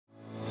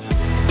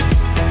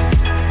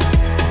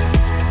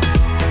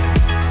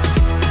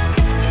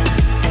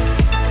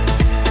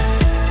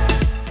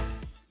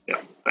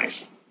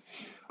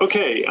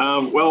Okay,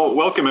 well,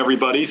 welcome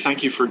everybody.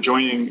 Thank you for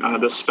joining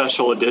this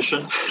special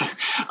edition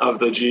of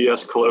the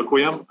GES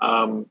Colloquium.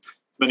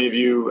 Many of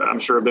you, I'm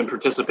sure, have been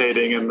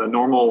participating in the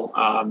normal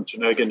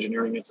Genetic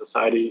Engineering and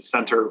Society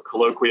Center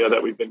colloquia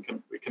that we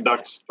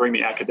conduct during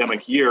the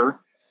academic year.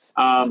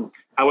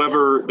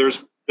 However,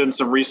 there's been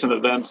some recent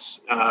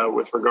events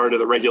with regard to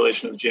the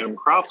regulation of GM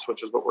crops,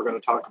 which is what we're going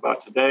to talk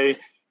about today.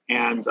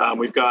 And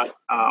we've got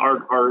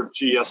our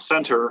GES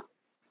Center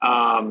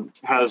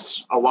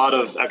has a lot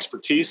of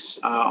expertise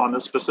on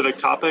this specific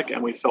topic,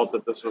 and we felt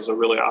that this was a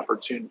really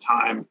opportune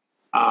time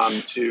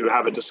to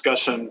have a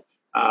discussion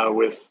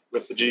with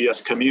the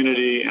GES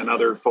community and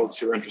other folks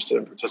who are interested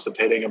in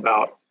participating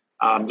about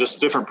just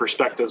different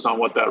perspectives on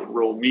what that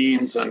rule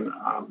means and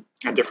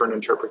different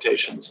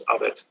interpretations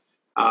of it.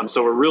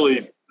 So we're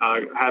really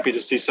happy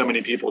to see so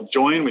many people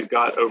join. We've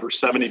got over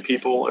 70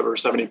 people, over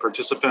 70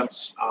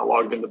 participants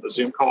logged into the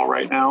Zoom call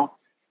right now.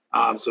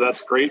 So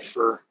that's great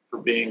for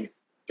being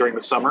during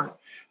the summer.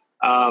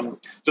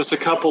 Just a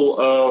couple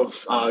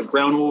of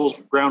ground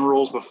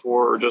rules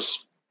before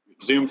just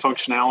Zoom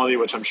functionality,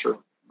 which I'm sure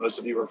most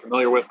of you are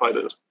familiar with by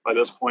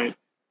this point,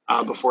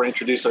 before I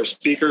introduce our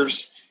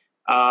speakers.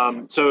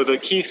 So the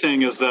key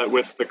thing is that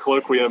with the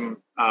colloquium,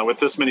 with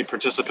this many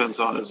participants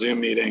on a Zoom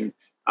meeting,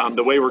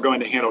 the way we're going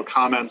to handle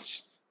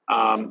comments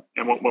and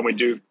when we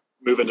do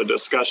move into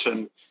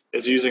discussion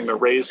is using the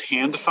raise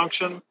hand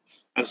function.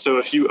 And so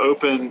if you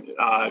open,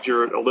 if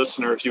you're a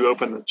listener, if you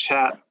open the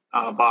chat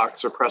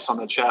box or press on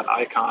the chat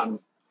icon,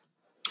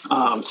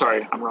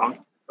 sorry, I'm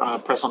wrong.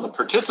 Press on the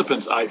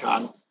participants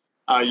icon,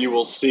 you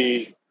will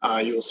see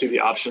the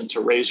option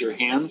to raise your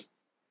hand.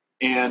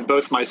 And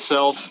both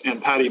myself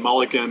and Patty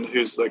Mulligan,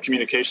 who's the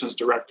communications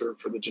director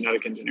for the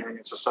Genetic Engineering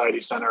and Society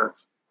Center,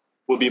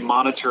 will be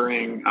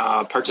monitoring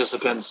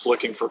participants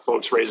looking for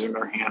folks raising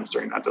their hands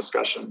during that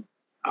discussion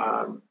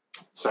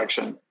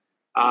section.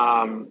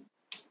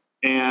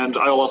 And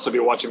I'll also be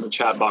watching the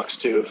chat box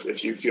too,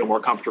 if you feel more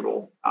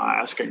comfortable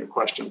asking a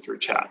question through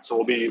chat. So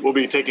we'll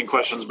be taking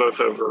questions both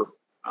over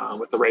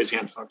with the raise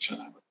hand function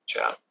and with the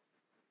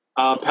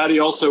chat. Patty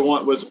also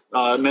was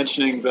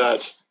mentioning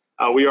that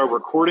we are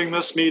recording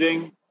this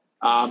meeting.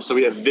 So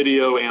we have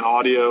video and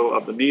audio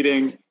of the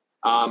meeting,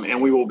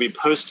 and we will be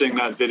posting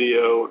that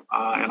video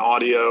and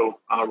audio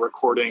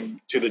recording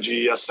to the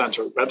GES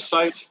Center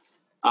website.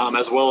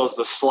 As well as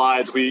the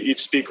slides. Each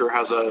speaker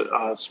has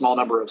a small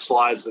number of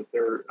slides that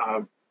they're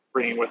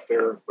bringing with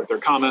their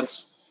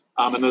comments,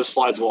 and those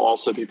slides will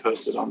also be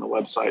posted on the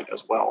website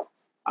as well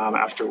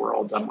after we're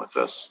all done with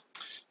this.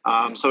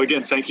 So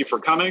again, thank you for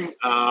coming.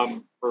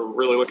 We're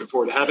really looking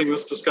forward to having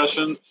this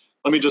discussion.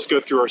 Let me just go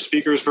through our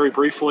speakers very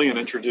briefly and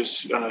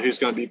introduce who's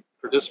going to be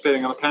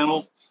participating on the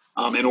panel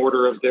in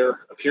order of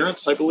their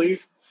appearance, I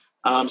believe.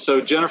 So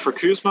Jennifer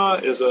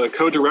Kuzma is a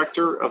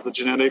co-director of the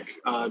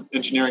Genetic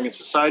Engineering and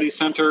Society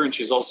Center, and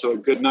she's also a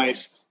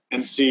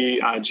Goodnight-NC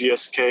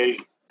GSK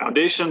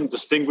Foundation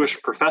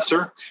Distinguished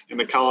Professor in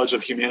the College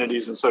of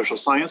Humanities and Social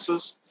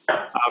Sciences.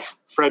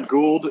 Fred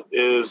Gould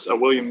is a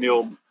William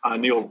Neal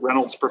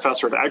Reynolds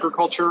Professor of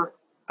Agriculture,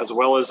 as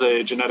well as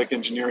a Genetic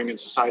Engineering and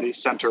Society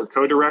Center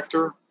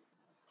co-director.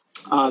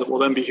 We'll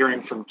then be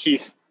hearing from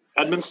Keith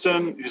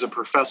Edmiston, who's a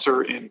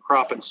professor in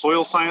crop and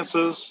soil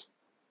sciences.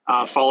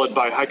 Followed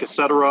by Heike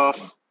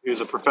Sederoff, who's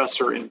a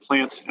professor in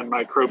plant and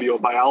microbial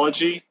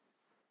biology.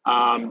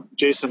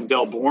 Jason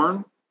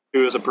Delborne,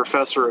 who is a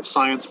professor of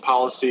science,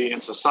 policy,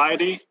 and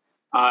society,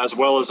 as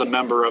well as a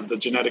member of the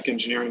Genetic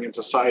Engineering and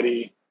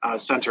Society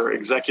Center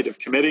Executive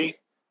Committee.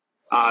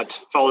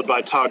 Followed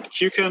by Todd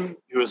Kuiken,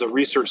 who is a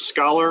research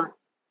scholar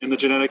in the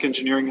Genetic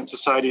Engineering and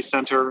Society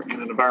Center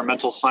and an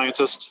environmental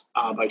scientist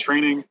by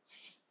training.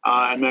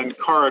 And then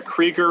Khara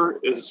Grieger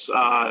is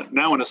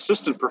now an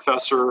assistant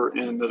professor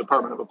in the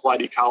Department of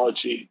Applied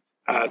Ecology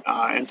at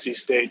NC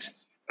State,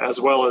 as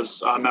well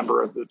as a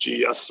member of the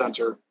GES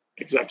Center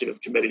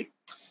Executive Committee.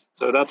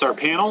 So that's our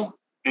panel.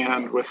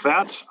 And with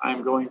that,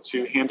 I'm going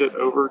to hand it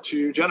over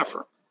to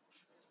Jennifer.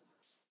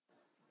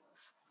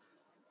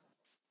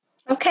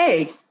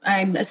 Okay,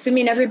 I'm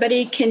assuming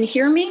everybody can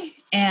hear me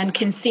and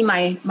can see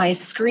my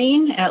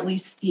screen, at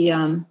least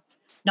the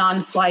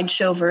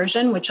non-slideshow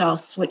version, which I'll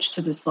switch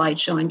to the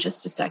slideshow in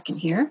just a second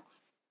here.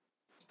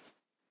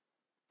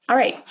 All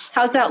right,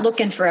 how's that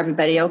looking for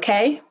everybody?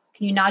 Okay,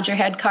 can you nod your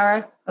head,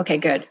 Khara? Okay,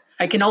 good.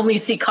 I can only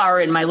see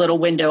Khara in my little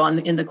window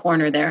in the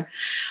corner there.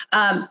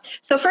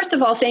 So first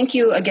of all, thank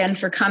you again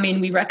for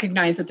coming. We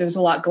recognize that there's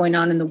a lot going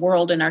on in the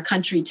world and our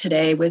country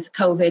today with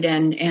COVID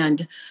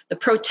and the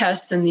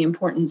protests and the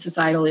important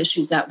societal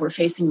issues that we're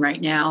facing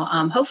right now.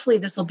 Hopefully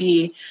this will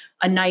be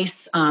a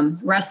nice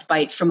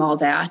respite from all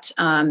that.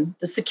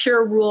 The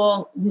secure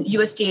rule,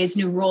 USDA's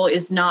new rule,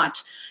 is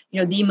not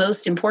the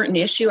most important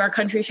issue our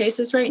country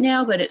faces right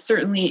now, but it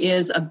certainly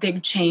is a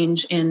big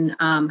change in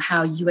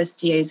how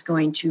USDA is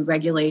going to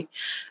regulate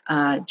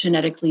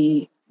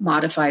genetically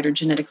modified or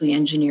genetically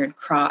engineered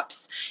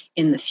crops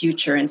in the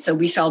future. And so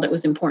we felt it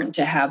was important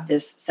to have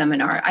this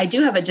seminar. I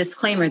do have a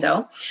disclaimer,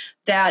 though,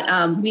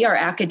 that we are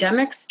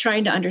academics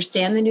trying to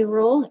understand the new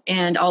rule.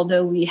 And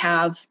although we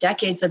have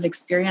decades of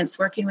experience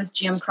working with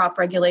GM crop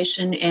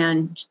regulation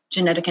and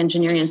genetic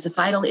engineering and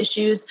societal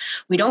issues,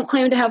 we don't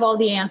claim to have all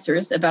the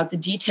answers about the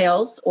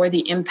details or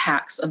the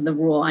impacts of the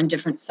rule on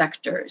different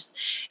sectors.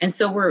 And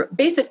so we're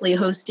basically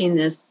hosting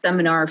this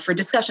seminar for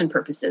discussion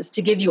purposes,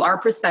 to give you our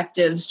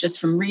perspectives just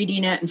from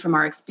reading it and from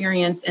our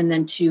experience, and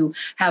then to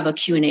have a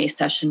Q&A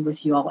session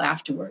with you all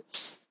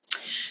afterwards.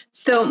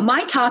 So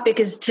my topic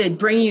is to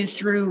bring you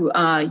through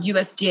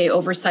USDA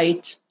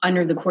oversight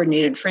under the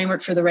coordinated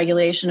framework for the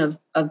regulation of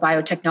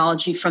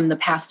biotechnology from the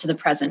past to the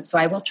present. So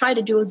I will try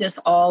to do this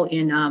all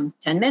in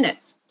 10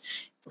 minutes.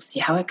 We'll see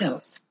how it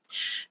goes.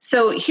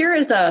 So here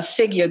is a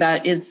figure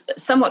that is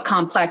somewhat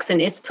complex,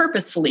 and it's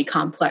purposefully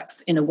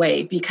complex in a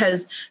way,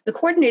 because the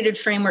coordinated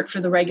framework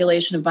for the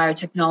regulation of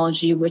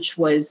biotechnology, which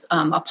was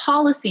a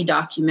policy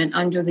document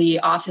under the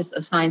Office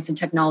of Science and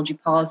Technology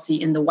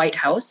Policy in the White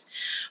House,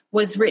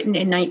 was written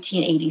in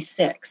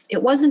 1986.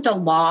 It wasn't a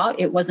law,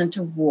 it wasn't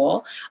a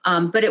rule,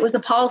 but it was a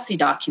policy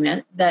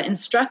document that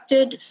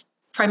instructed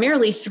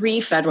primarily three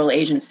federal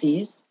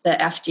agencies: the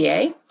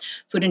FDA,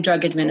 Food and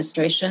Drug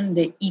Administration,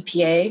 the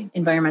EPA,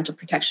 Environmental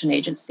Protection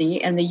Agency,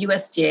 and the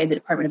USDA, the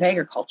Department of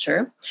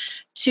Agriculture,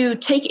 to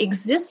take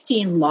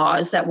existing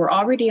laws that were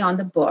already on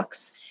the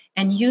books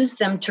and use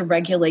them to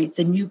regulate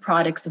the new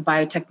products of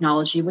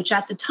biotechnology, which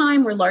at the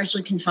time were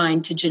largely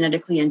confined to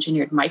genetically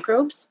engineered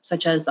microbes,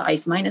 such as the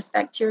Ice-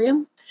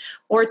 bacterium,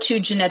 or to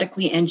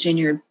genetically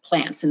engineered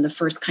plants, and the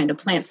first kind of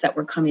plants that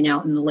were coming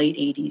out in the late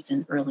 80s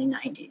and early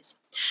 90s.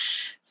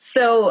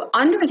 So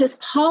under this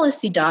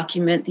policy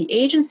document, the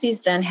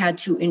agencies then had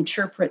to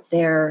interpret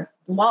their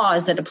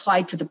laws that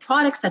applied to the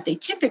products that they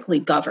typically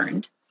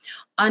governed.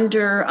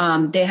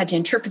 They had to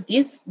interpret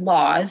these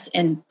laws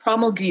and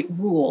promulgate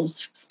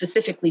rules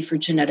specifically for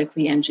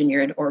genetically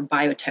engineered or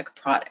biotech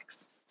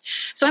products.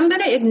 So I'm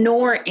going to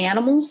ignore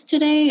animals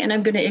today, and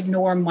I'm going to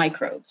ignore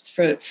microbes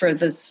for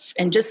this,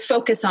 and just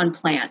focus on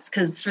plants,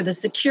 because for the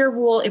secure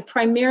rule, it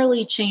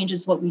primarily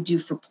changes what we do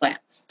for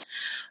plants.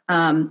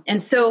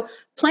 And so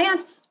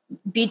plants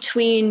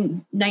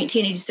between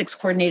 1986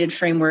 coordinated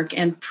framework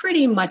and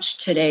pretty much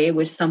today,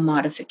 with some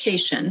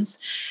modifications,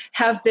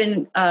 have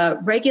been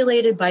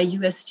regulated by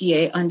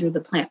USDA under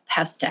the Plant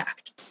Pest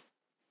Act.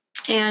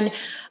 And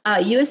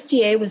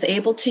USDA was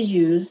able to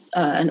use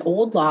an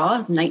old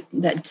law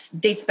that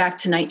dates back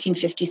to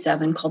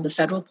 1957 called the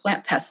Federal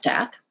Plant Pest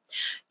Act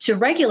to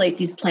regulate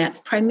these plants,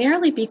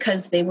 primarily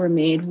because they were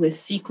made with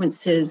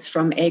sequences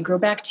from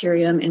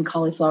Agrobacterium and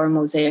cauliflower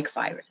mosaic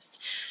virus.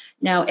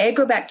 Now,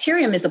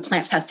 Agrobacterium is a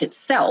plant pest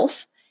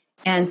itself,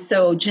 and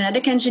so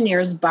genetic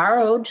engineers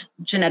borrowed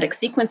genetic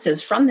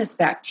sequences from this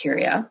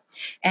bacteria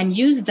and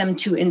used them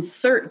to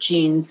insert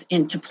genes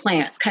into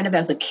plants, kind of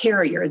as a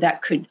carrier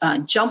that could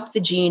jump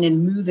the gene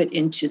and move it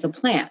into the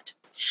plant.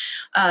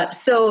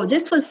 So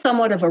this was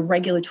somewhat of a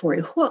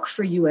regulatory hook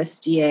for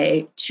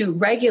USDA to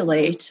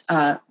regulate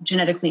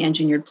genetically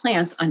engineered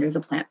plants under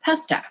the Plant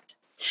Pest Act.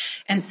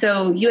 And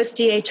so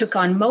USDA took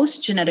on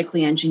most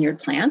genetically engineered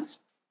plants,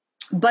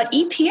 but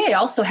EPA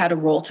also had a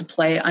role to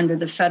play under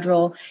the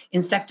Federal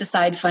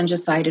Insecticide,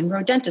 Fungicide, and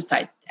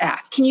Rodenticide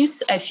Act.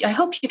 I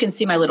hope you can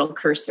see my little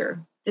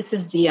cursor. This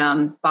is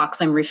the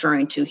box I'm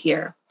referring to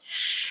here.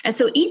 And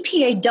so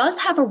EPA does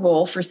have a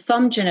role for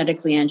some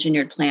genetically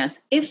engineered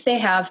plants if they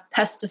have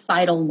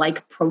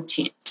pesticidal-like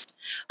proteins,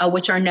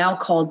 which are now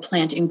called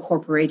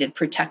plant-incorporated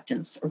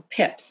protectants, or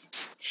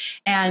PIPs.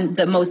 And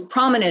the most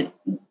prominent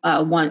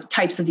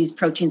types of these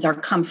proteins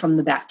come from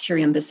the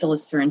bacterium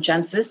Bacillus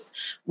thuringiensis,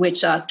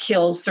 which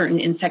kill certain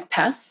insect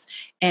pests.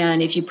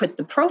 And if you put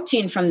the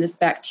protein from this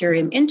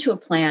bacterium into a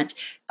plant,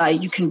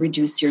 you can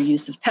reduce your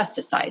use of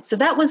pesticides. So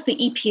that was the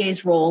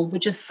EPA's role,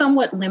 which is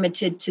somewhat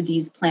limited to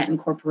these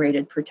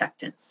plant-incorporated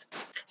protectants.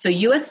 So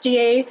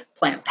USDA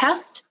plant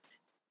pest,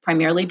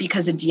 primarily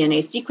because of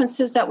DNA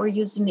sequences that were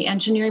used in the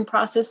engineering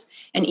process,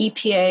 and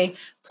EPA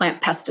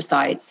plant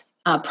pesticides,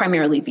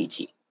 primarily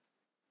BT.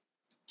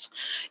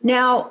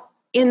 Now,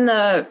 in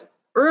the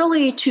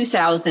early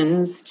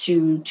 2000s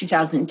to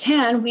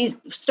 2010, we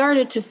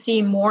started to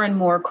see more and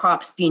more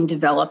crops being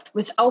developed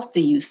without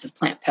the use of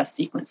plant pest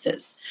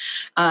sequences.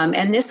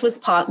 And this was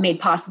made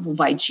possible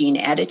by gene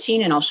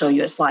editing, and I'll show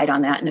you a slide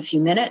on that in a few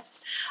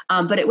minutes.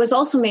 But it was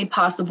also made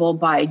possible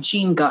by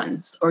gene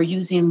guns, or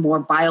using more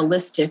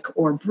biolistic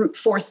or brute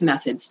force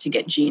methods to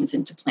get genes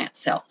into plant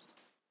cells.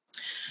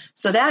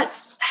 So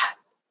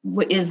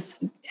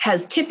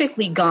has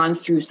typically gone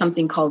through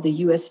something called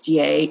the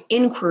USDA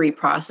inquiry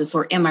process,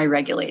 or am I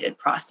regulated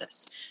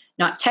process.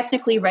 Not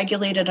technically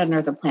regulated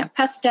under the Plant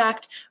Pest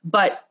Act,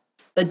 but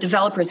the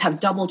developers have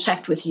double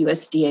checked with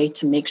USDA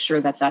to make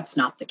sure that that's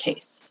not the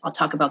case. I'll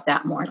talk about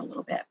that more in a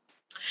little bit.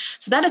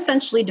 So that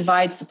essentially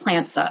divides the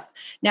plants up.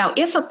 Now,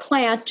 if a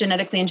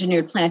genetically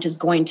engineered plant is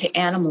going to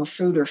animal,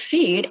 fruit, or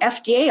feed,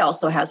 FDA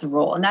also has a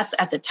role, and that's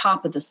at the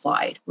top of the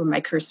slide where my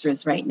cursor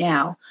is right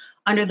now,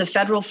 under the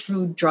Federal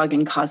Food, Drug,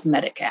 and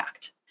Cosmetic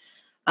Act.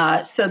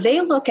 So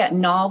they look at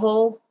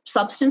novel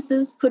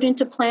substances put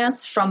into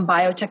plants from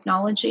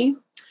biotechnology.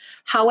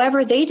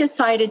 However, they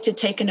decided to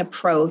take an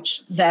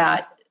approach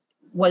that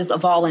was a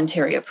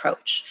voluntary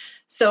approach.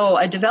 So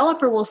a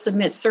developer will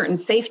submit certain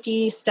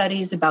safety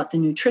studies about the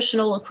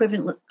nutritional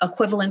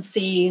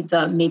equivalency,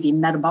 the maybe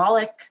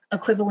metabolic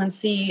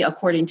equivalency,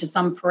 according to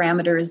some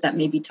parameters that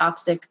may be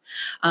toxic,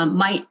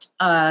 might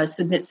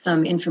submit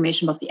some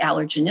information about the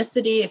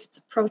allergenicity, if it's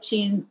a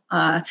protein.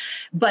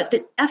 But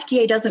the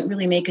FDA doesn't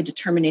really make a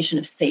determination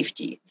of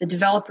safety. The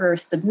developer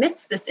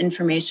submits this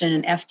information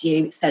and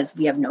FDA says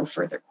we have no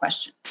further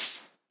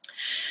questions.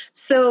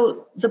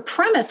 So the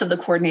premise of the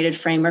coordinated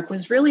framework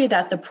was really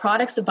that the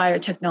products of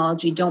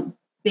biotechnology don't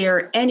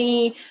bear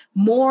any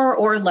more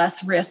or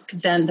less risk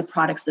than the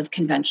products of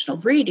conventional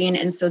breeding.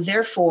 And so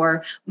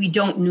therefore, we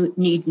don't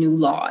need new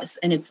laws.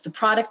 And it's the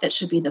product that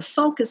should be the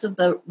focus of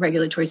the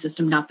regulatory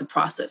system, not the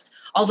process.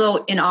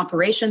 Although in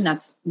operation,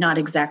 that's not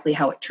exactly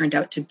how it turned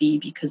out to be,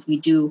 because we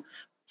do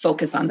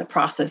focus on the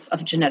process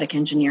of genetic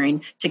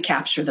engineering to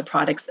capture the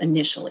products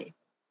initially.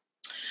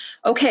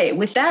 Okay,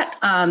 with that,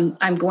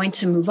 I'm going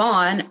to move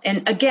on.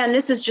 And again,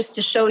 this is just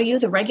to show you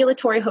the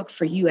regulatory hook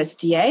for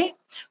USDA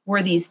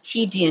were these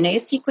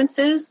tDNA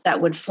sequences that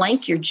would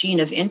flank your gene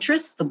of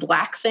interest, the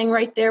black thing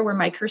right there where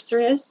my cursor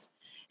is,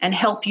 and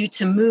help you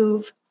to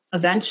move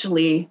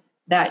eventually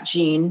that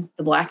gene,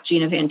 the black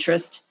gene of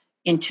interest,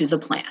 into the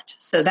plant.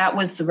 So that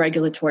was the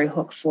regulatory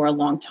hook for a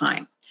long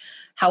time.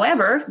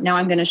 However, now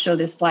I'm going to show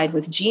this slide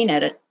with gene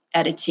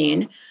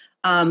editing.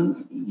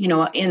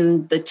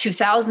 In the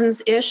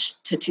 2000s-ish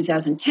to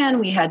 2010,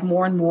 we had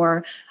more and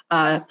more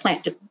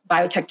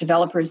biotech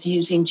developers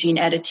using gene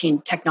editing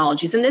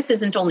technologies. And this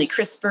isn't only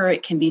CRISPR,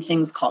 it can be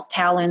things called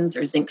talons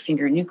or zinc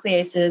finger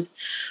nucleases,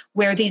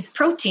 where these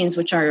proteins,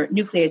 which are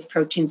nuclease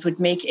proteins, would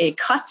make a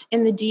cut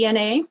in the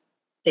DNA.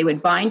 They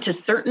would bind to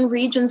certain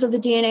regions of the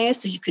DNA,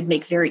 so you could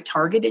make very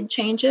targeted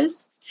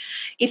changes.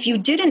 If you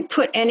didn't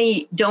put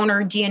any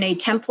donor DNA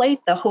template,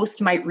 the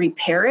host might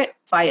repair it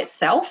by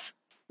itself,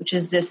 which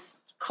is this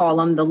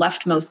column, the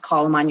leftmost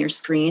column on your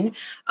screen.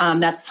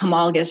 That's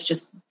homologous,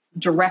 just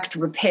direct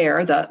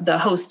repair. The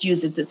host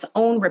uses its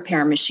own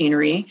repair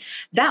machinery.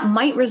 That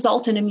might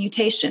result in a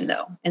mutation,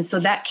 though. And so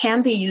that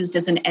can be used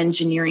as an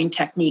engineering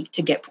technique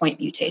to get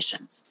point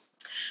mutations.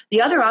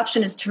 The other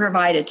option is to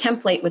provide a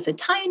template with a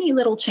tiny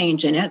little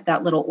change in it,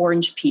 that little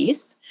orange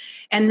piece.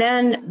 And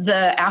then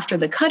after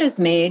the cut is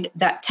made,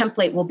 that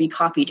template will be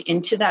copied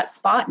into that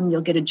spot, and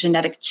you'll get a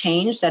genetic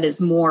change that is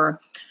more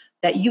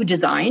that you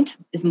designed,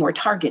 is more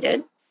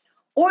targeted.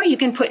 Or you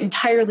can put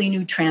entirely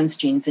new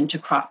transgenes into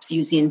crops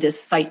using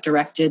this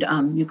site-directed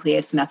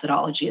nuclease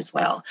methodology as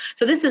well.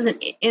 So this is,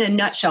 in a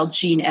nutshell,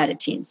 gene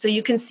editing. So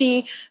you can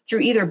see through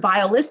either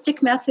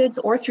biolistic methods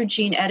or through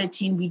gene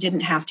editing, we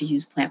didn't have to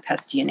use plant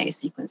pest DNA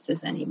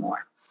sequences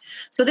anymore.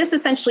 So this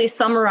essentially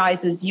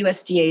summarizes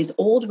USDA's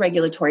old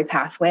regulatory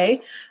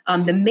pathway.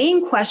 The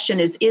main question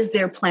is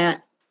there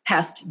plant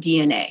pest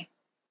DNA?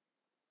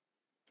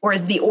 Or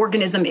is the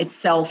organism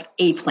itself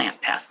a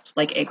plant pest,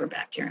 like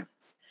agrobacterium?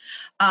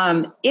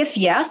 If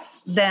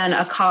yes, then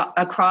a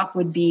crop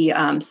would be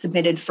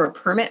submitted for a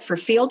permit for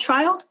field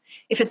trial.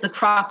 If it's a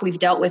crop we've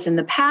dealt with in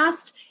the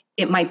past,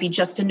 it might be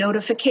just a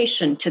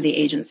notification to the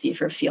agency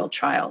for field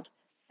trial.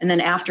 And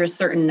then after a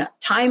certain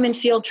time in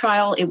field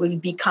trial, it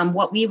would become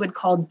what we would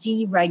call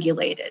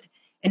deregulated.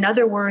 In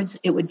other words,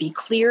 it would be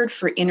cleared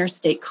for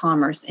interstate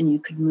commerce and you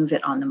could move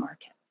it on the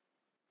market.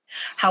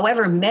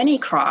 However, many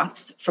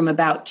crops from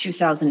about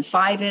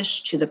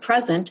 2005-ish to the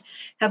present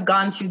have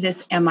gone through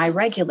this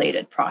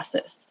MI-regulated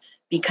process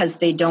because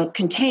they don't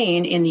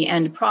contain in the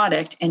end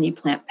product any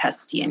plant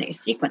pest DNA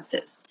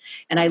sequences.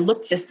 And I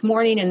looked this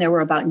morning and there were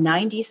about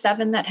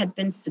 97 that had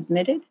been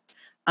submitted.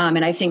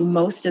 And I think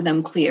most of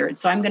them cleared.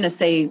 So I'm going to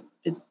say,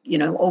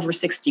 over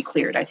 60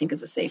 cleared, I think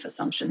is a safe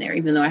assumption there,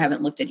 even though I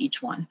haven't looked at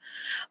each one.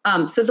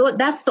 So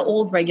that's the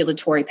old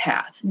regulatory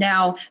path.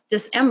 Now,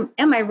 this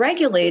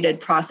MI-regulated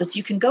process,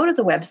 you can go to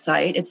the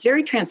website. It's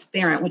very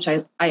transparent, which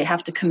I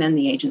have to commend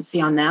the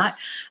agency on that.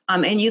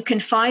 And you can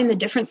find the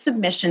different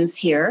submissions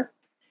here,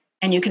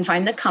 and you can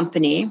find the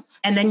company,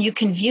 and then you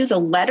can view the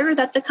letter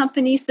that the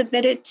company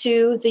submitted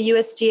to the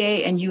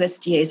USDA and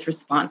USDA's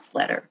response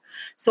letter.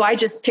 So I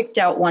just picked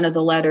out one of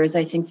the letters.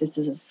 I think this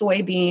is a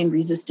soybean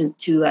resistant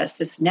to a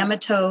cyst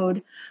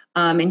nematode.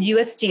 And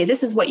USDA,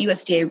 this is what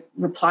USDA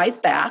replies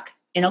back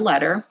in a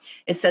letter.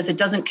 It says it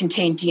doesn't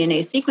contain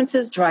DNA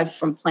sequences derived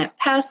from plant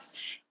pests,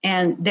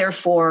 and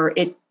therefore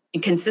it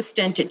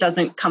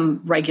doesn't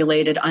come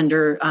regulated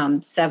under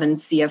 7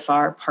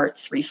 CFR Part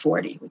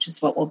 340, which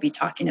is what we'll be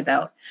talking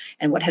about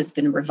and what has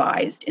been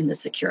revised in the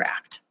Secure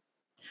Act.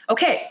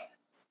 Okay.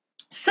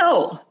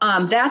 So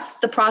that's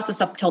the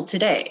process up till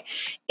today.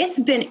 It's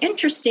been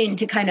interesting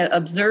to kind of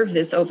observe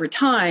this over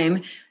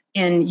time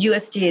in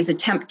USDA's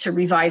attempt to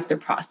revise their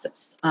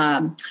process.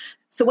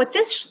 So what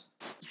this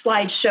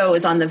slide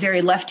shows on the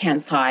very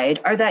left-hand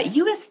side are that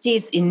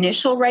USDA's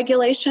initial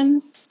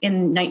regulations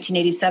in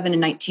 1987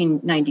 and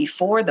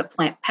 1994, the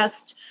plant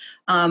pest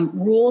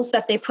rules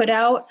that they put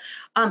out,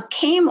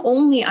 came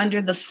only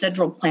under the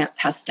Federal Plant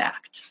Pest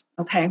Act.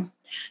 Okay,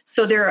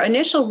 so there are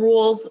initial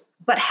rules,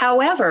 but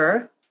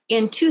however,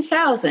 in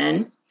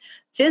 2000,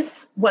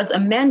 this was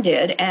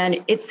amended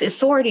and its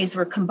authorities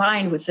were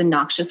combined with the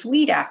Noxious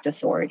Weed Act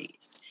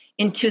authorities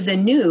into the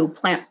new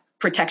Plant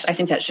Protection, I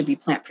think that should be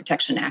Plant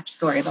Protection Act,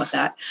 sorry about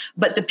that,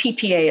 but the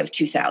PPA of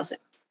 2000.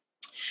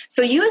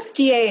 So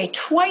USDA,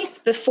 twice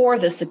before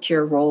the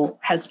secure rule,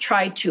 has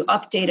tried to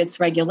update its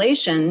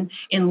regulation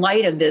in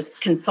light of this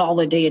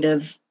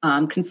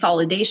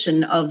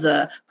consolidation of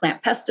the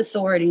plant pest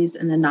authorities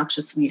and the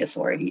noxious weed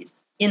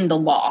authorities in the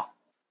law.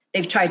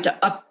 They've tried to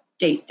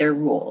update their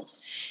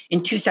rules.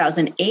 In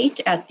 2008,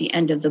 at the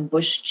end of the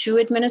Bush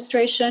II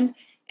administration,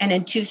 and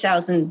in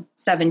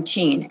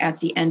 2017, at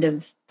the end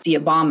of the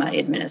Obama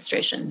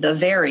administration, the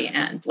very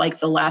end, like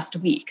the last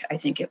week, I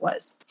think it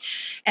was.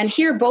 And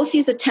here, both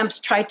these attempts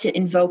tried to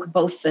invoke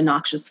both the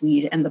noxious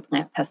weed and the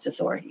plant pest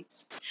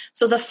authorities.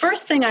 So the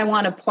first thing I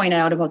want to point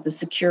out about the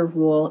secure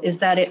rule is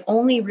that it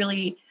only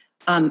really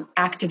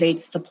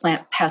activates the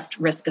plant pest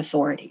risk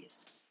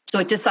authorities. So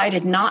it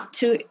decided not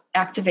to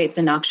activate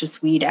the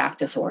Noxious Weed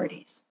Act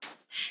authorities.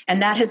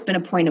 And that has been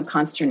a point of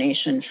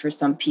consternation for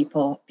some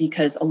people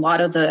because a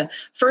lot of the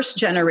first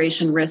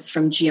generation risks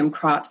from GM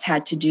crops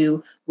had to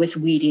do with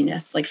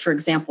weediness, like, for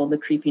example, the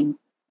creeping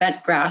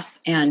bent grass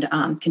and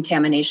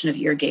contamination of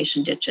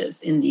irrigation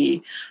ditches in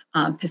the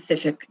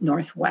Pacific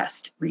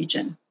Northwest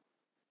region.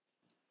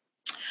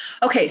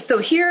 Okay, so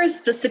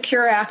here's the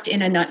Secure Act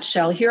in a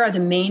nutshell. Here are the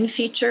main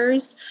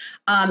features.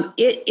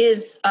 It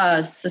is,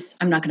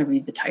 I'm not going to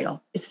read the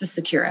title. It's the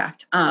Secure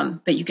Act,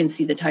 but you can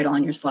see the title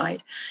on your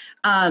slide.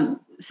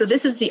 So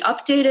this is the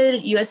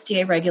updated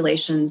USDA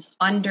regulations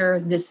under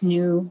this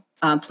new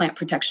Plant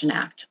Protection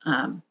Act.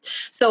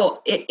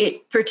 So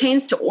it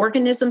pertains to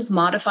organisms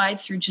modified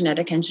through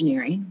genetic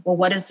engineering. Well,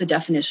 what is the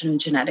definition of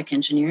genetic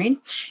engineering?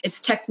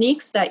 It's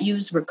techniques that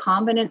use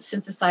recombinant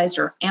synthesized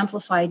or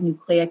amplified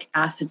nucleic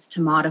acids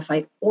to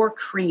modify or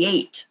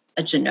create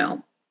a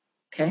genome.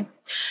 Okay,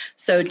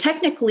 so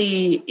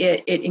technically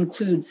it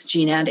includes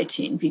gene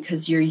editing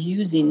because you're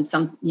using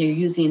that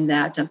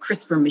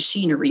CRISPR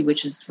machinery,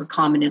 which is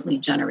recombinantly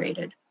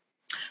generated.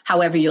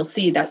 However, you'll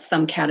see that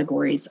some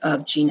categories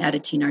of gene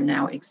editing are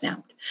now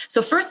exempt.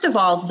 So first of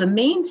all, the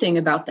main thing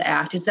about the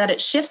Act is that it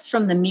shifts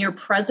from the mere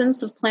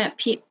presence of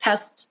plant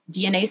pest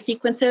DNA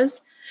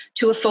sequences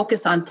to a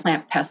focus on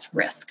plant pest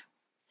risk.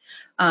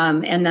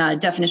 And the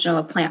definition of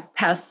a plant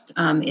pest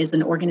is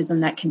an organism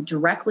that can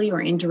directly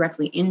or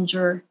indirectly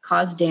injure,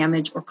 cause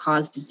damage, or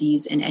cause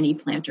disease in any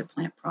plant or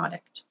plant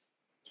product.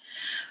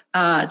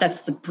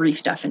 That's the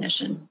brief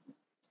definition.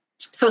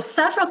 So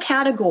several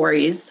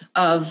categories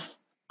of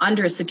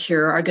under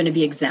secure are going to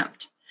be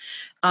exempt.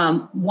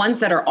 Ones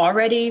that are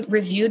already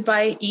reviewed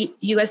by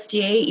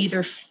USDA,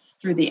 either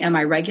through the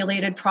MI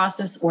regulated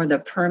process or the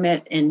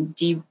permit and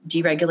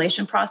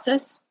deregulation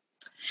process.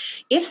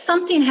 If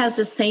something has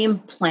the same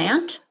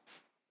plant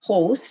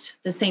host,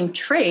 the same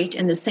trait,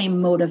 and the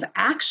same mode of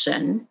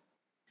action,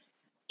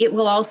 it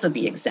will also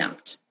be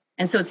exempt.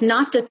 And so it's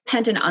not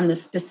dependent on the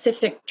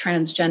specific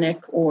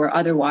transgenic or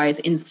otherwise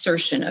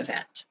insertion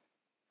event.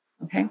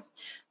 Okay?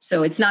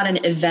 So it's not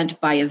an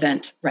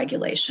event-by-event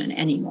regulation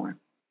anymore.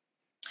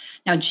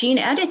 Now, gene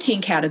editing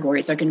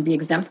categories are going to be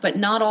exempt, but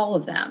not all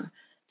of them.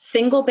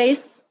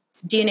 Single-base,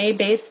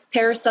 DNA-based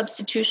pair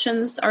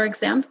substitutions are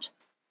exempt.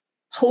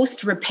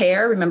 Host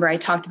repair, remember I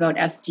talked about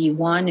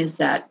SD1, is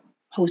that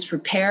host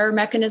repair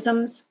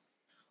mechanisms.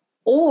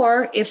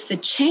 Or if the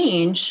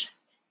change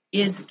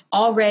is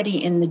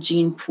already in the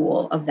gene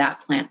pool of that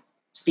plant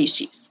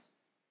species.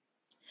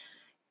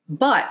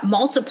 But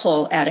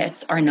multiple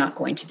edits are not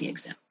going to be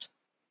exempt.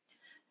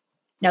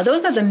 Now,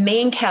 those are the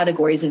main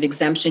categories of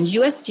exemption.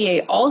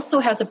 USDA also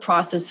has a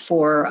process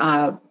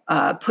for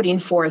putting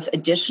forth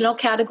additional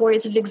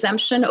categories of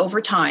exemption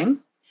over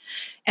time.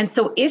 And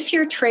so if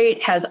your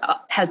trait can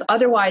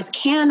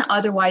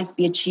otherwise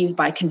be achieved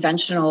by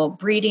conventional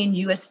breeding,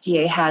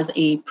 USDA has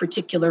a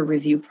particular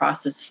review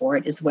process for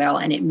it as well,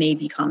 and it may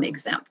become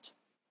exempt.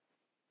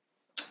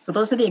 So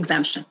those are the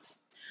exemptions.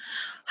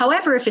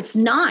 However, if it's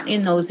not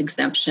in those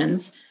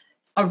exemptions,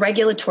 a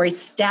regulatory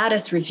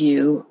status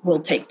review will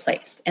take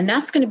place. And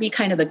that's going to be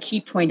kind of a key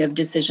point of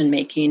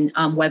decision-making,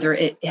 whether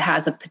it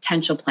has a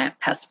potential plant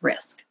pest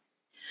risk.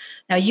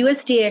 Now,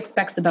 USDA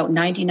expects about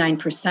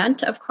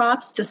 99% of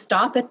crops to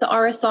stop at the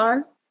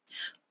RSR.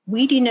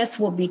 Weediness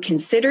will be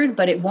considered,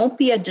 but it won't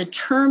be a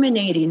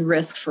determining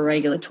risk for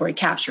regulatory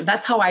capture.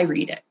 That's how I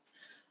read it.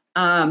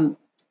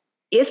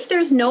 If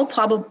there's no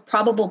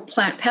probable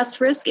plant pest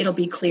risk, it'll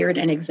be cleared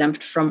and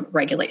exempt from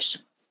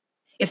regulation.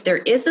 If there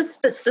is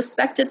a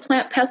suspected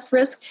plant pest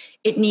risk,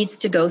 it needs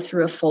to go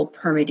through a full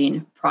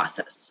permitting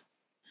process.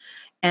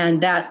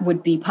 And that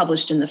would be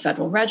published in the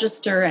Federal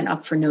Register and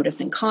up for notice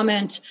and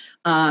comment.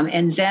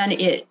 And then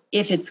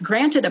if it's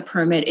granted a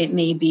permit, it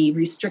may be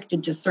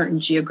restricted to certain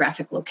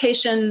geographic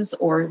locations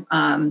or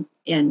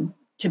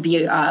to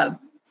be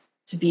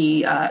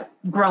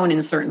grown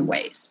in certain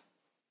ways.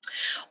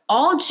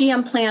 All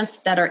GM plants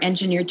that are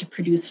engineered to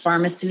produce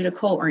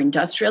pharmaceutical or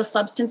industrial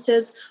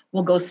substances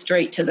will go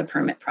straight to the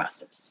permit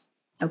process.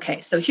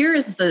 Okay, so here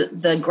is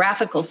the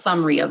graphical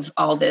summary of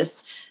all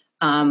this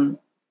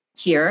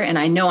here, and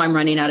I know I'm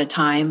running out of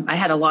time. I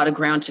had a lot of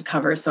ground to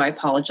cover, so I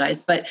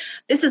apologize, but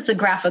this is the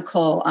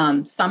graphical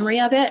summary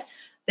of it.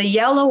 The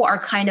yellow are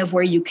kind of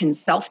where you can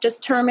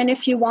self-determine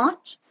if you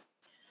want.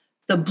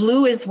 The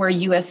blue is where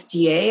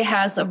USDA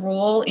has a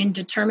role in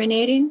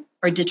determining.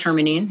 The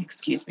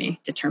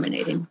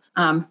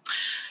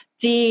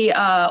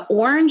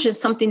orange is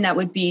something that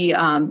would be,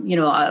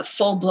 a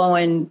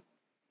full-blown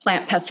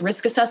plant pest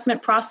risk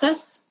assessment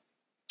process.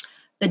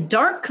 The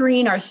dark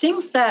green are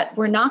things that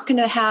we're not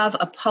going to have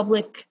a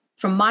public,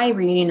 from my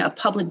reading, a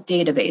public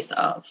database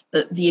of,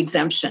 the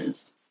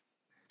exemptions.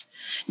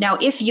 Now,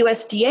 if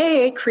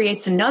USDA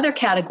creates another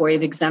category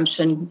of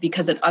exemption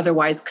because it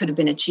otherwise could have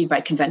been achieved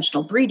by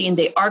conventional breeding,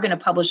 they are going to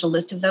publish a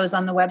list of those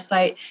on the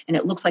website, and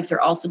it looks like they're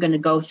also going to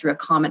go through a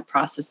comment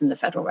process in the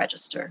Federal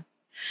Register.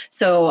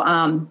 So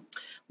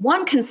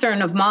one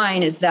concern of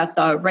mine is that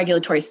the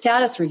regulatory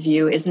status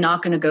review is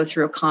not going to go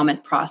through a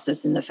comment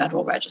process in the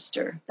Federal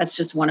Register. That's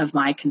just one of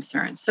my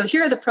concerns. So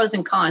here are the pros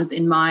and cons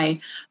in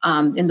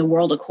the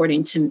world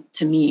according to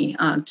me,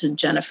 to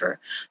Jennifer.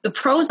 The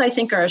pros, I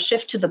think, are a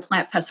shift to the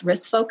plant pest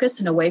risk focus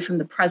and away from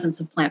the presence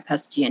of plant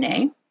pest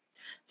DNA.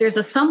 There's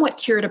a somewhat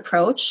tiered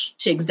approach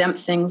to exempt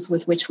things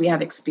with which we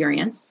have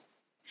experience.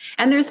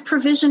 And there's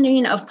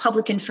provisioning of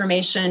public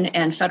information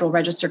and Federal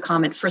Register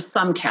comment for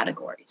some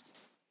categories.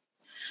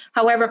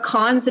 However,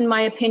 cons, in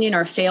my opinion,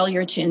 are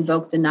failure to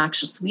invoke the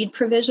noxious weed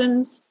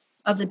provisions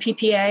of the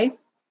PPA.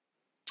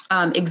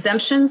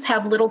 Exemptions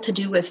have little to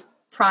do with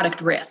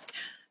product risk.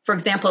 For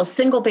example, a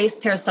single base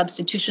pair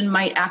substitution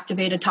might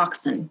activate a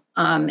toxin.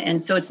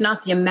 And so it's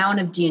not the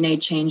amount of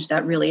DNA change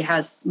that really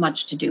has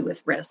much to do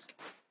with risk.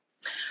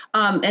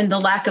 And the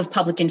lack of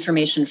public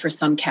information for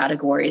some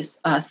categories,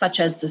 such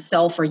as the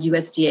self or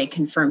USDA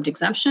confirmed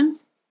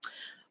exemptions,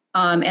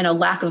 and a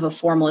lack of a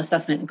formal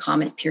assessment and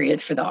comment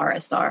period for the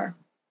RSR.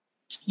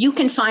 You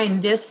can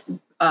find this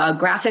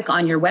graphic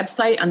on your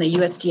website, on the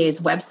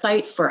USDA's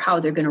website, for how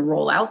they're going to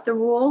roll out the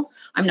rule.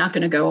 I'm not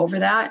going to go over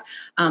that,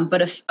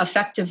 but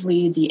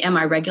effectively the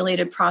MI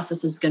regulated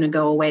process is going to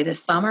go away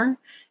this summer,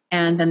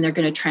 and then they're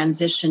going to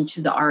transition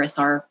to the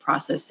RSR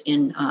process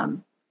in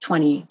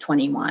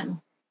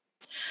 2021.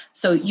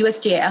 So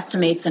USDA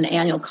estimates an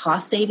annual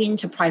cost saving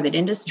to private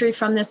industry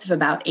from this of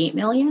about $8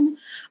 million,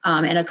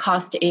 and a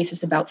cost to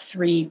APHIS about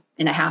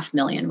 $3.5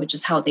 million, which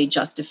is how they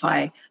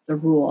justify the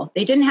rule.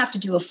 They didn't have to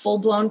do a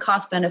full-blown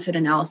cost-benefit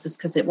analysis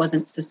because it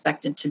wasn't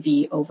suspected to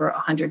be over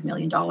 $100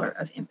 million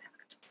of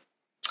impact.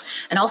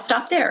 And I'll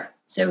stop there.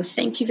 So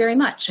thank you very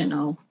much, and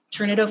I'll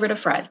turn it over to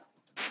Fred.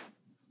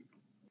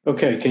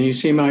 Okay, can you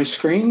see my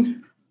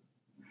screen?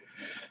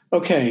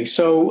 Okay,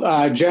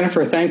 so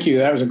Jennifer, thank you.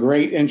 That was a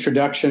great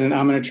introduction, and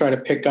I'm going to try to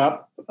pick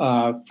up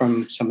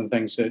from some of the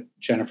things that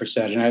Jennifer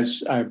said. And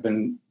as I've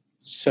been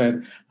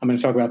said, I'm going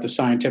to talk about the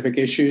scientific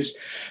issues.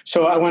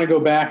 So I want to go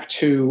back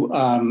to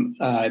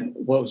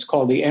what was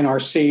called the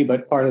NRC,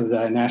 but part of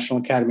the National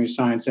Academy of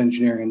Science,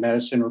 Engineering, and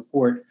Medicine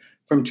report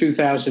from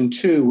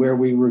 2002, where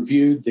we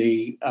reviewed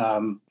the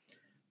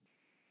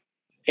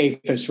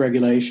APHIS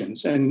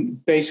regulations.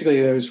 And basically,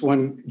 there was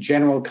one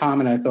general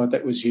comment I thought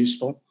that was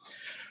useful.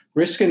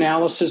 Risk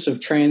analysis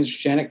of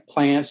transgenic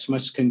plants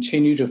must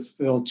continue to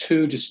fill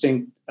two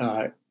distinct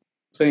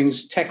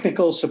things: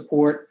 technical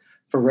support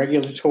for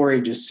regulatory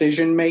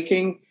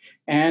decision-making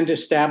and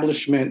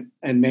establishment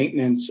and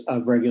maintenance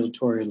of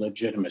regulatory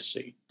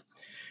legitimacy.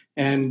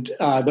 And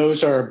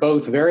those are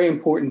both very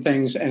important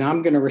things. And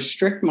I'm going to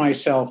restrict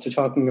myself to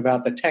talking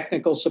about the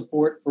technical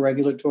support for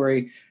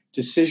regulatory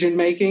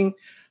decision-making.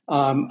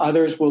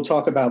 Others will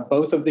talk about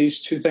both of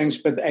these two things,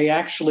 but they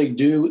actually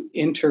do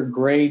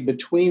intergrade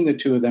between the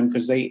two of them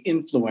because they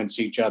influence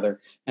each other.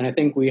 And I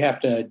think we have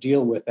to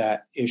deal with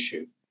that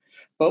issue.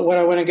 But what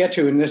I want to get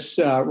to in this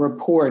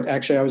report,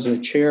 actually, I was the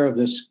chair of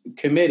this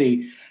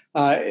committee.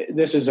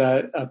 This is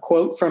a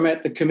quote from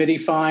it. The committee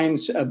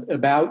finds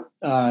about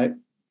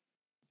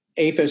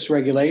APHIS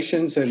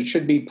regulations that it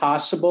should be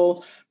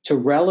possible to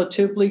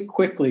relatively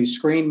quickly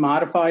screen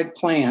modified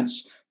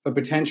plants for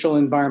potential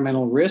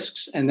environmental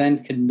risks and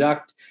then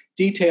conduct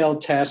detailed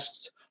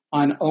tests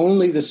on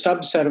only the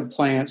subset of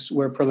plants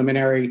where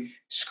preliminary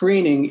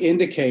screening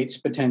indicates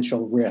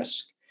potential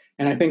risk.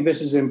 And I think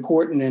this is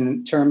important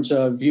in terms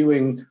of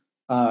viewing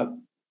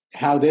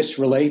how this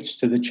relates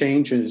to the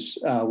changes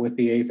with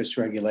the APHIS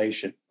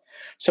regulation.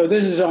 So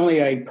this is only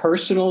a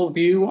personal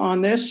view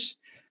on this.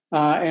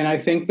 And I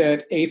think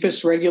that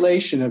APHIS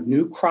regulation of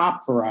new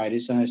crop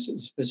varieties, and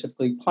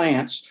specifically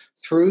plants,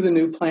 through the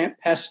new Plant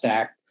Pest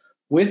Act,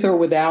 with or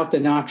without the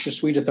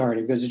noxious weed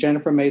authority, because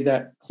Jennifer made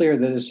that clear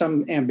that there's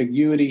some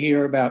ambiguity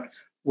here about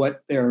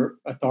what their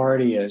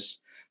authority is.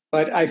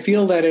 But I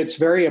feel that it's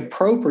very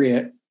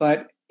appropriate,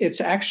 but it's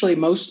actually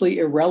mostly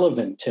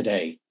irrelevant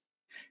today.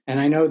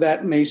 And I know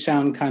that may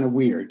sound kind of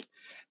weird,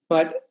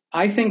 but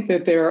I think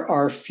that there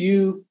are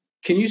few.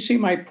 Can you see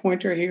my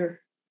pointer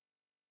here?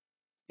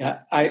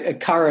 Yeah,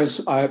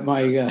 Khara's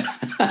my.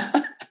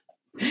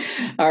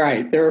 All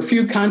right. There are a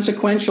few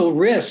consequential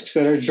risks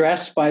that are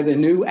addressed by the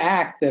new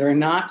act that are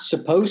not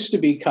supposed to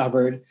be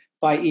covered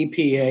by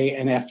EPA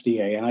and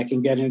FDA, and I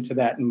can get into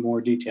that in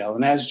more detail.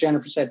 And as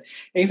Jennifer said,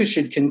 APHIS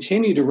should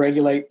continue to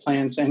regulate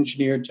plants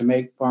engineered to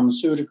make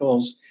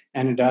pharmaceuticals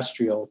and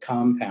industrial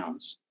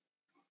compounds.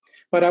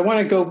 But I want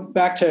to go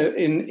back to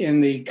in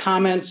the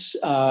comments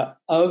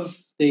of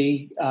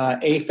the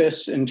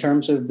APHIS in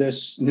terms of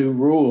this new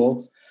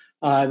rule.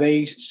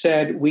 They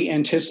said, we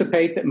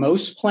anticipate that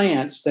most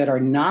plants that are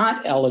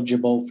not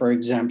eligible for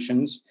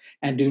exemptions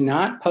and do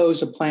not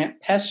pose a plant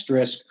pest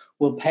risk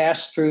will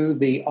pass through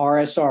the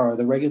RSR, or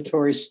the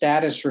regulatory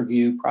status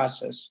review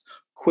process,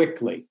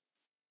 quickly.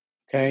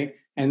 Okay.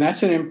 And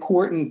that's an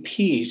important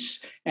piece.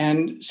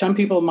 And some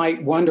people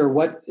might wonder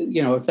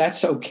if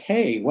that's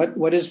okay,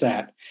 what is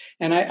that?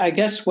 And I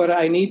guess what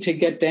I need to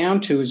get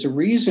down to is the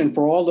reason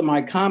for all of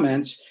my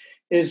comments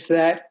is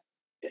that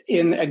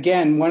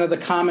one of the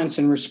comments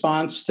in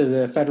response to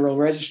the Federal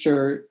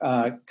Register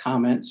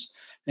comments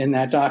in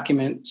that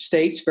document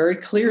states very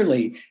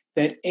clearly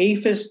that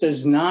APHIS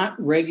does not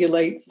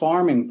regulate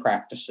farming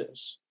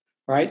practices,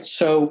 right?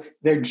 So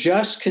they're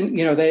just,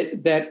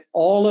 that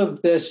all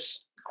of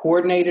this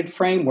coordinated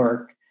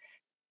framework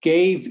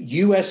gave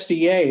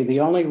USDA, the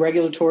only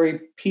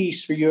regulatory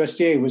piece for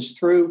USDA was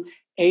through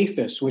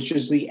APHIS, which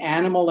is the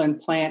Animal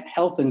and Plant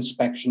Health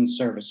Inspection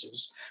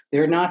Services.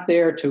 They're not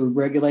there to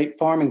regulate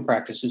farming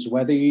practices,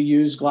 whether you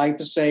use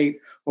glyphosate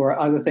or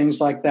other things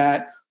like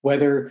that,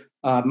 whether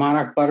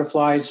monarch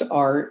butterflies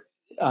are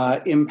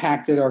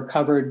impacted or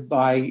covered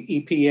by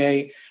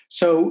EPA.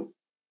 So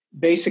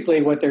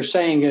basically what they're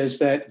saying is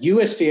that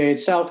USDA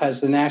itself has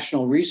the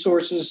National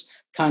Resources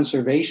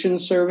Conservation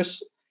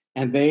Service,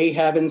 and they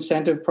have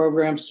incentive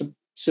programs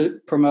to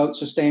promote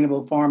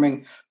sustainable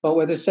farming. But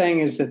what they're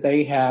saying is that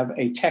they have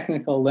a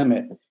technical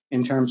limit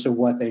in terms of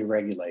what they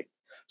regulate.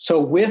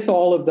 So with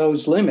all of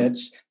those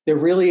limits, there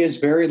really is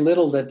very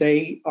little that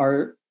they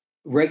are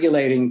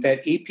regulating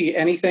that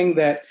anything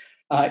that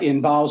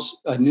involves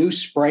a new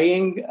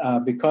spraying,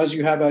 because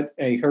you have a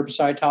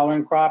herbicide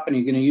tolerant crop and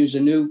you're going to use a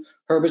new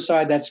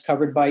herbicide, that's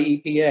covered by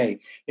EPA.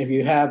 If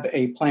you have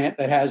a plant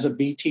that has a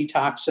BT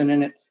toxin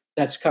in it,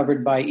 that's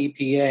covered by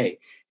EPA.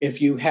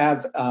 If you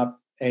have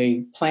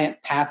a plant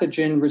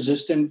pathogen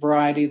resistant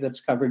variety, that's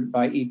covered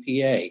by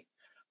EPA.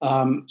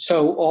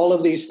 So all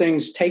of these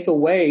things take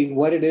away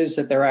what it is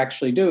that they're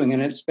actually doing.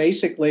 And it's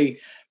basically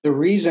the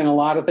reason a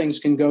lot of things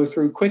can go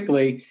through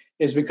quickly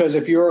is because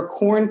if you're a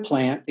corn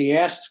plant,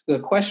 the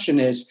question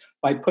is,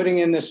 by putting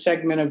in this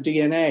segment of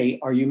DNA,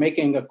 are you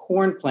making a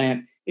corn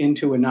plant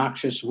into a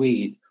noxious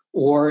weed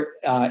or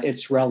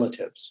its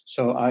relatives?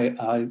 So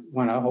I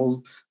want to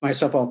hold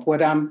myself off.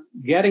 What I'm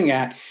getting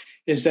at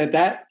is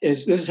this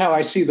is how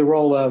I see the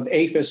role of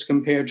APHIS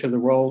compared to the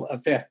role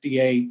of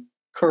FDA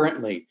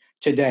currently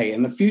today.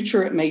 In the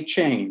future, it may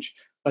change,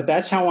 but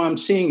that's how I'm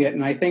seeing it.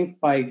 And I think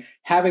by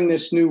having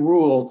this new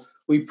rule,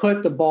 we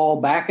put the ball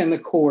back in the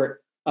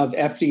court of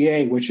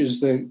FDA, which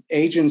is the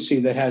agency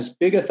that has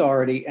big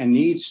authority and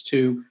needs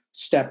to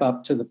step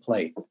up to the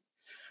plate.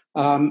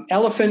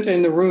 Elephant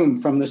in the room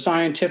from the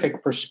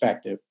scientific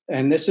perspective,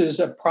 and this is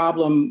a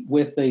problem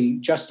with the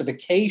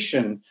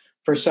justification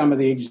for some of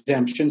the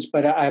exemptions,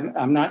 but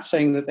I'm not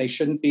saying that they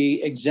shouldn't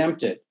be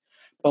exempted.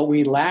 But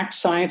we lack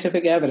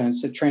scientific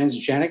evidence that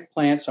transgenic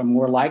plants are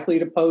more likely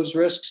to pose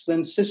risks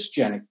than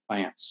cisgenic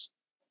plants.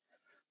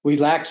 We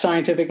lack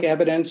scientific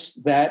evidence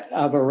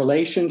of a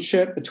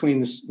relationship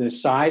between the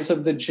size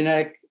of the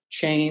genetic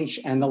change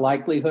and the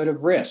likelihood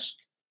of risk.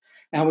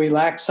 And we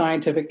lack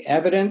scientific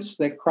evidence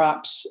that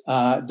crops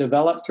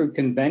developed through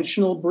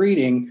conventional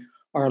breeding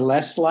are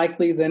less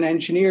likely than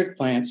engineered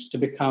plants to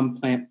become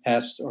plant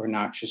pests or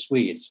noxious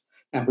weeds.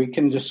 And we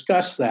can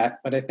discuss that,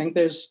 but I think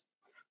there's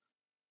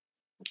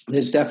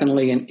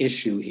definitely an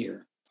issue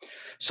here.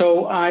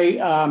 So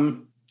I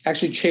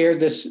actually chaired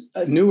this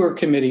newer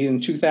committee in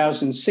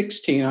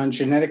 2016 on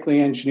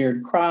genetically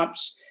engineered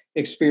crops,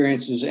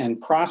 experiences, and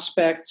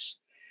prospects.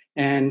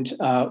 And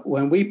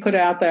when we put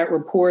out that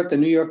report, the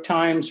New York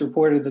Times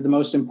reported that the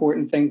most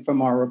important thing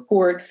from our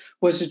report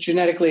was that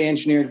genetically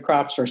engineered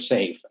crops are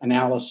safe,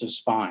 analysis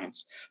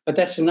finds. But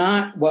that's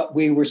not what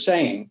we were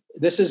saying.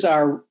 This is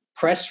our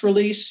press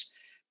release.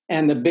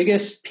 And the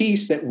biggest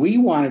piece that we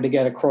wanted to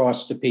get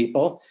across to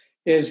people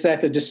is that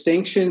the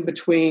distinction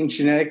between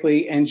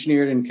genetically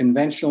engineered and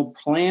conventional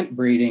plant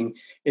breeding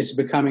is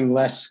becoming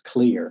less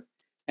clear.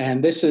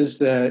 And this is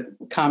the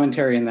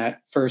commentary in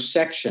that first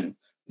section.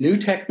 New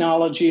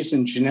technologies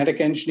in genetic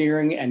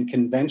engineering and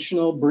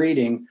conventional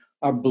breeding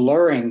are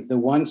blurring the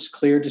once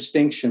clear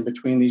distinction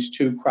between these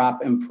two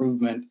crop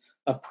improvement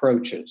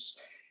approaches.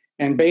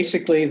 And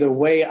basically, the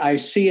way I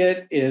see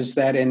it is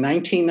that in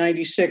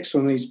 1996,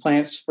 when these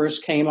plants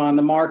first came on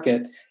the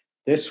market,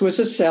 this was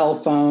a cell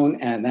phone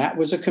and that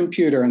was a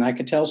computer. And I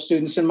could tell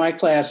students in my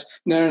class,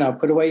 no,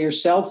 put away your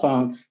cell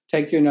phone,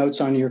 take your notes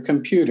on your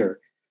computer.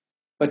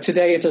 But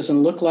today it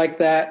doesn't look like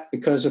that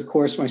because, of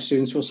course, my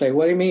students will say,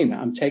 what do you mean?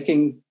 I'm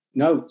taking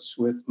notes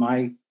with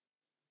my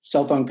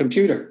cell phone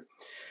computer.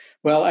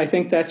 Well, I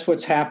think that's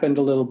what's happened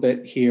a little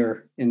bit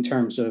here in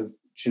terms of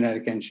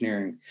genetic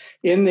engineering.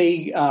 In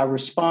the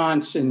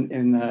response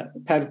in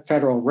the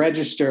Federal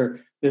Register,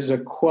 there's a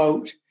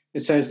quote. It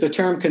says, the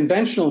term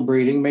conventional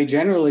breeding may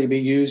generally be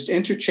used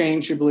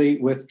interchangeably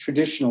with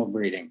traditional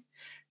breeding.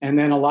 And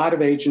then a lot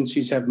of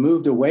agencies have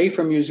moved away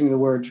from using the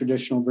word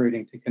traditional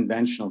breeding to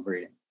conventional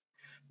breeding.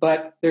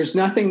 But there's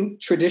nothing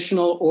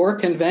traditional or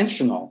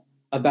conventional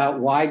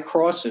about wide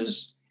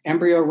crosses,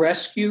 embryo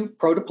rescue,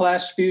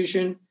 protoplast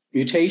fusion,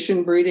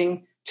 mutation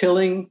breeding,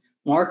 tilling,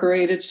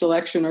 marker-aided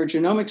selection, or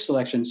genomic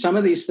selection. Some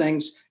of these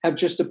things have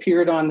just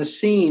appeared on the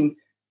scene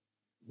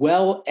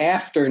well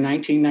after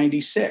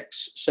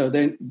 1996, so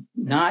they're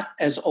not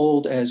as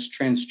old as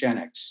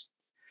transgenics.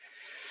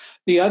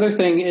 The other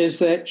thing is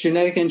that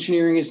genetic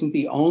engineering isn't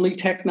the only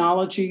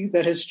technology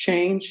that has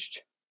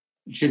changed.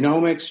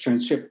 Genomics,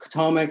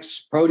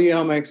 transcriptomics,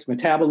 proteomics,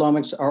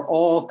 metabolomics are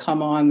all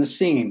come on the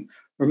scene.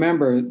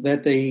 Remember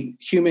that the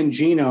human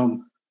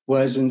genome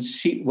wasn't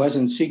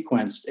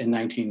sequenced in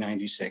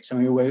 1996. I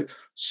mean, we're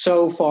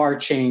so far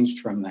changed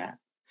from that.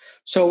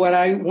 So what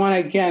I want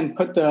to, again,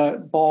 put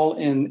the ball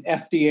in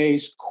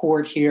FDA's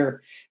court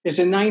here is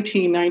in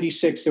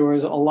 1996, there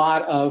was a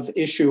lot of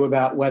issue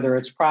about whether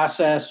it's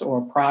process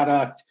or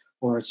product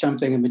or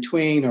something in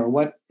between or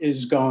what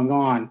is going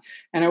on.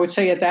 And I would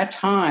say at that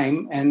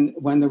time, and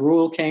when the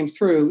rule came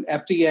through,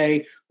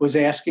 FDA was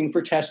asking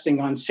for testing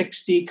on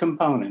 60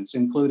 components,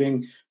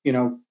 including,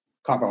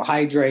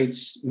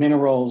 carbohydrates,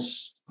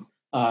 minerals,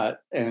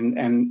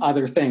 and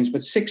other things,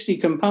 but 60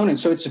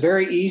 components. So it's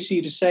very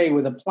easy to say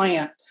with a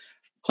plant,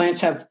 plants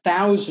have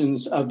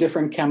thousands of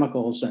different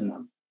chemicals in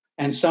them,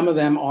 and some of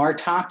them are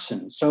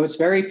toxins. So it's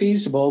very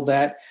feasible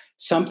that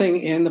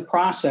something in the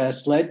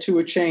process led to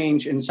a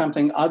change in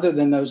something other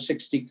than those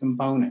 60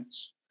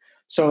 components.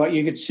 So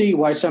you could see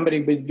why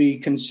somebody would be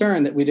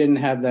concerned that we didn't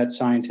have that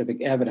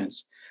scientific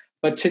evidence.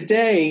 But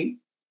today,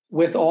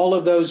 with all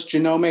of those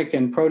genomic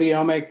and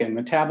proteomic and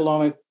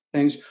metabolomic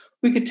things,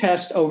 we could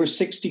test over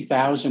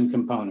 60,000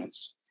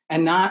 components,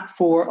 and not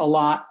for a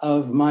lot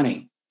of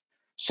money.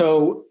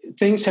 So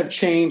things have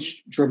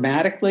changed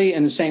dramatically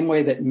in the same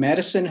way that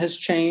medicine has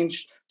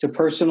changed to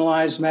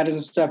personalized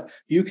medicine stuff.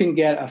 You can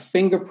get a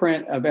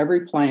fingerprint of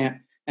every plant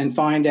and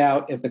find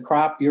out if the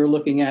crop you're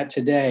looking at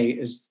today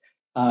is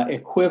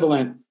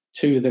equivalent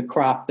to the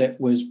crop that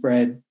was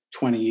bred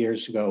 20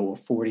 years ago or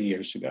 40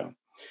 years ago.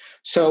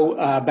 So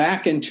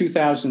back in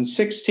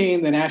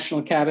 2016, the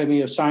National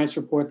Academy of Science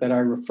report that I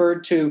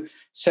referred to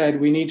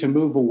said we need to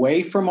move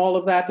away from all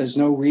of that. There's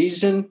no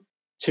reason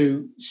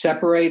to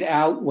separate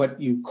out what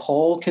you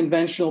call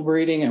conventional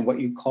breeding and what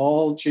you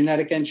call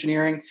genetic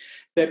engineering,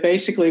 that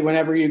basically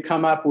whenever you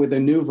come up with a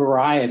new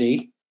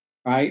variety,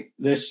 right,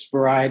 this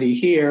variety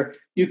here,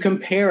 you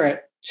compare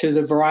it to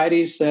the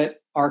varieties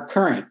that are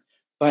current.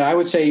 But I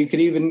would say you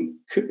could even,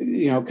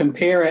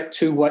 compare it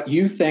to what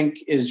you think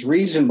is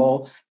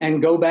reasonable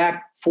and go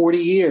back 40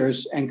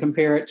 years and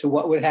compare it to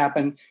what would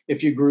happen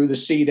if you grew the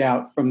seed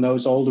out from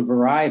those older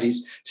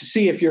varieties to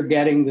see if you're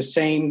getting the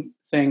same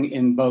thing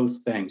in both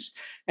things.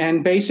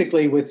 And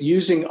basically with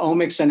using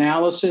omics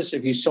analysis,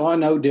 if you saw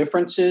no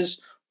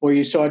differences or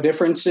you saw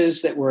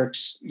differences that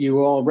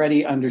you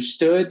already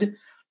understood,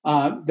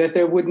 that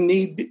there would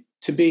need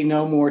to be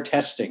no more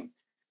testing.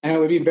 And it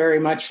would be very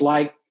much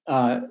like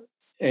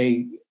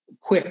a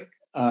quick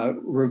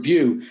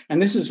review.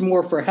 And this is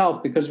more for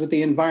health because with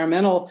the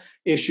environmental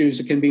issues,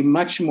 it can be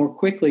much more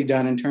quickly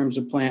done in terms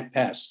of plant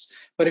pests.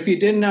 But if you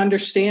didn't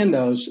understand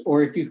those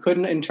or if you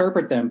couldn't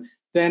interpret them,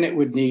 then it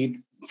would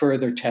need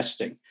further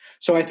testing.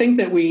 So I think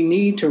that we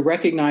need to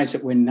recognize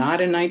that we're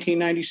not in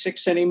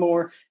 1996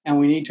 anymore, and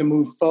we need to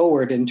move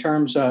forward in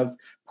terms of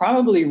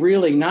probably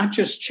really not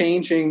just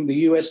changing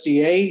the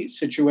USDA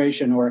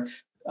situation or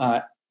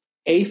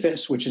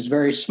APHIS, which is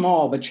very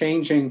small, but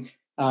changing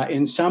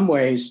in some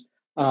ways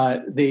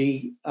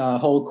the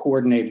whole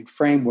coordinated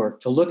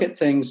framework to look at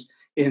things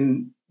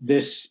in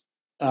this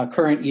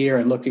current year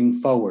and looking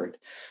forward.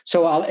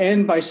 So I'll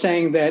end by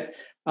saying that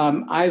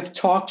I've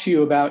talked to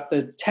you about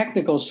the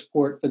technical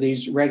support for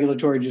these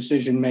regulatory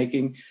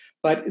decision-making,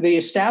 but the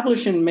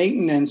establishment and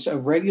maintenance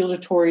of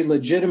regulatory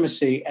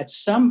legitimacy at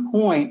some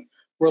point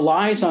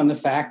relies on the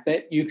fact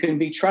that you can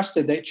be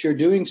trusted that you're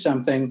doing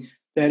something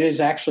that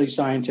is actually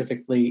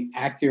scientifically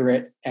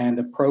accurate and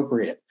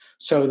appropriate.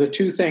 So the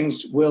two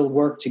things will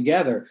work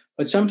together.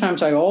 But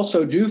sometimes I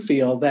also do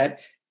feel that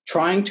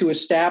trying to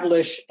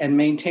establish and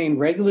maintain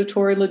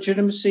regulatory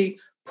legitimacy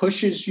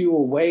pushes you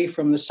away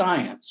from the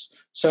science.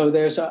 So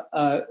there's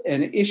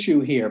an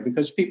issue here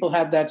because people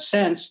have that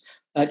sense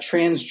that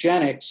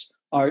transgenics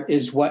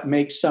is what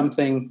makes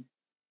something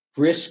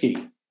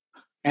risky.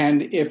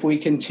 And if we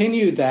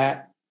continue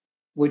that,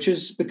 which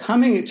is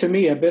becoming to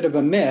me a bit of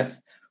a myth,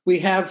 we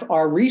have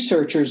our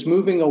researchers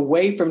moving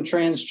away from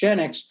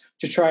transgenics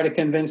to try to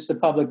convince the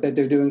public that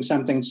they're doing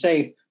something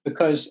safe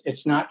because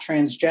it's not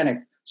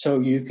transgenic.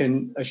 So you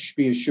can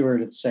be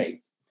assured it's safe.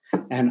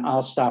 And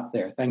I'll stop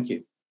there. Thank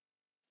you.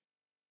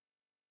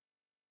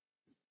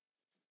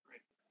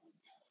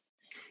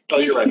 Oh,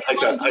 you're right.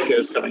 Heike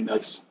is coming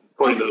next,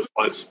 according to those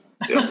slides.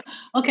 Yeah.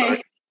 Okay.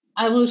 Sorry.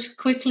 I will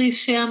quickly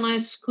share my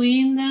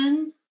screen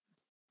then.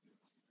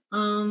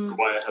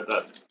 Why I had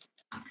that.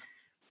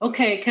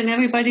 Okay, can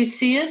everybody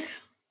see it?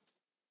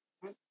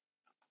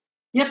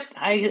 Yep,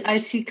 I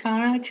see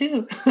Khara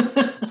too.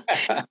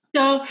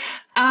 So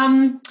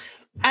I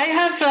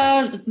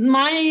have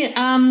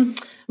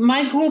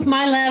my group,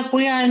 my lab.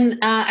 We are an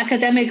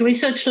academic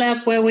research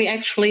lab where we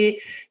actually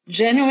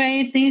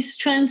generate these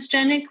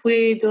transgenic.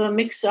 We do a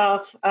mix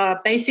of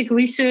basic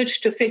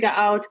research to figure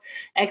out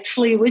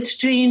actually which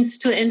genes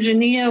to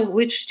engineer,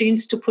 which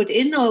genes to put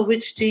in, or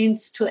which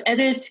genes to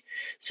edit.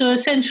 So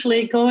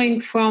essentially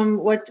going from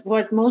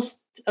what most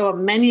or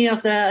many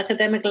of the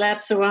academic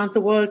labs around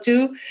the world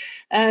do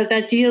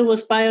that deal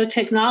with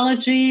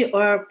biotechnology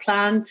or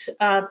plant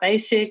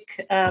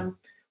basic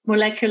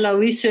molecular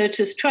research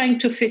is trying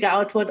to figure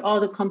out what all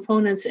the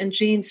components and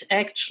genes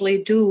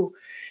actually do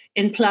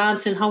in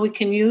plants and how we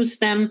can use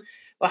them,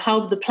 or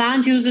how the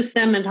plant uses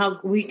them and how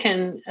we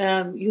can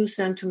use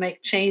them to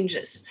make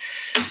changes.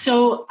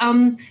 So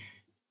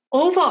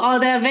overall,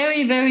 there are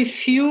very, very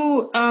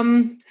few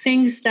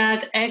things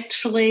that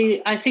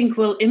actually I think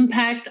will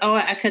impact our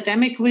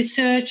academic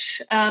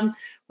research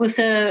with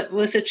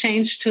a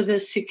change to the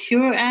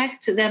Secure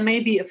Act. There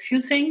may be a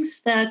few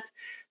things that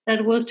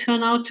will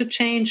turn out to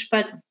change,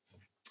 but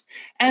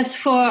as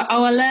for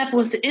our lab,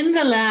 within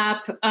the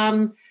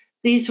lab,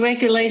 these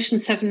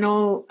regulations have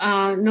no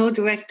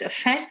direct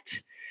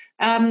effect.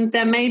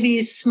 There may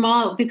be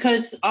small,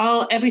 because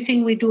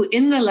everything we do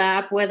in the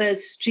lab, whether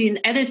it's gene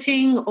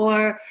editing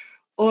or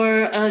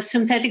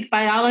synthetic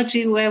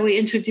biology, where we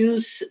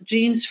introduce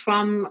genes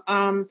from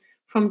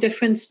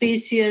different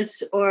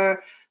species,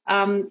 or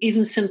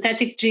even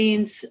synthetic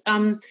genes,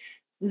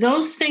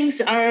 those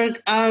things are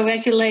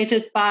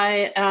regulated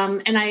by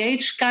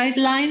NIH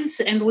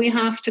guidelines, and we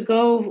have to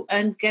go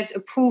and get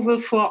approval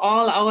for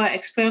all our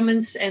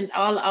experiments and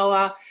all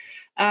our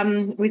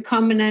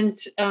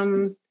recombinant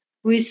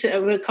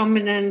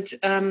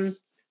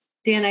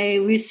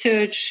DNA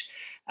research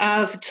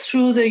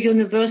through the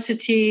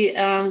university.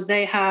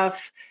 They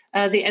have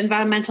the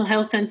Environmental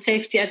Health and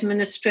Safety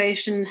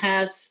Administration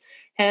has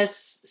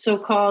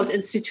so-called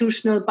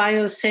institutional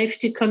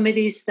biosafety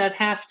committees that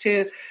have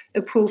to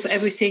approve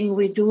everything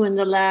we do in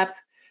the lab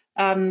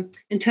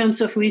in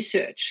terms of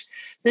research.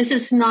 This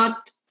is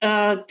not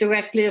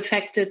directly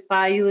affected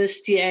by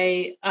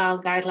USDA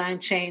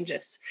guideline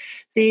changes.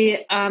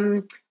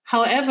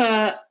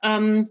 However,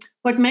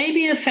 what may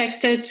be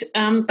affected,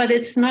 but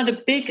it's not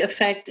a big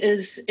effect,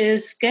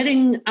 is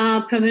getting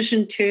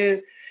permission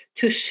to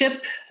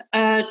ship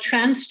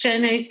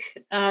transgenic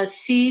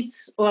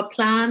seeds or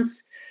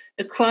plants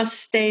across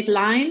state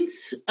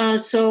lines,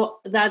 so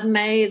that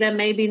there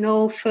may be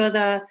no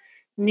further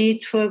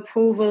need for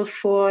approval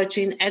for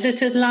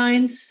gene-edited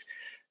lines.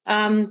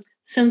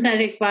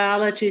 Synthetic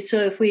biology, so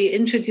if we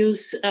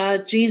introduce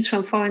genes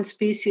from foreign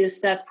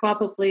species, that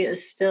probably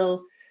is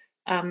still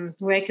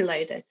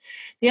regulated.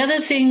 The other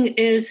thing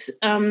is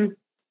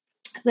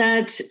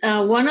that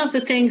one of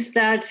the things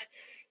that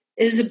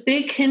is a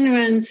big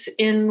hindrance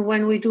in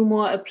when we do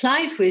more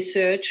applied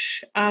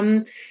research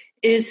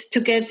is to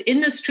get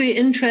industry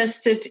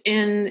interested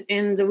in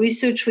the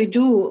research we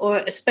do, or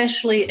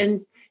especially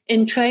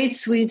in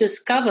traits we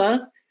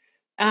discover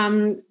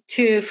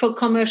for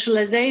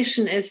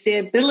commercialization, is the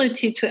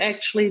ability to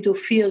actually do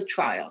field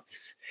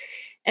trials.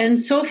 And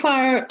so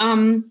far,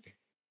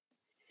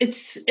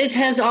 it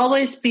has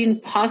always been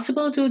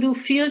possible to do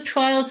field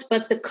trials,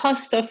 but the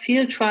cost of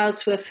field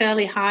trials were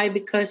fairly high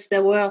because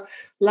there were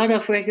a lot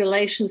of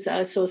regulations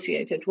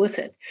associated with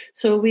it.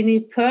 So we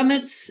need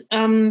permits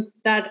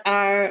that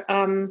are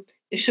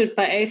issued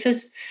by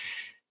APHIS.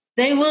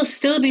 They will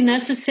still be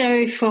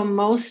necessary for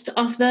most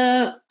of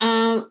the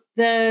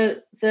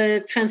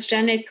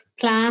transgenic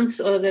plants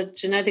or the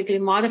genetically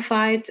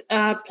modified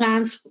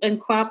plants and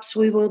crops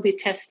we will be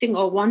testing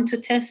or want to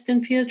test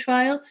in field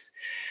trials.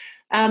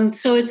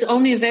 So it's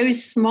only a very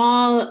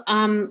small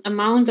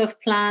amount of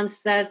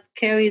plants that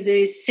carry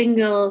the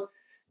single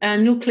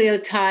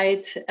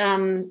nucleotide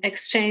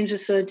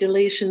exchanges or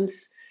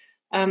deletions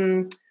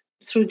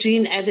through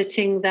gene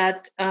editing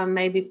that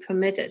may be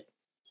permitted.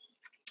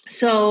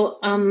 So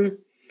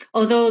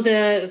although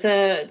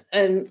the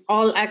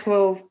all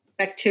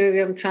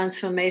agrobacterium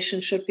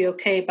transformation should be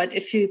okay, but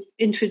if you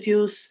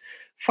introduce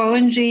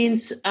foreign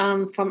genes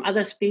from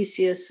other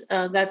species,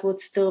 that would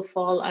still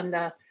fall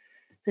under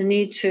the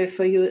need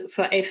for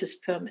APHIS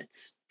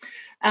permits.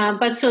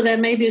 But so there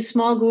may be a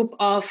small group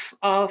of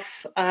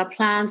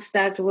plants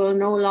that will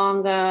no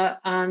longer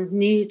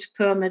need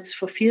permits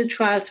for field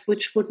trials,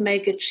 which would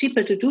make it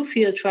cheaper to do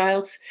field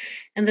trials.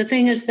 And the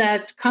thing is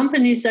that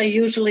companies are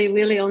usually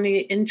really only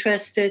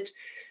interested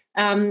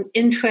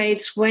in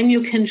traits when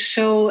you can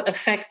show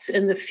effects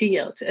in the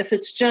field. If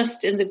it's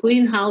just in the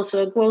greenhouse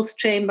or growth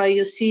chamber,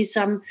 you see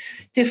some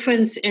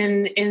difference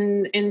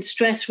in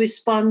stress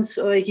response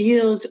or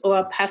yield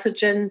or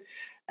pathogen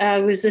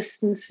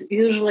resistance.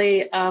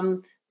 Usually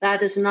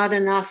that is not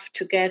enough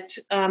to get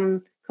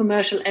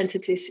commercial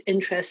entities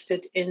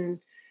interested in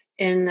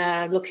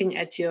looking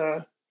at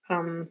your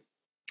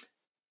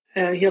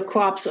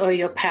crops or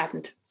your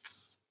patent.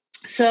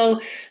 So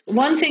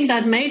one thing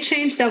that may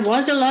change, there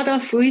was a lot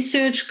of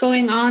research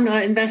going on or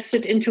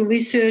invested into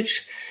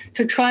research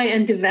to try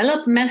and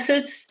develop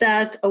methods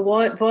that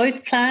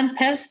avoid plant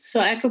pests, so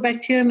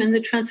Agrobacterium in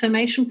the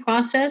transformation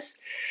process.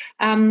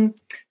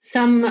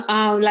 Some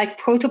like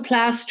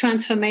protoplast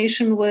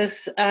transformation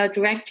with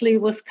directly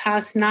with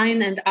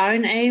Cas9 and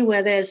RNA,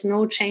 where there's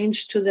no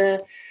change to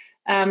the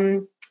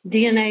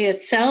DNA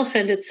itself,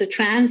 and it's a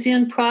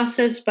transient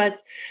process,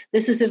 but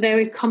this is a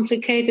very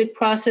complicated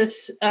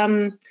process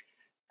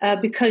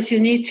because you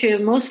need to,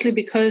 mostly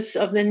because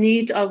of the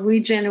need of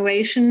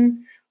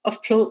regeneration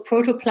of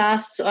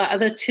protoplasts or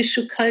other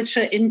tissue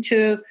culture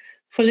into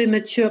fully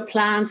mature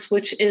plants,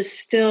 which is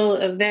still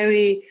a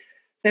very,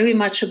 very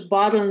much a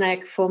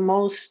bottleneck for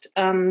most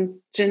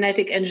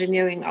genetic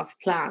engineering of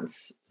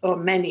plants, or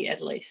many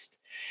at least.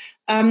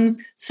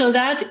 So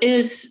that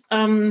is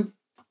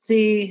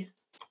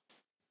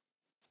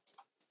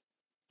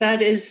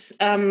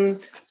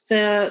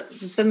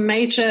the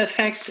major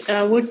effect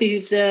would be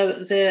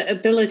the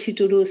ability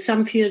to do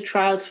some field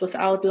trials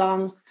without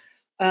long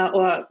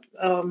or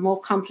more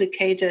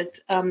complicated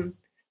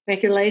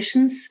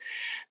regulations.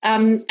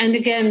 And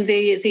again,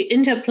 the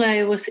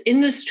interplay with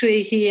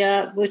industry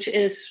here, which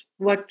is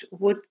what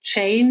would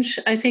change,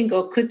 I think,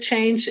 or could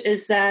change,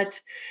 is that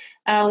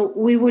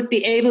we would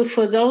be able,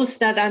 for those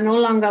that are no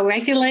longer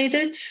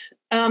regulated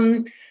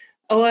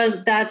or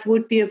that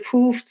would be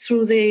approved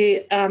through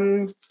the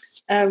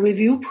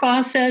review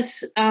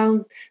process,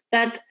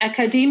 that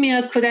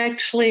academia could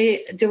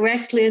actually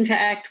directly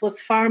interact with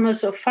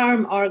farmers or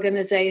farm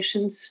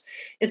organizations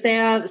if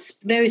there are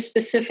very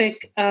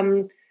specific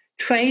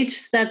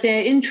traits that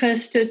they're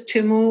interested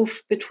to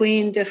move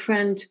between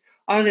different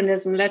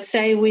organisms. Let's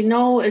say we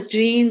know a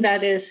gene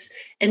that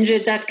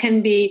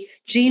can be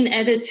gene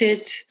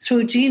edited,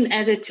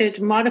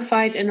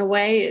 modified in a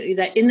way,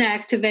 either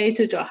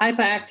inactivated or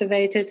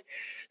hyperactivated,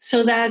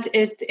 so that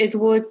it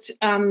would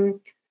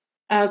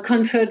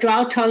confer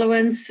drought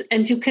tolerance,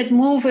 and you could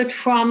move it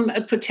from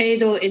a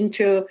potato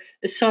into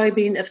a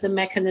soybean if the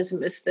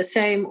mechanism is the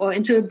same, or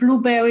into a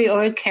blueberry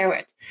or a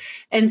carrot.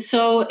 And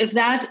so if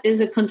that is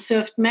a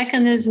conserved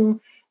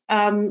mechanism,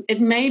 it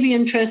may be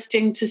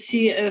interesting to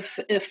see if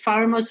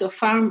farmers or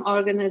farm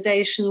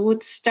organizations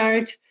would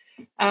start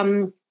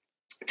to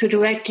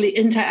directly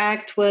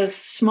interact with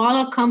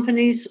smaller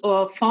companies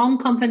or farm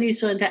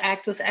companies, or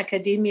interact with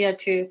academia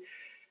to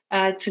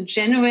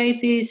generate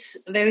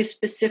these very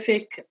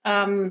specific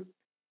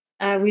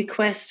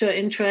requests or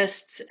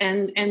interests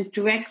and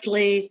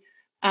directly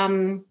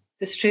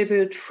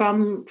distribute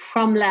from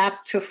lab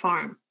to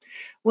farm.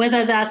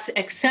 Whether that's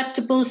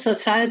acceptable,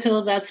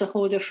 societal, that's a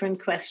whole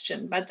different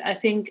question. But I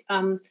think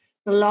the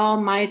law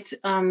might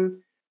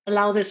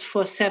allow this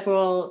for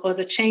several, or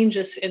the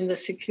changes in the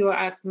Secure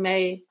Act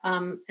may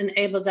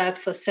enable that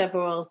for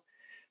several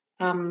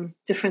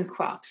different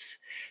crops.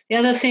 The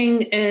other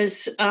thing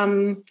is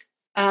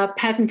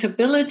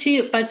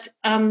patentability, but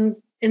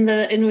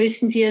in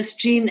recent years,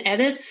 gene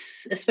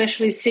edits,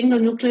 especially single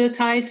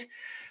nucleotide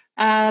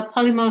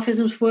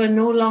polymorphisms, were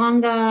no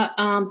longer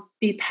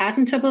be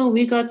patentable.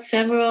 We got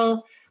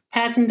several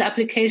patent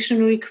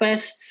application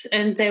requests,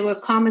 and they were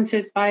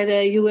commented by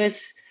the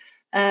US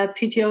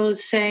PTO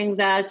saying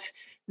that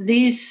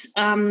these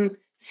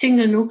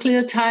single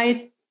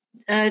nucleotide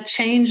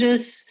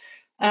changes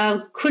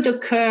could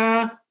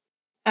occur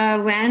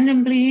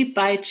randomly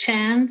by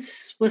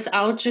chance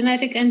without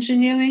genetic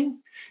engineering.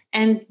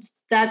 And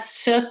that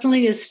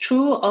certainly is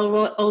true,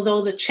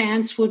 although the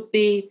chance would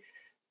be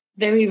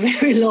very,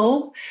 very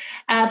low.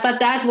 But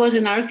that was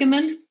an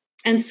argument.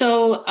 And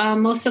so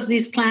most of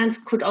these plants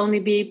could only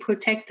be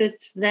protected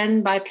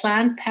then by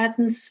plant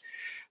patents.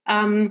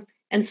 And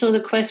so the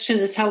question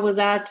is, how will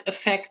that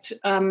affect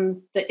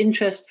the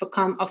interest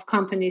of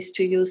companies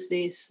to use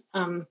these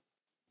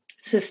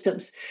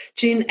systems?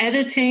 Gene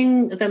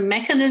editing, the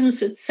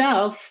mechanisms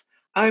itself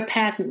are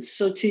patents.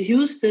 So to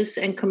use this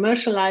and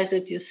commercialize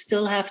it, you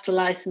still have to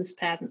license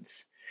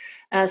patents.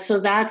 So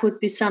that would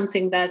be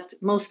something that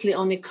mostly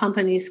only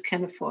companies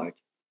can afford.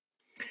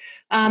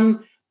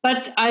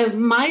 But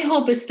my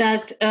hope is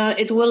that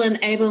it will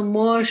enable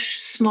more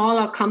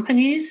smaller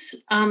companies,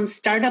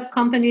 startup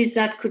companies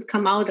that could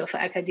come out of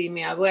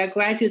academia, where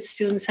graduate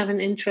students have an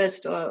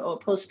interest, or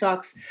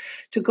postdocs,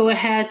 to go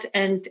ahead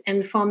and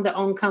form their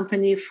own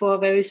company for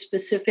very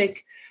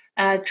specific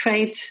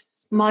trait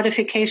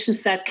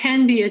modifications that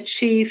can be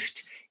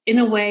achieved in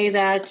a way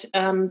that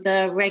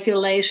the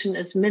regulation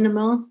is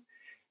minimal.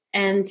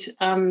 And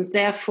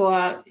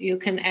therefore, you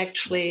can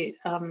actually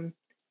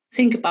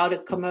think about a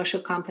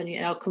commercial company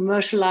or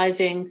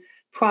commercializing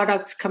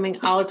products coming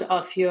out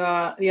of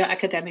your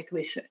academic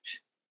research.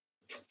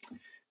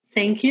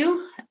 Thank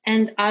you.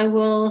 And I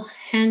will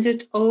hand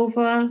it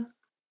over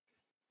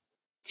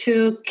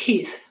to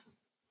Keith.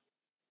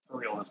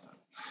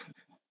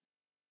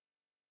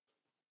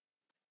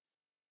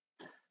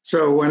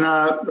 So when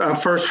I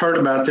first heard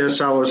about this,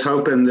 I was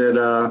hoping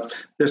that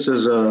this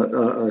is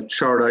a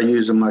chart I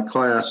use in my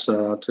class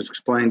to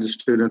explain to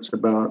students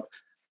about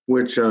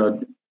which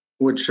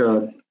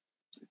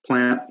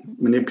plant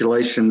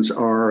manipulations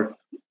are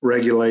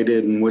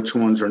regulated and which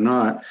ones are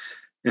not.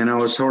 And I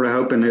was sort of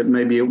hoping that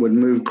maybe it would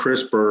move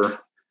CRISPR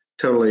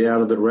totally out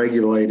of the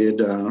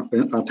regulated.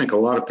 I think a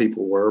lot of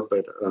people were,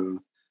 but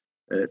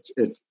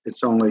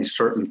it's only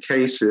certain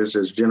cases,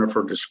 as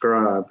Jennifer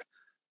described,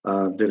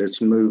 that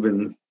it's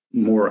moving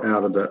more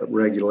out of the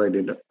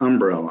regulated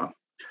umbrella.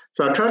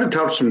 So I tried to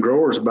talk to some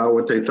growers about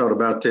what they thought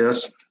about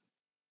this.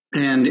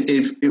 And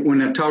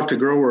when I talk to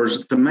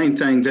growers, the main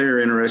thing they're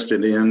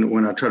interested in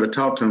when I try to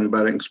talk to them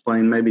about it and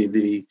explain maybe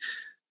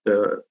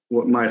the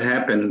what might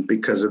happen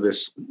because of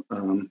this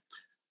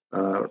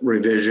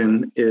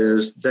revision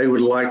is they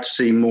would like to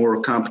see more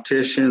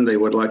competition. They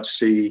would like to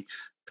see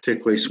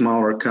particularly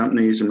smaller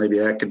companies and maybe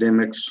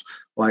academics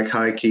like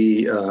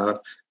Heike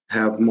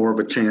have more of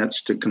a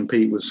chance to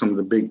compete with some of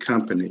the big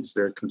companies.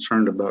 They're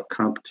concerned about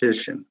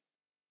competition.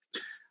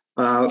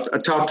 I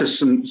talked to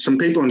some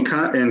people in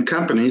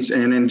companies,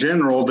 and in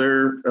general,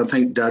 they're, I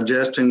think,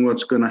 digesting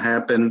what's going to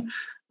happen.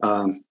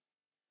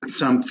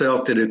 Some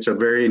felt that it's a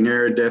very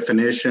narrow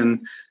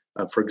definition.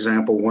 For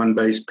example, one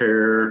base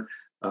pair,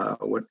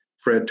 what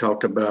Fred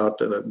talked about,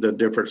 the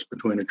difference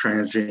between a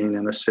transgene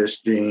and a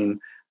cisgene,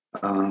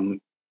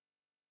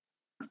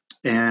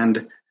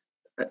 and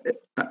that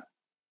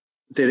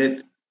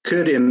it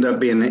could end up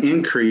being an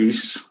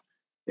increase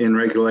in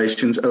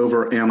regulations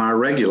over am I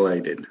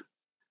regulated,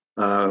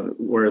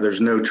 where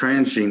there's no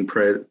transgene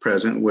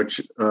present,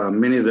 which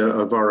many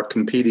of our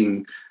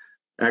competing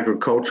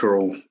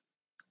agricultural,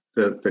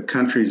 the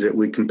countries that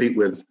we compete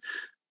with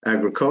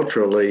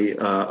agriculturally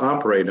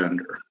operate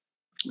under,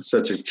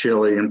 such as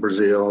Chile and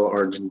Brazil,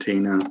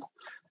 Argentina.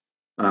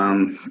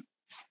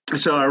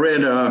 So I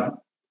read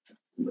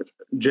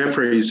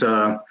Jeffrey's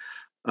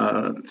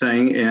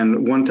thing,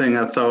 and one thing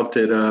I thought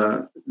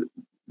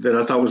that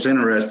I thought was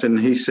interesting,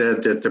 he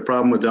said that the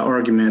problem with the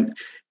argument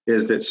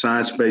is that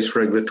science-based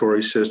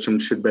regulatory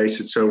systems should base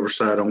its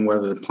oversight on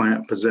whether the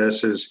plant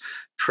possesses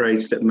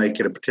traits that make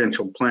it a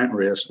potential plant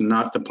risk,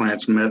 not the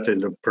plant's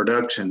method of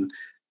production.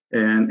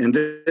 And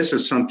this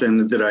is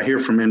something that I hear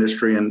from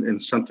industry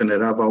and something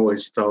that I've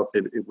always thought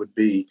that it would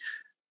be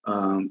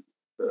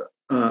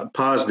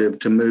positive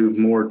to move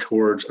more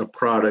towards a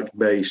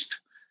product-based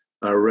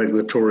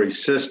regulatory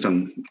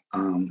system.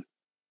 And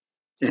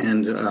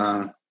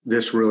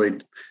this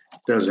really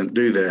doesn't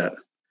do that.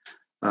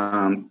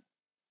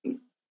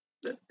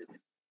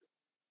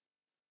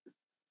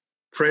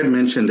 Fred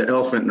mentioned the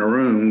elephant in the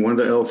room. One of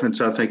the elephants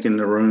I think in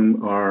the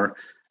room are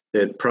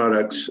that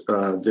products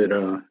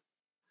that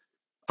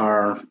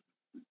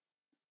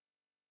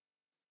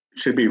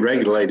should be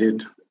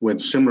regulated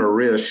with similar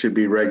risks should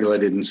be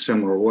regulated in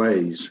similar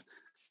ways.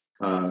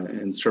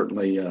 And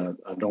certainly I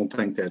don't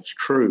think that's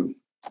true.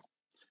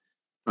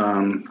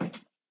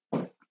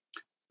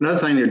 Another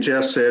thing that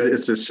Jeff said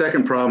is the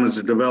second problem is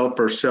the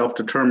developer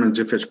self-determines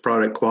if its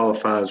product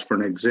qualifies for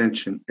an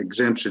exemption,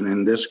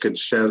 and this could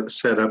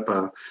set up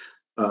a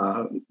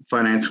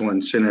financial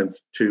incentive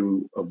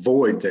to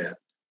avoid that.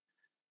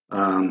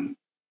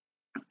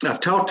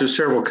 I've talked to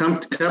several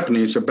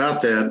companies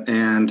about that,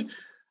 and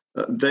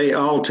they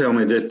all tell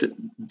me that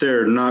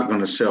they're not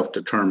going to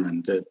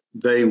self-determine, that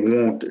they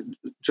won't,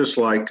 just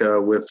like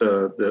with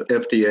the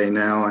FDA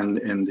now and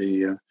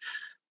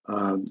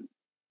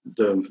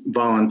the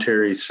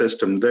voluntary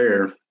system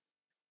there,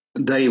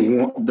 they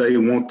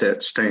want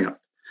that stamp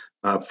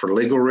for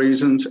legal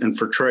reasons and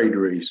for trade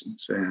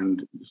reasons.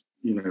 And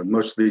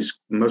most of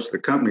the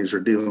companies are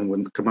dealing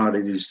with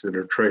commodities that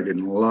are traded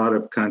in a lot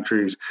of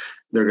countries.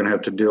 They're going to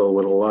have to deal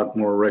with a lot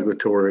more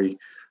regulatory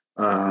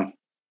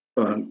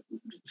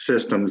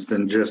systems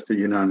than just the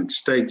United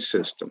States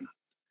system.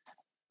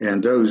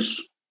 And those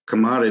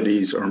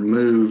commodities are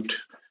moved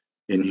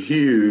in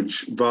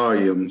huge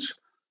volumes,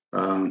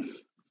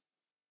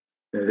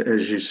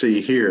 as you see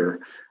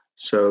here.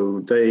 So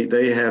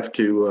they have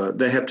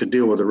to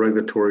deal with a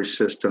regulatory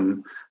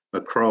system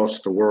across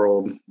the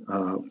world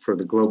for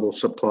the global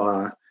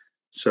supply.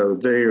 So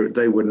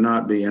they would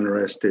not be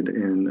interested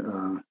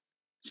in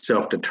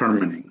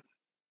self-determining.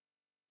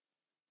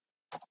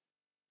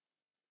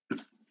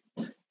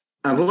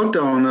 I've looked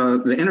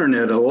on the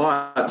internet a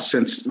lot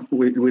since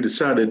we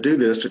decided to do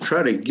this to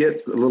try to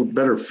get a little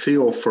better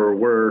feel for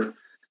where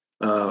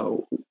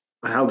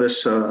how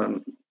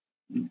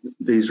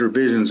these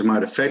revisions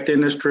might affect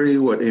industry,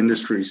 what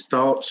industry's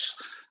thoughts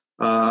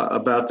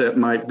about that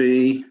might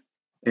be.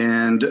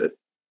 And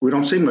we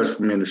don't see much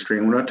from industry.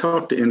 And when I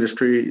talk to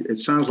industry, it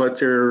sounds like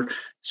they're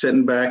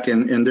sitting back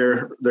and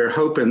they're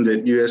hoping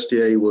that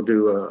USDA will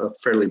do a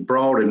fairly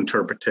broad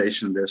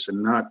interpretation of this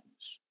and not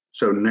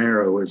so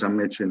narrow as I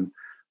mentioned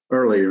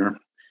earlier.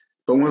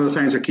 But one of the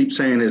things I keep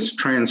saying is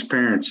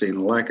transparency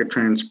and lack of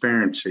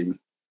transparency.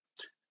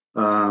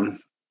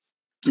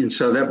 And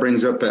so that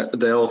brings up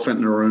the elephant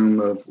in the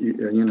room of,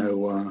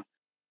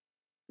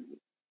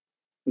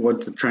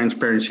 what the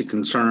transparency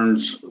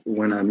concerns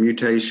when a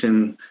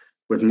mutation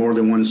with more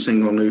than one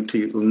single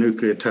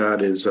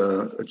nucleotide is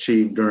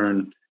achieved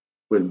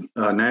with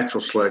natural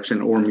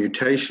selection or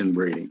mutation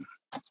breeding.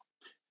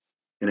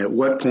 And at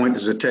what point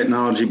does the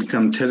technology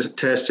become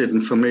tested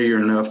and familiar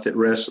enough that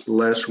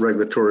less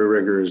regulatory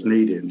rigor is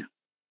needed?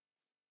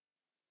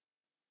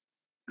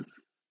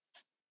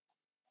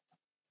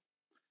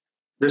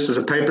 This is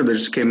a paper that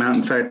just came out.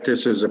 In fact,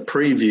 this is a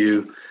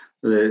preview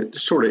that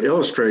sort of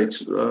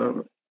illustrates,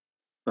 where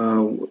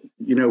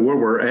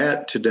we're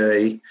at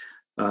today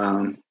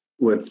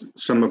with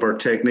some of our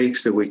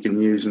techniques that we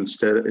can use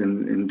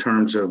in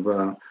terms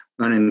of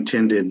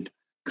unintended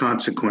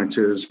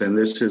consequences. And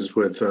this is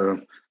with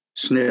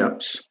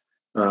SNPs.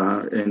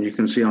 And you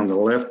can see on the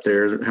left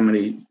there how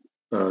many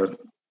SNPs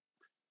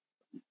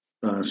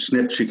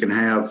you can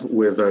have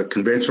with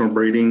conventional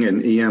breeding,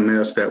 and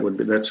EMS.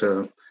 That's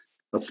a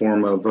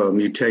form of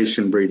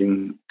mutation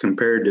breeding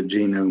compared to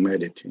genome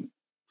editing.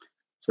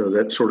 So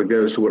that sort of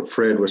goes to what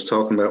Fred was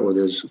talking about with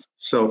his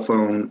cell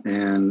phone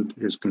and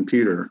his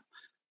computer.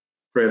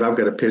 Fred, I've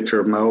got a picture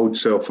of my old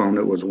cell phone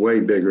that was way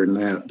bigger than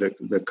that,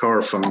 the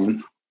car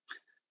phone.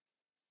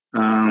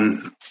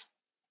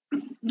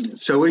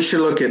 So we should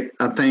look at,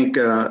 I think,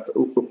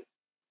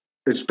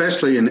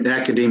 especially in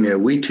academia,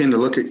 we tend to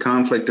look at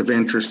conflict of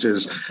interest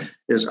as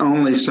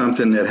only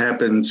something that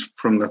happens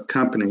from the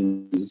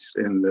companies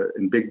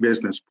and big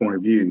business point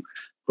of view.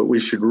 But we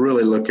should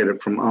really look at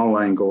it from all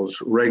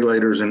angles.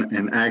 Regulators and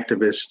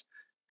activists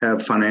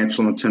have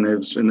financial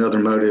incentives and other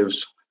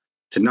motives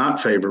to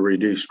not favor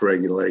reduced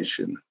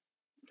regulation.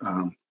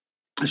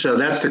 So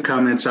that's the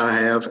comments I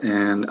have,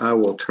 and I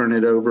will turn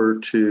it over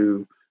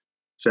to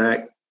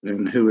Zach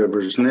and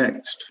whoever's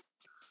next.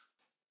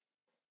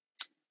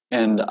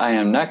 And I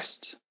am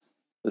next.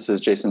 This is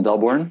Jason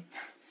Delborne,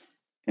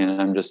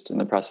 and I'm just in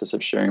the process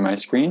of sharing my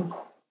screen.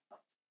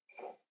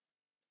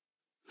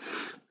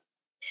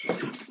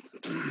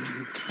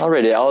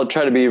 Alrighty, I'll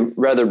try to be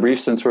rather brief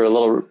since we're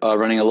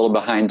running a little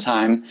behind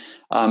time.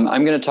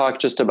 I'm going to talk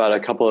just about a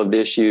couple of the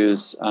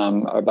issues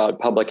about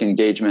public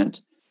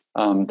engagement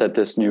that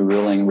this new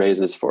ruling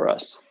raises for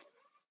us.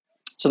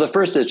 So the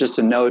first is just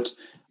a note,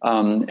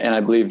 and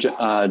I believe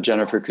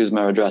Jennifer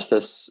Kuzma addressed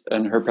this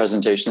in her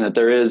presentation, that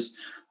there is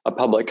a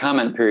public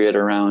comment period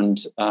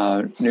around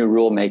new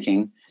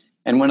rulemaking.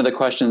 And one of the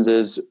questions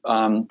is,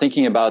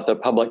 thinking about the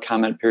public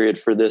comment period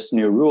for this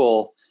new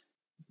rule,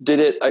 did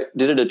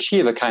it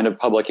achieve a kind of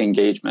public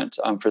engagement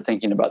for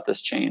thinking about this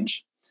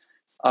change?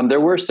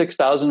 There were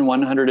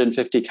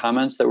 6,150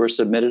 comments that were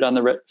submitted on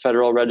the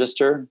Federal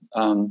Register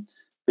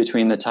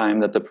between the time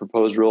that the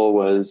proposed rule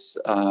was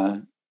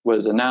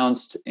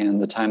announced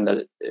and the time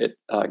that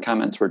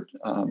comments were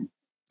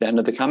the end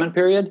of the comment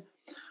period.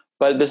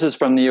 But this is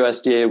from the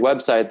USDA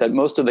website that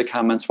most of the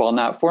comments, while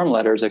not form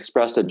letters,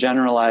 expressed a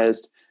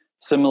generalized,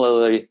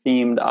 similarly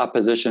themed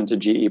opposition to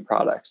GE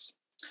products.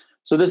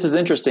 So this is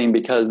interesting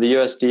because the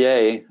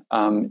USDA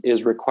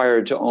is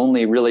required to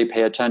only really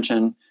pay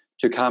attention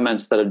to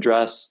comments that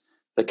address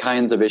the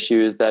kinds of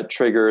issues that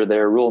trigger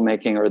their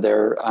rulemaking or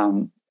their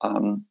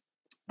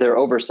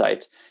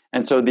oversight.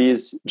 And so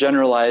these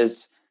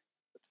generalized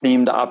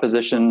themed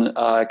opposition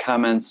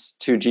comments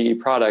to GE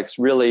products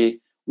really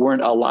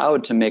weren't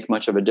allowed to make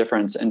much of a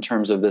difference in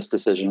terms of this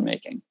decision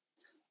making.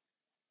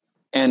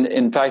 And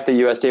in fact,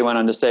 the USDA went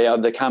on to say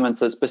of the comments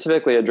that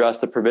specifically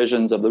addressed the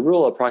provisions of the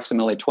rule,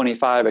 approximately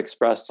 25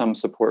 expressed some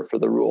support for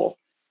the rule.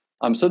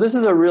 So this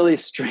is a really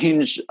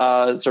strange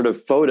sort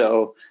of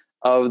photo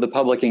of the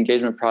public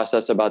engagement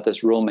process about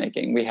this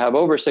rulemaking. We have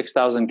over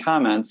 6,000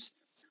 comments,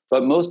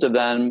 but most of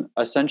them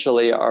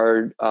essentially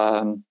are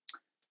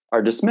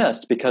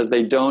dismissed because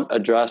they don't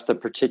address the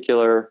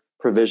particular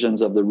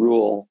provisions of the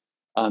rule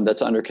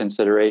that's under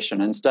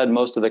consideration. Instead,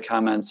 most of the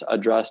comments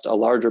addressed a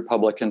larger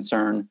public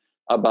concern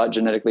about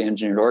genetically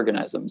engineered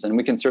organisms. And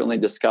we can certainly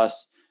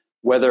discuss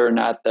whether or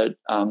not that,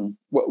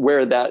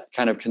 where that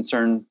kind of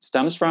concern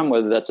stems from,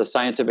 whether that's a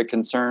scientific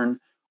concern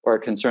or a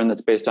concern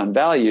that's based on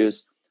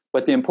values.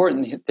 But the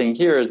important thing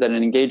here is that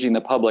in engaging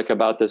the public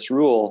about this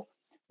rule,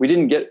 we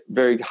didn't get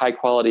very high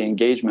quality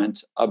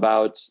engagement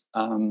about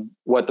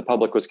what the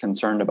public was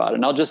concerned about.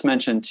 And I'll just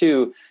mention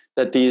too,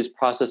 that these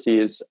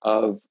processes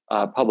of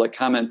public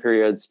comment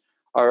periods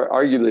are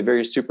arguably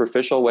very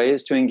superficial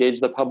ways to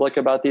engage the public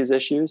about these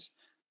issues.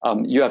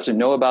 You have to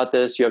know about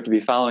this. You have to be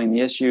following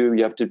the issue.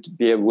 You have to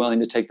be willing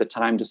to take the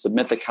time to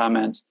submit the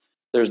comment.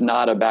 There's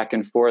not a back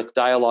and forth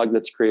dialogue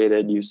that's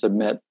created. You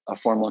submit a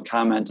formal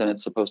comment and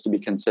it's supposed to be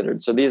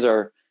considered. So these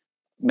are,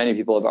 many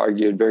people have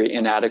argued, very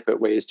inadequate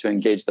ways to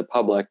engage the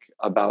public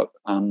about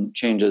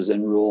changes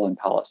in rule and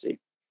policy.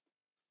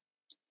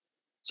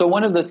 So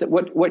one of the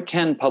what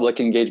can public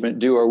engagement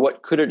do, or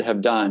what could it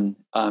have done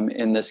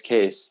in this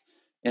case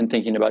in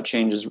thinking about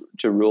changes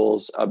to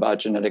rules about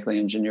genetically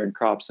engineered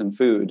crops and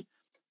food?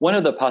 One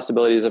of the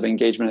possibilities of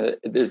engagement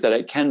is that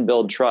it can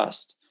build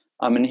trust.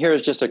 And here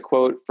is just a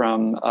quote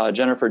from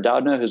Jennifer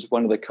Doudna, who's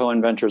one of the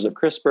co-inventors of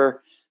CRISPR.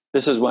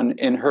 This is one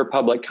in her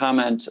public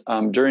comment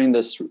during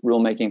this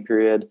rulemaking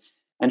period.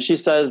 And she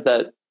says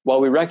that while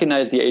we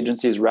recognize the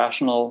agency's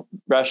rationale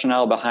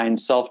behind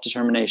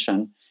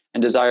self-determination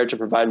and desire to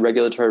provide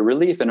regulatory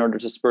relief in order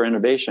to spur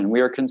innovation.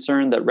 We are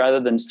concerned that rather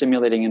than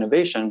stimulating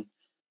innovation,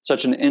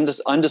 such an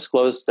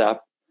undisclosed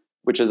step,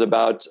 which is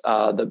about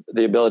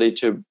the ability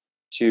to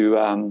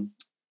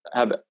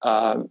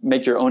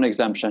make your own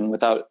exemption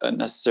without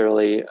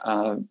necessarily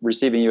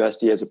receiving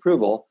USDA's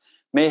approval,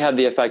 may have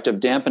the effect of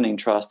dampening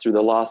trust through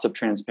the loss of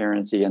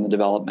transparency in the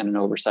development and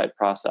oversight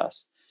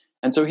process.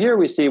 And so here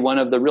we see one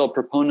of the real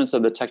proponents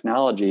of the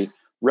technology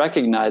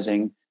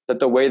recognizing that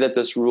the way that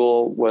this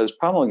rule was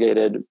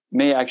promulgated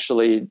may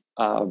actually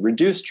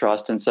reduce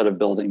trust instead of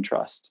building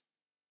trust.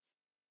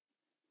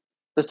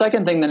 The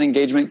second thing that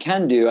engagement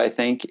can do, I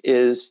think,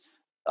 is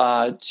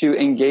to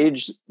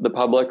engage the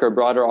public or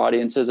broader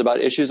audiences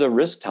about issues of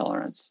risk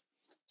tolerance.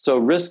 So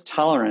risk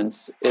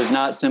tolerance is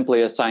not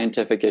simply a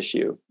scientific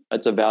issue.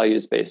 It's a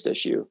values-based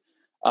issue.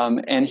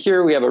 And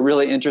here we have a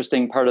really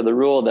interesting part of the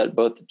rule that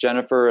both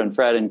Jennifer and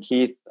Fred and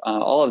Keith,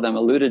 all of them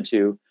alluded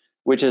to,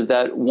 which is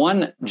that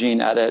one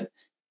gene edit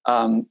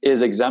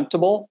is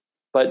exemptable,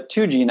 but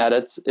 2 gene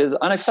edits is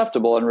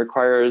unacceptable and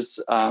requires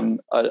a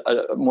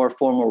more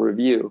formal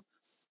review.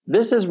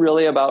 This is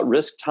really about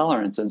risk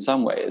tolerance in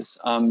some ways.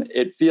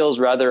 It feels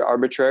rather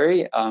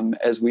arbitrary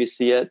as we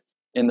see it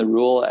in the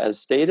rule as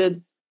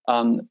stated.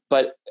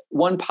 But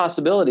one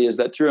possibility is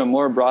that through a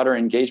more broader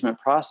engagement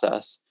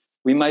process,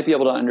 we might be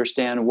able to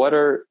understand what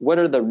are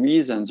the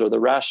reasons or the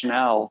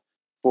rationale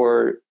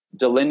for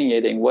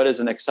delineating what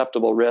is an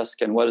acceptable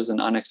risk and what is an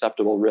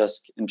unacceptable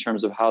risk in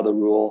terms of how the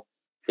rule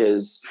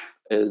is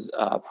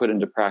put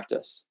into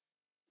practice.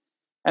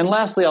 And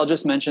lastly, I'll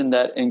just mention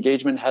that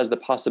engagement has the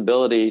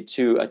possibility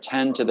to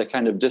attend to the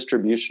kind of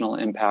distributional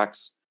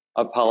impacts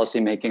of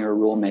policymaking or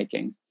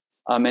rulemaking.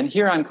 And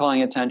here I'm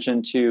calling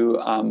attention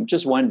to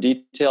just one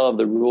detail of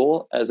the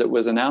rule as it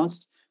was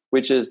announced,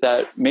 which is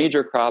that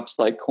major crops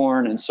like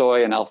corn and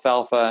soy and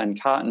alfalfa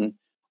and cotton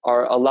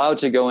are allowed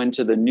to go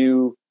into the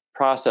new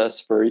process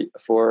for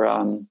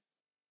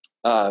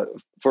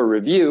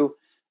review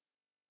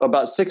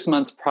about 6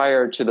 months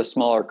prior to the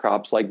smaller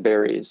crops like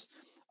berries.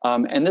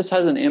 And this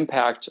has an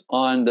impact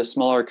on the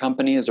smaller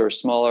companies or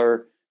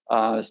smaller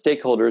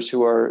stakeholders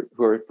who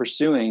are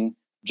pursuing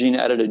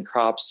gene-edited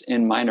crops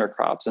in minor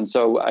crops. And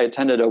so I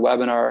attended a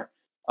webinar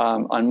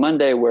on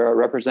Monday where a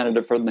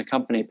representative from the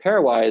company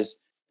Pairwise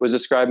was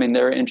describing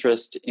their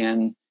interest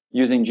in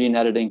using gene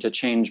editing to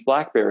change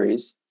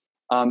blackberries.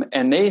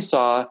 And they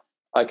saw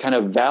a kind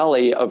of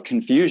valley of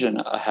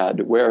confusion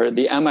ahead where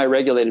the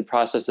MI-regulated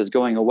process is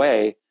going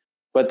away,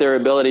 but their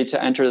ability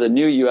to enter the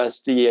new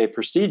USDA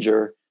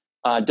procedure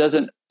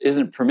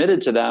isn't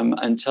permitted to them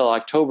until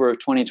October of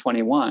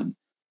 2021.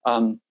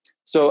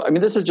 So, I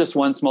mean, this is just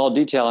one small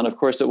detail, and of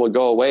course it will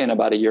go away in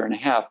about 1.5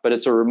 years, but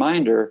it's a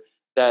reminder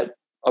that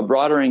a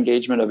broader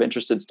engagement of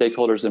interested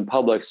stakeholders and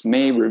publics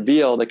may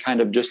reveal the kind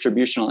of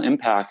distributional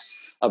impacts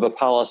of a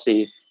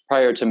policy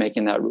prior to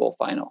making that rule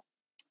final.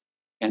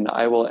 And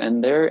I will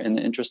end there in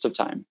the interest of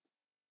time.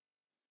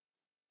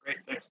 Great,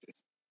 thanks, Steve.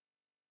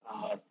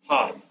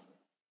 Todd,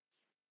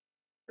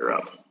 you're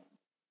up.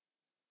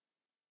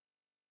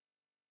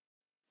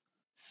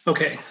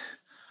 Okay.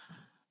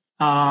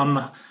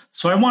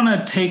 So I want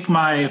to take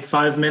my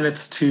 5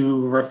 minutes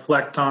to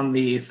reflect on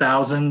the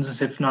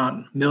thousands, if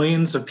not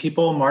millions, of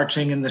people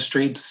marching in the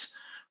streets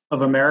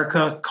of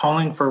America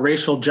calling for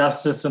racial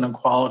justice and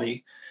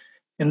equality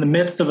in the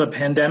midst of a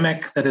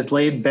pandemic that has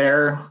laid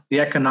bare the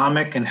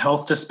economic and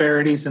health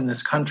disparities in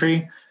this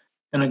country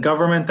and a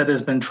government that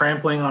has been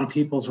trampling on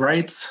people's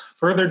rights,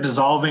 further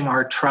dissolving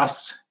our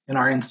trust in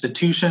our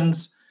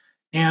institutions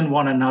and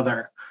one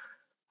another.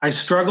 I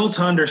struggle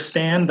to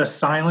understand the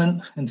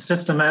silent and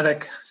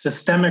systemic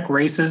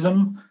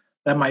racism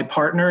that my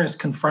partner is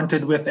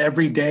confronted with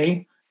every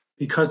day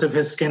because of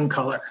his skin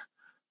color,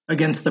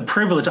 against the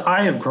privilege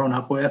I have grown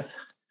up with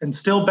and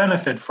still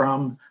benefit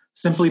from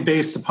simply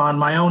based upon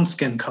my own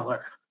skin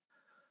color.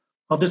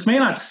 While this may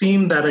not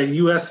seem that a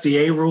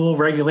USDA rule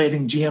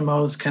regulating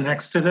GMOs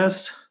connects to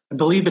this, I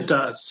believe it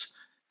does.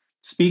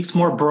 It speaks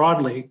more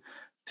broadly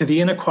to the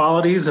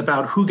inequalities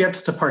about who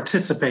gets to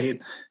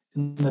participate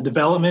in the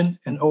development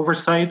and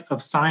oversight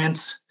of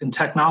science and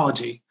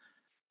technology,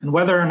 and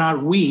whether or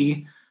not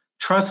we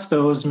trust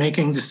those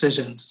making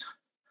decisions.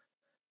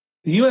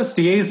 The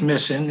USDA's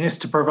mission is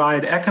to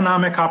provide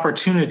economic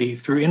opportunity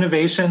through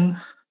innovation,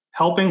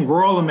 helping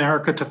rural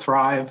America to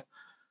thrive,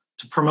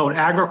 to promote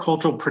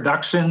agricultural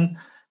production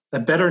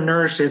that better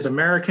nourishes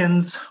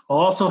Americans while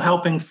also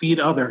helping feed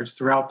others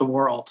throughout the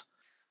world,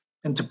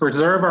 and to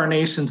preserve our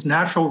nation's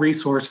natural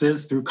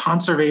resources through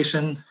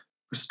conservation,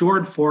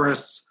 restored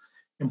forests,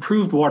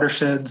 improved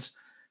watersheds,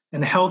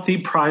 and healthy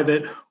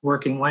private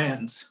working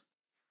lands.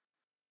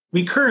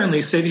 We currently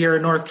sit here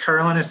at North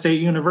Carolina State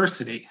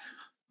University,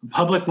 a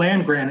public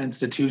land grant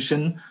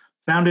institution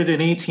founded in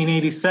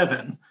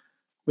 1887,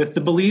 with the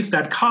belief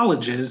that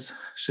colleges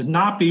should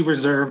not be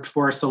reserved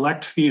for a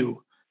select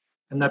few,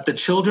 and that the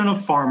children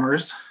of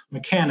farmers,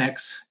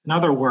 mechanics, and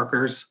other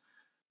workers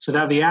should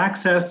have the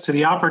access to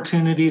the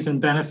opportunities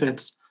and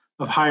benefits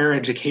of higher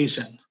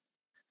education.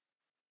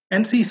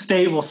 NC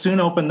State will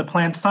soon open the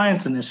Plant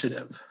Science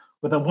Initiative,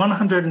 with a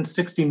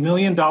 $160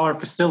 million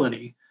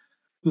facility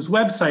whose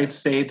website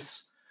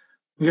states,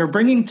 "We are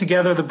bringing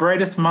together the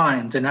brightest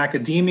minds in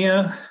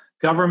academia,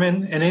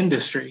 government, and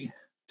industry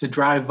to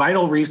drive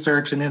vital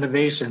research and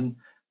innovation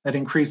that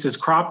increases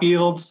crop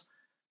yields,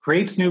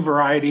 creates new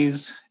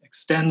varieties,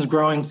 extends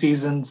growing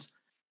seasons,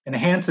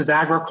 enhances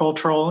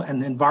agricultural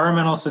and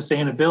environmental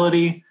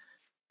sustainability,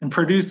 and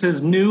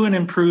produces new and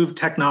improved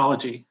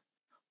technology,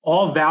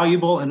 all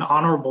valuable and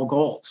honorable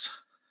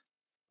goals."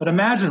 But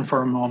imagine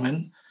for a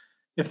moment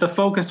if the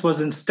focus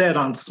was instead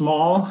on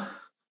small,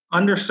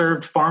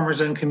 underserved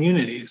farmers and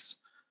communities,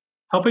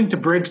 helping to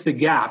bridge the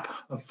gap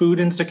of food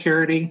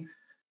insecurity,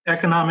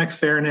 economic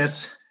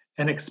fairness,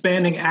 and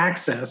expanding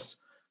access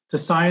to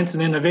science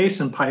and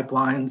innovation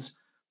pipelines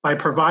by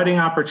providing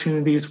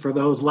opportunities for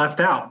those left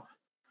out,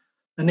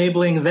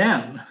 enabling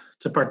them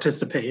to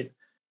participate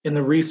in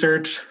the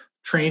research,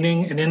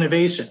 training, and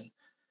innovation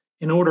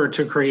in order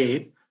to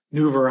create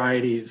new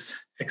varieties,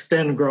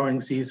 extend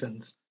growing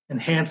seasons,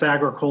 enhance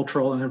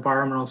agricultural and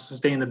environmental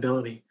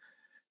sustainability,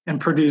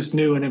 and produce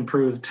new and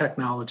improved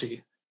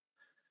technology.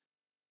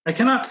 I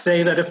cannot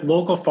say that if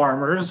local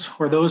farmers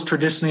or those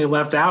traditionally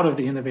left out of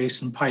the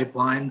innovation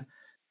pipeline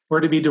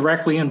were to be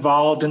directly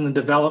involved in the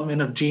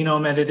development of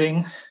genome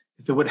editing,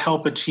 if it would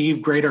help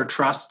achieve greater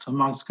trust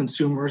amongst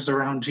consumers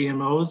around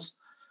GMOs.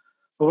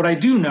 But what I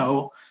do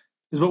know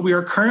is what we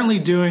are currently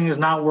doing is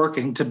not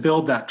working to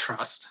build that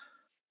trust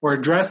or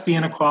address the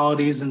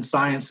inequalities in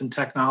science and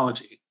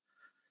technology.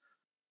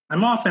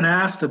 I'm often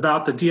asked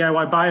about the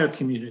DIY bio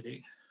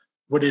community,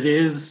 what it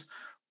is,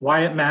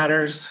 why it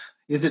matters,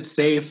 is it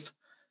safe,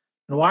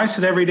 and why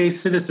should everyday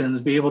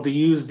citizens be able to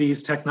use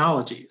these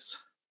technologies?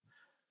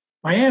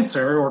 My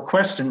answer, or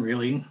question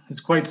really, is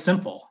quite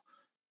simple.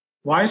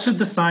 Why should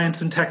the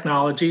science and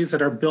technologies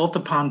that are built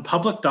upon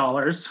public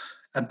dollars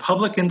at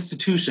public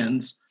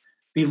institutions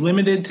be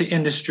limited to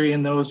industry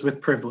and those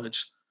with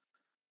privilege?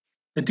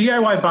 The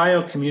DIY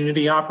bio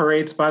community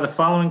operates by the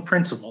following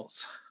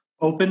principles: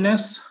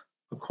 openness,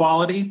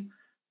 equality,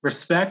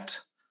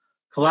 respect,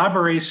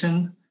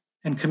 collaboration,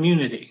 and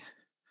community.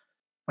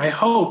 My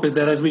hope is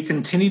that as we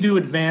continue to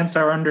advance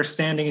our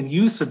understanding and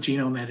use of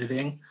genome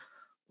editing,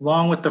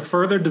 along with the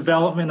further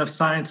development of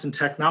science and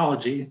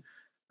technology,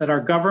 that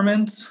our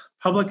governments,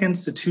 public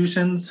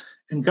institutions,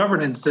 and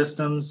governance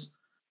systems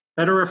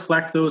better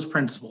reflect those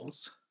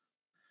principles.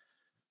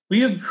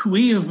 We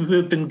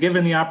have been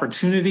given the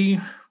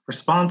opportunity,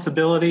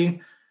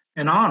 responsibility,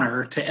 and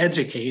honor to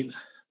educate,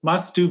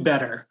 must do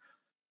better,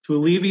 to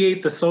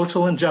alleviate the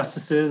social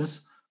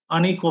injustices,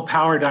 unequal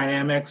power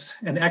dynamics,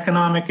 and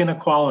economic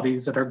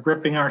inequalities that are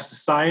gripping our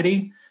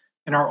society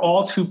and are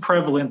all too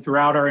prevalent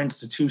throughout our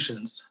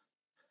institutions.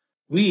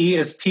 We,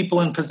 as people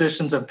in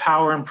positions of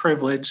power and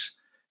privilege,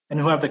 and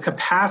who have the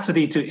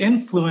capacity to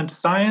influence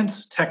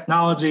science,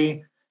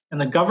 technology, and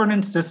the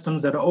governance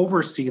systems that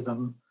oversee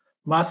them,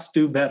 must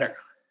do better.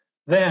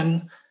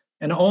 Then,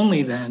 and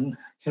only then,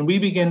 can we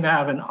begin to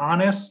have an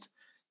honest,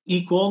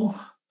 equal,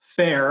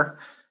 fair,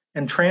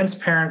 and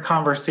transparent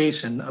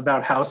conversation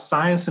about how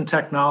science and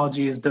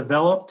technology is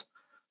developed,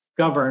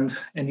 governed,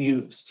 and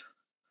used.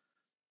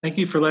 Thank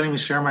you for letting me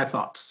share my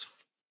thoughts.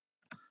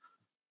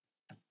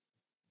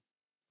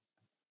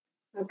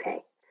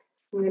 Okay,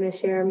 I'm going to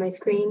share my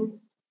screen.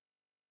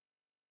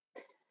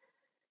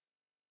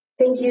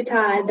 Thank you,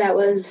 Todd. That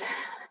was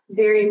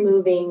very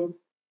moving.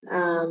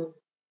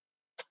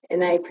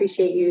 And I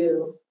appreciate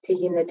you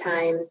taking the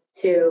time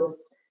to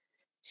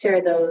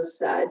share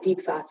those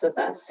deep thoughts with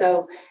us.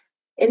 So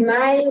in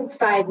my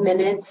 5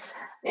 minutes,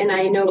 and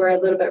I know we're a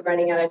little bit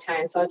running out of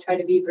time, so I'll try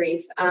to be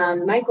brief.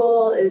 My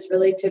goal is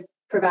really to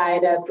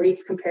provide a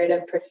brief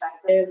comparative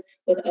perspective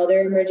with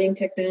other emerging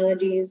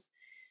technologies.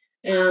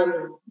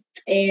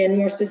 And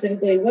more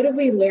specifically, what have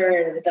we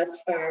learned thus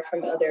far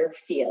from other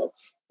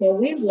fields? Well,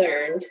 we've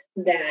learned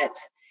that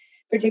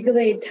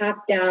particularly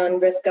top-down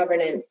risk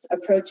governance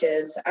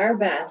approaches are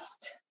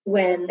best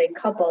when they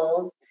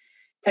couple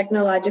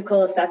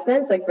technological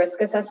assessments like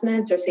risk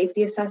assessments or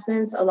safety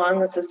assessments along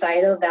with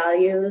societal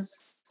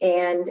values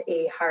and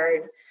a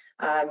hard,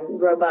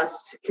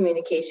 robust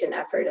communication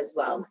effort as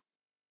well.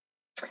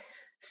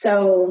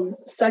 So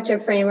such a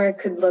framework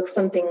could look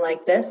something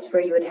like this,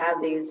 where you would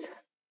have these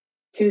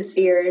two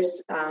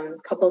spheres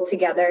coupled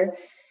together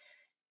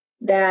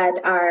that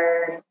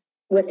are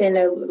within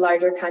a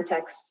larger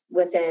context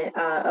within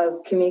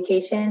of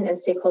communication and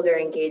stakeholder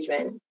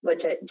engagement,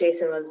 which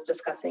Jason was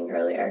discussing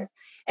earlier.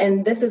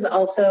 And this is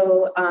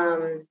also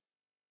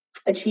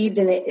achieved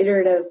in an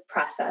iterative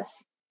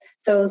process.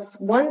 So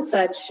one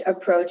such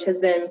approach has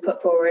been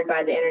put forward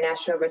by the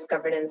International Risk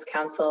Governance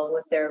Council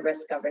with their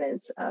risk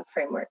governance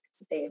framework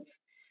they've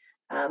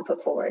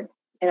put forward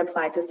and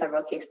applied to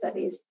several case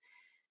studies.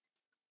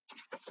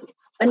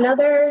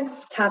 Another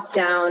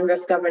top-down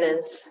risk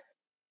governance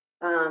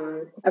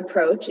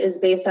approach is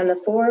based on the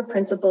 4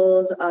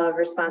 principles of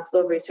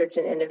responsible research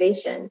and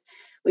innovation.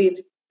 We've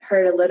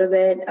heard a little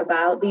bit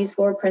about these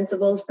 4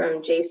 principles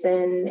from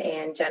Jason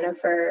and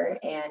Jennifer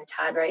and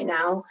Todd right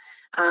now.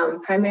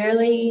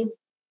 Primarily,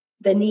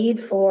 the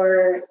need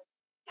for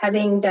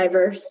having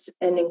diverse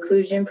and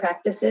inclusion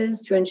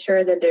practices to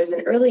ensure that there's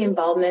an early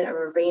involvement of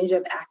a range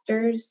of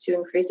actors to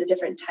increase the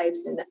different types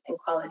and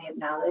quality of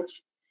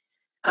knowledge.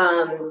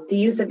 The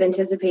use of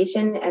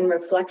anticipation and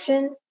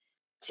reflection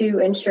to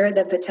ensure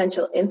that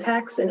potential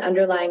impacts and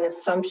underlying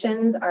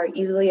assumptions are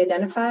easily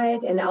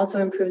identified, and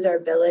also improves our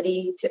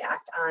ability to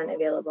act on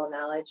available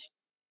knowledge.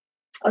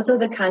 Also,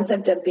 the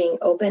concept of being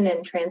open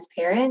and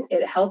transparent,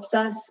 it helps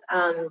us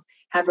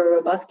have a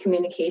robust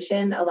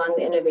communication along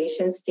the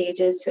innovation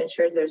stages to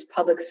ensure there's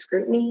public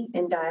scrutiny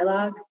and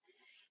dialogue,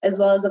 as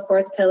well as a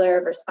fourth pillar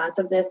of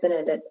responsiveness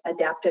and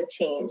adaptive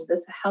change.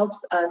 This helps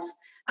us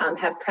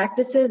have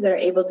practices that are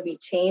able to be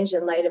changed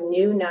in light of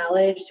new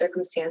knowledge,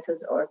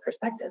 circumstances, or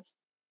perspectives.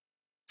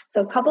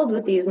 So coupled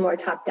with these more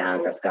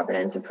top-down risk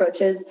governance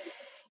approaches,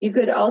 you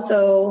could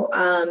also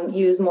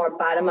use more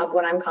bottom-up,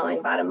 what I'm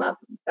calling bottom-up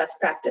best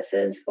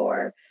practices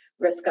for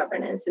risk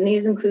governance. And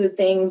these include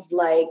things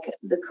like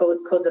the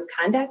codes of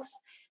conduct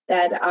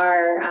that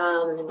are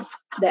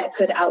that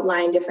could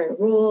outline different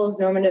rules,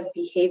 normative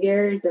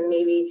behaviors, and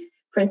maybe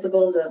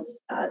principles of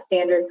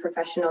standard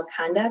professional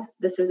conduct.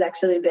 This has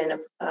actually been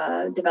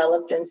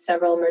developed in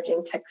several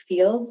emerging tech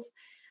fields,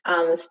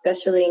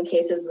 especially in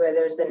cases where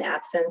there's been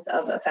absence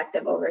of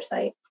effective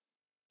oversight.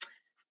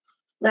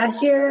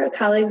 Last year,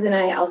 colleagues and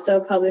I also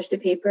published a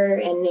paper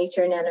in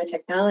Nature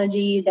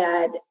Nanotechnology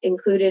that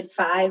included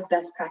 5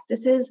 best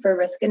practices for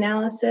risk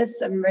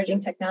analysis of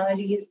emerging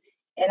technologies,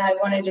 and I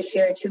wanted to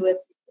share two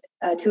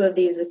of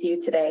these with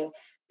you today.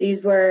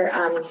 These were,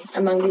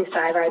 among these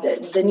 5 are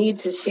the need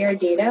to share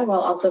data while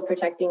also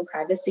protecting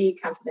privacy,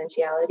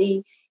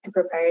 confidentiality, and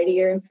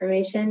proprietary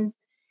information,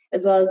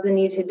 as well as the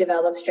need to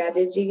develop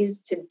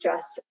strategies to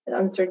address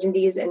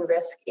uncertainties in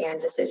risk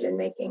and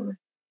decision-making.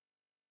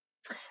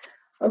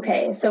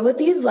 Okay, so with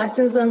these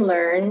lessons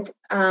unlearned,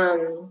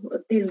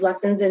 with these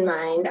lessons in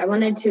mind, I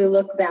wanted to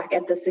look back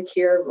at the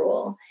SECURE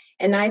rule.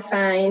 And I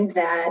find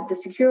that the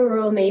SECURE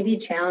rule may be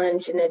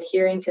challenged in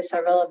adhering to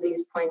several of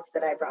these points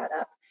that I brought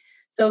up.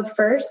 So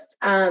first,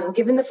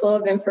 given the flow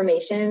of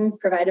information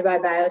provided by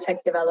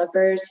biotech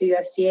developers to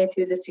USDA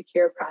through the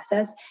SECURE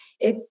process,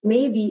 it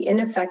may be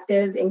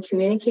ineffective in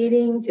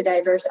communicating to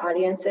diverse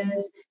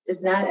audiences,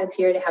 does not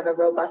appear to have a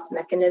robust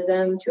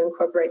mechanism to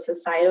incorporate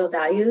societal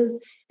values,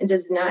 and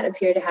does not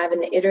appear to have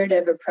an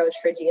iterative approach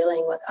for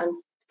dealing with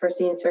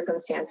unforeseen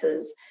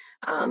circumstances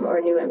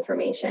or new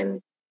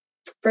information.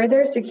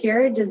 Further,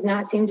 SECURE does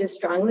not seem to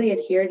strongly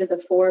adhere to the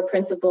 4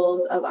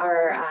 principles of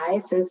RRI,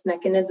 since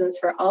mechanisms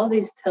for all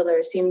these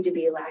pillars seem to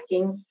be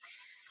lacking.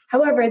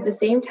 However, at the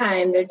same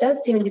time, there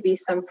does seem to be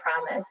some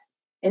promise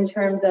in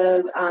terms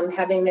of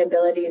having the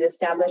ability to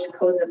establish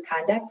codes of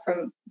conduct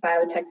from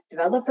biotech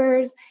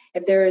developers,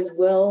 if there is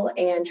will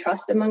and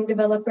trust among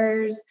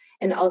developers,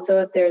 and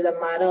also if there's a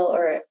model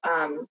or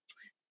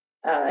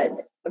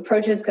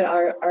approaches could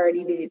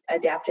already be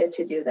adapted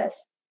to do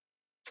this.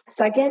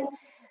 Second,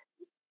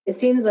 it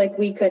seems like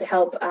we could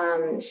help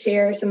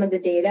share some of the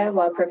data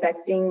while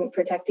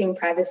protecting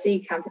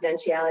privacy,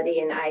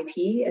 confidentiality, and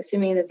IP,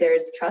 assuming that there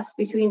is trust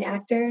between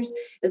actors,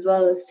 as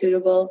well as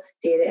suitable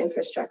data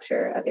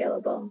infrastructure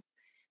available.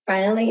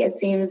 Finally, it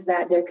seems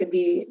that there could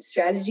be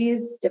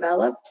strategies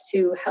developed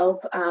to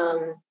help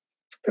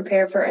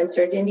prepare for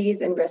uncertainties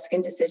and risk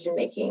in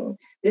decision-making.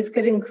 This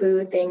could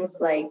include things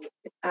like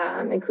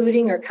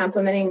including or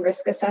complementing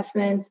risk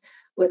assessments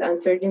with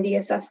uncertainty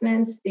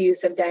assessments, the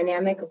use of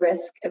dynamic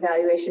risk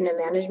evaluation and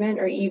management,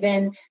 or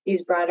even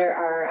these broader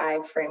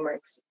RRI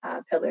frameworks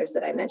pillars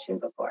that I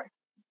mentioned before.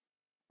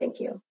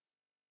 Thank you.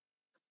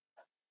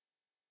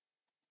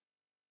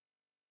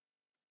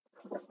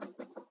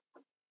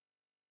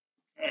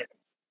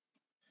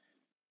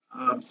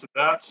 So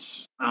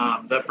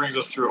that brings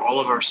us through all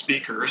of our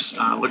speakers.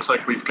 Looks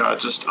like we've got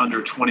just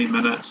under 20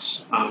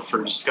 minutes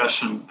for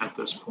discussion at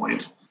this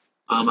point.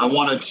 I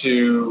wanted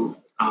to,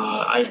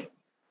 I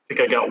think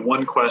I got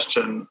one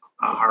question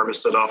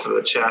harvested off of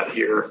the chat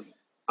here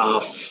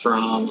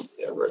from, let's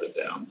see, I wrote it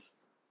down,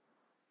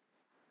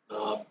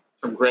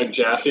 from Greg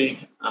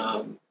Jaffe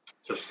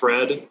to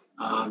Fred.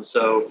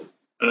 So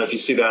I don't know if you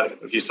see that,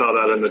 if you saw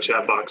that in the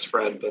chat box,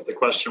 Fred, but the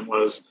question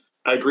was,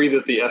 I agree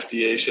that the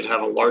FDA should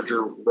have a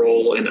larger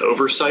role in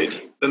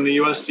oversight than the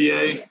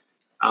USDA.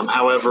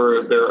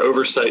 However, their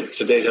oversight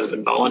to date has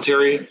been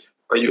voluntary.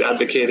 Are you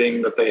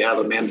advocating that they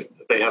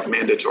have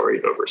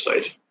mandatory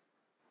oversight?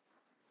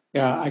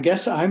 Yeah, I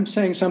guess I'm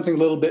saying something a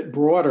little bit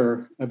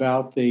broader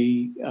about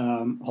the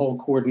whole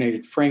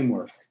coordinated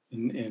framework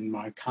in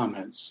my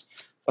comments.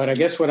 But I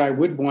guess what I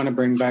would want to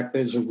bring back,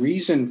 there's a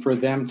reason for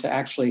them to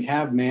actually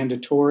have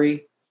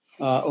mandatory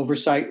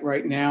oversight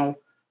right now,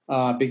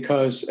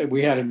 because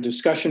we had a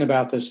discussion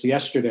about this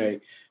yesterday.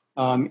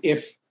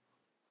 If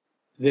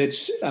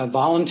it's a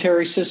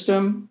voluntary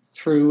system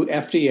through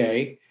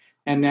FDA,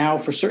 and now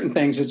for certain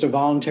things it's a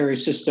voluntary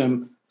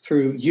system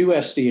through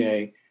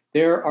USDA,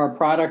 there are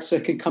products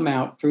that could come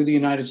out through the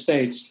United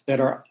States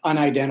that are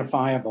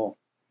unidentifiable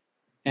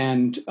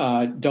and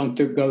don't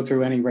go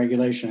through any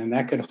regulation. And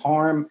that could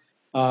harm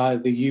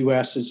the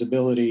U.S.'s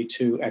ability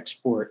to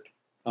export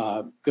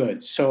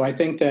goods. So I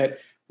think that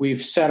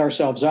we've set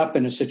ourselves up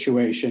in a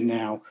situation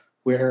now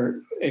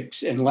where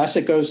unless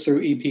it goes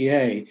through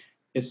EPA,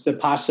 it's the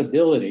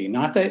possibility,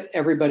 not that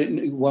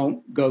everybody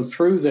won't go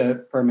through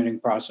the permitting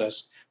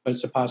process, but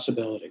it's a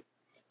possibility.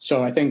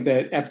 So I think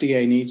that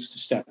FDA needs to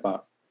step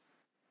up.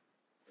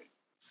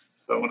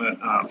 So I want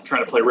to try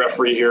to play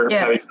referee here.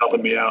 Yeah. Patty's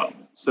helping me out.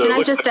 So can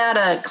I just add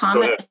a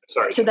comment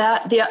to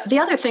that? The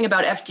other thing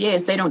about FDA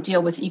is they don't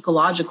deal with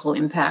ecological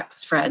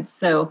impacts, Fred.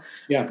 So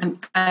yeah.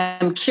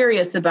 I'm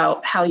curious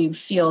about how you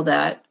feel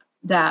that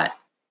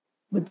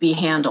would be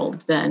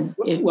handled then.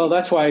 Well,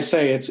 that's why I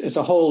say it's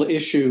a whole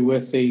issue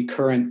with the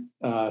current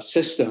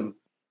system,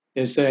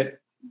 is that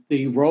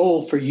the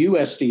role for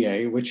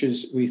USDA, which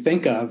is we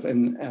think of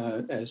and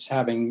as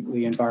having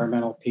the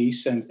environmental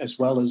piece, and as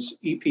well as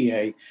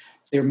EPA,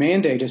 their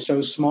mandate is so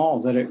small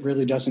that it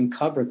really doesn't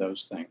cover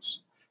those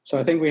things. So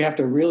I think we have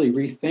to really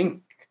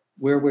rethink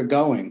where we're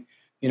going.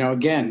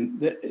 Again,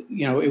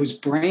 it was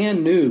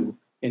brand new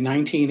in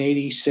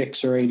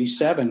 1986 or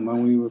 87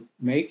 when we were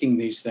making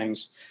these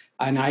things.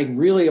 And I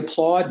really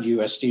applaud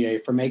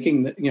USDA for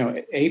making,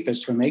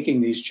 APHIS for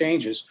making these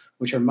changes,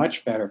 which are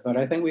much better. But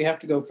I think we have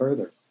to go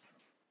further.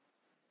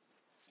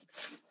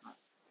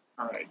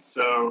 All right.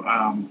 So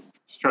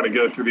just try to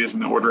go through these in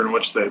the order in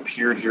which they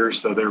appeared here.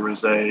 So there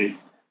was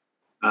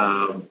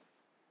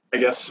I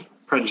guess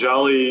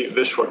Pranjali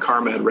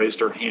Vishwakarma had raised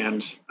her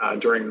hand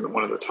during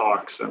one of the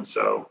talks. And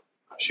so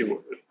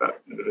if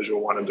that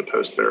individual wanted to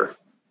post their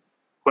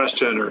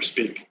question or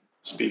speak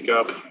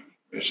up,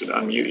 they should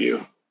unmute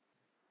you.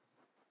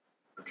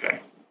 Okay,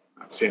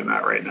 not seeing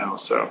that right now.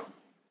 So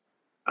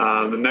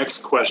the next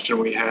question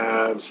we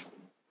had,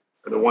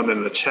 or the one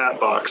in the chat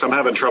box, I'm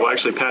having trouble.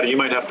 Actually, Patty, you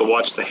might have to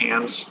watch the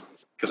hands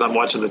because I'm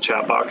watching the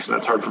chat box and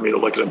it's hard for me to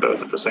look at them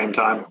both at the same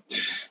time.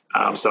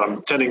 So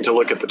I'm tending to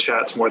look at the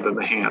chats more than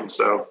the hands.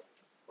 So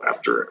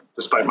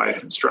despite my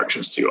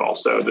instructions to you all.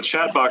 So the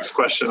chat box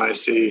question I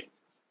see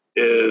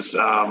is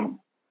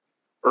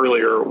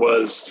earlier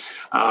was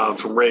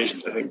from Ray, I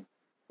think.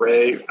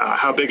 Ray,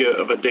 how big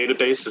of a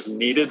database is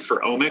needed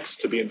for omics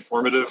to be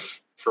informative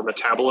for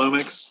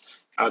metabolomics?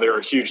 There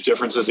are huge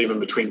differences even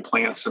between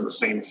plants in the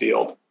same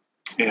field.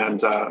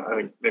 And I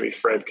think maybe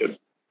Fred could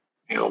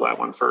handle that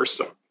one first.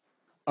 So.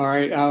 All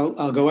right,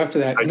 I'll go after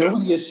that.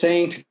 Nobody is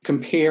saying to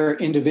compare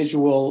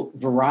individual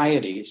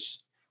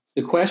varieties.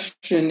 The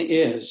question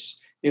is,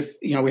 if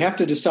we have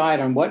to decide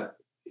on what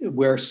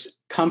we're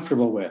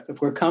comfortable with.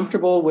 If we're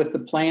comfortable with the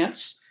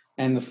plants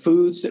and the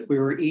foods that we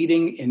were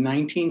eating in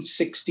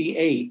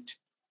 1968,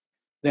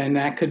 then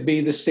that could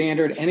be the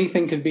standard.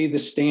 Anything could be the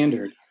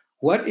standard.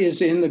 What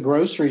is in the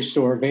grocery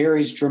store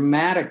varies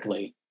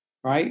dramatically,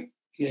 right?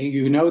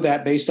 You know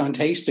that based on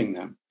tasting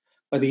them.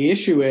 But the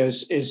issue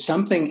is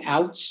something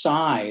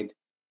outside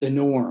the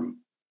norm,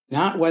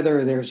 not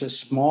whether there's a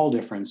small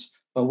difference,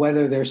 but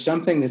whether there's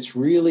something that's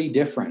really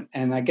different.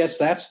 And I guess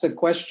that's the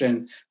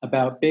question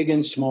about big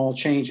and small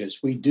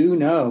changes. We do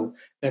know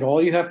that all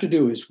you have to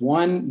do is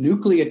one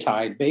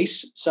nucleotide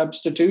base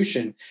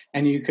substitution,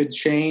 and you could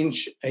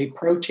change a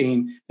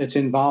protein that's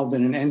involved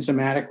in an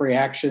enzymatic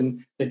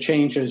reaction that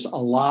changes a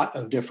lot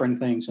of different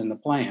things in the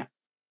plant,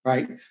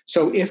 right?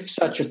 So if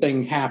such a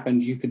thing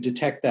happened, you could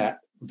detect that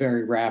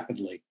very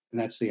rapidly, and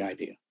that's the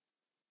idea.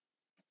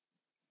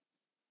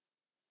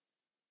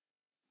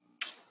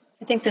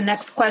 I think the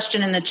next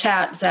question in the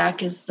chat,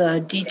 Zach, is the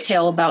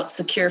detail about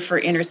secure for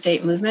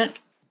interstate movement.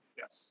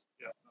 Yes,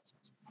 yeah.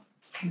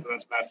 So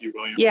that's Matthew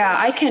Williams. Yeah,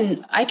 I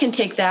can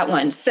take that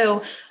one.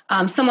 So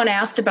someone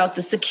asked about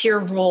the secure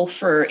rule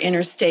for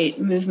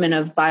interstate movement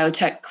of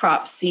biotech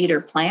crop seed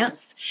or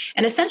plants,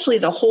 and essentially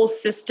the whole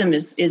system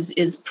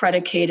is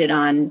predicated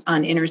on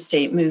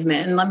interstate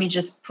movement. And let me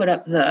just put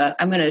up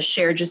I'm going to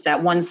share just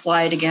that one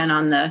slide again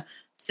on the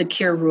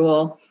secure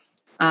rule.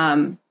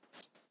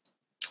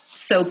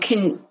 So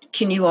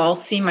can you all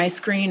see my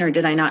screen, or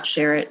did I not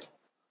share it?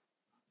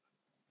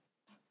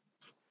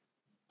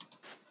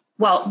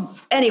 Well,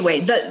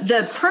 anyway,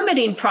 the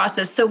permitting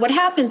process. So what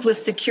happens with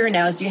secure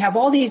now is you have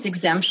all these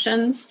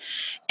exemptions,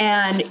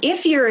 and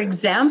if you're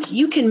exempt,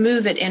 you can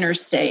move it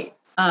interstate.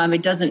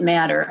 It doesn't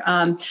matter.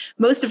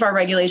 Most of our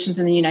regulations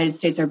in the United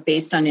States are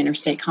based on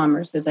interstate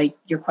commerce, as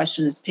your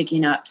question is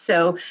picking up.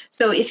 So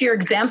if you're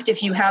exempt,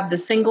 if you have the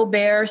single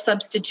bear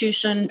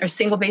substitution or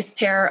single base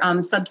pair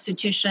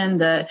substitution,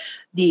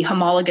 the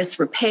homologous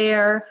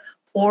repair,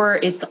 or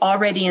it's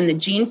already in the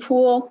gene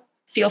pool,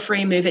 feel free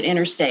to move it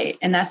interstate.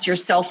 And that's your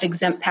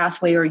self-exempt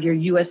pathway or your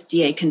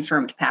USDA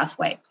confirmed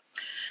pathway.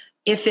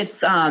 If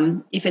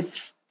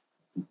it's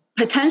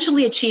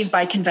potentially achieved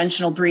by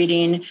conventional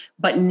breeding,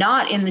 but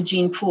not in the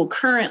gene pool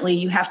currently,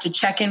 you have to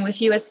check in with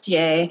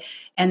USDA,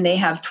 and they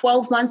have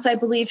 12 months, I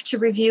believe, to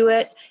review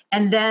it.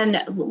 And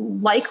then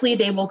likely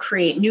they will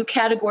create new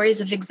categories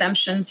of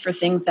exemptions for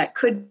things that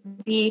could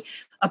be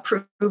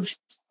approved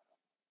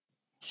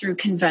through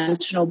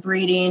conventional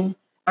breeding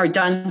or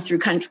done through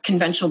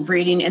conventional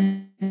breeding,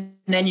 and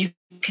then you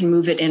can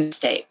move it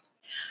interstate.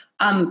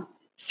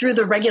 Through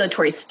the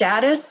regulatory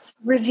status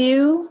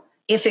review,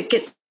 if it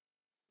gets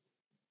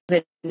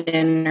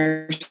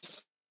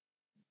interstate,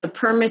 the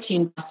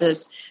permitting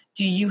process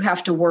do you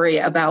have to worry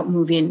about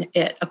moving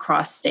it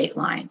across state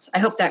lines? I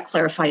hope that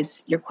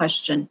clarifies your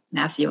question,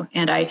 Matthew.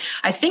 And I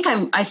think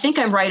I'm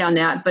right on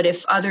that. But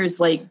if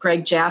others like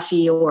Greg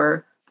Jaffe,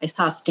 or I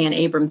saw Stan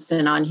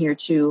Abramson on here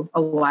too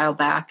a while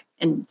back,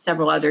 and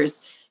several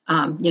others,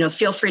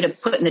 feel free to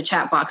put in the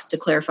chat box to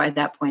clarify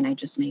that point I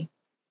just made.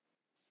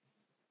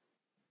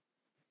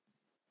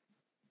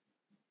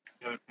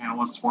 The other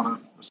panelists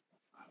want to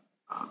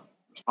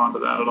respond to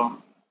that at all?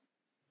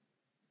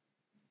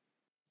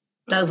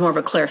 That was more of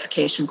a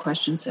clarification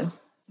question, so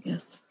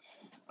yes.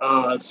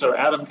 So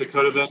Adam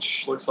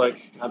Kokotovich looks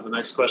like had the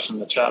next question in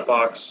the chat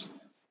box.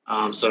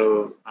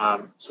 So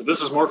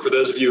this is more for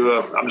those of you who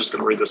have, I'm just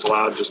going to read this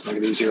aloud, just to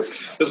make it easier.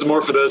 This is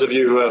more for those of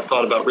you who have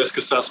thought about risk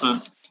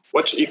assessment.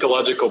 What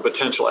ecological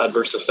potential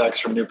adverse effects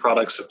from new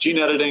products of gene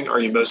editing are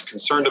you most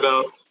concerned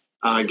about,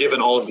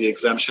 given all of the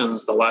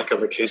exemptions, the lack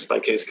of a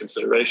case-by-case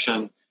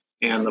consideration,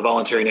 and the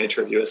voluntary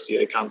nature of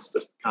USDA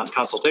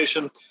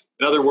consultation?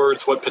 In other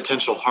words, what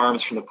potential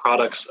harms from the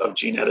products of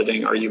gene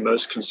editing are you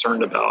most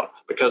concerned about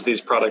because these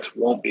products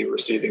won't be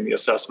receiving the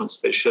assessments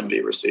they should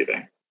be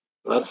receiving?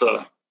 So that's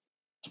kind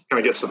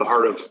of gets to the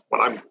heart of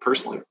what I'm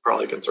personally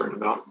probably concerned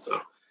about. So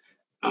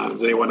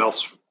does anyone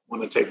else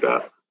want to take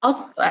that?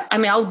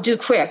 I'll do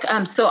quick.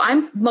 So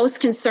I'm most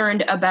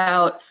concerned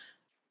about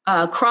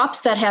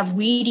crops that have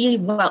weedy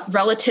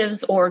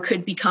relatives or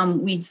could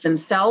become weeds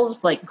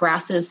themselves, like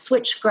grasses,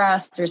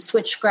 switchgrass. There's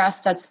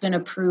switchgrass that's been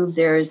approved.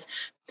 There's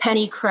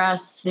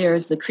pennycress.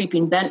 There's the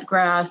creeping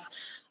bentgrass.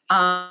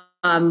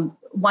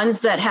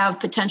 Ones that have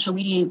potential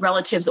weedy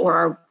relatives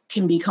or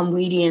can become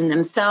weedy in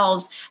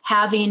themselves,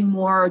 having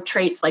more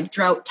traits like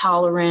drought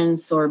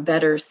tolerance or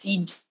better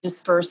seed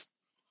dispersal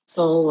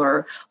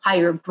or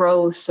higher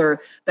growth or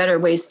better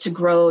ways to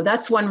grow.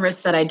 That's one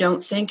risk that I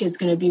don't think is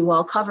going to be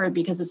well covered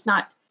because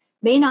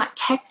may not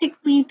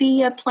technically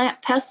be a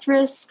plant pest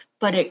risk,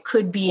 but it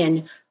could be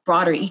in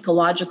broader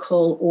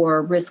ecological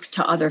or risk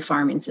to other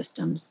farming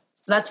systems.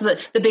 So that's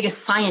the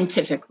biggest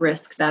scientific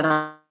risk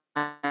that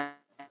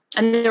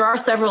and there are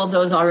several of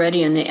those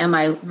already in the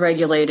MI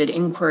regulated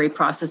inquiry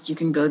process. You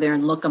can go there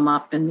and look them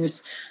up, and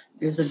there's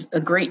a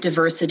great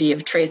diversity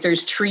of traits.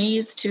 There's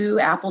trees too,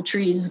 apple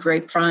trees,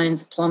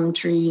 grapevines, plum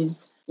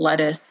trees,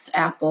 lettuce,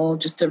 apple,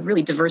 just a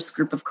really diverse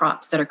group of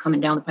crops that are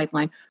coming down the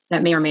pipeline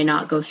that may or may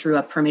not go through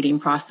a permitting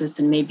process,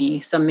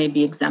 and some may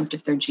be exempt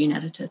if they're gene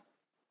edited.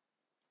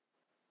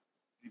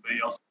 Anybody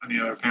else, any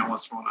other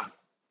panelists want to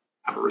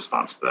have a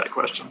response to that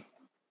question?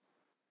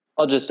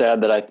 I'll just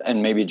add that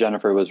and maybe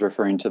Jennifer was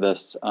referring to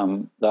this,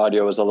 the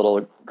audio was a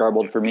little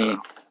garbled for me,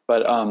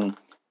 but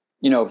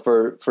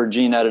for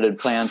gene edited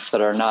plants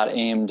that are not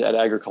aimed at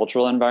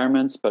agricultural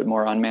environments, but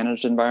more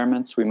unmanaged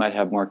environments, we might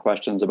have more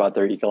questions about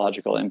their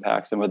ecological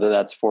impacts and whether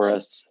that's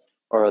forests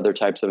or other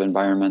types of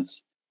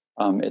environments.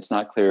 It's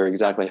not clear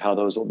exactly how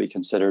those will be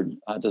considered.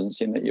 It doesn't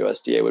seem that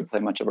USDA would play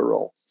much of a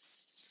role.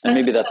 And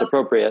maybe that's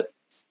appropriate,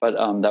 but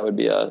that would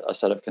be a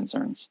set of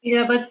concerns.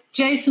 Yeah, but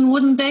Jason,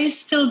 wouldn't they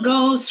still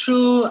go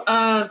through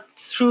a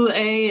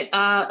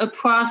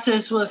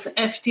process with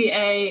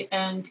FDA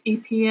and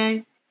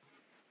EPA?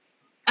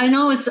 I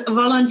know it's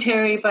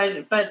voluntary,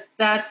 but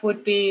that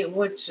would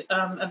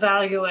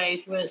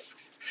evaluate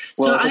risks.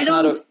 Well, so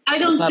I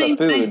don't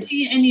think I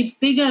see any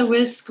bigger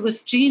risk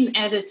with gene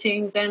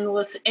editing than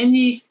with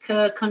any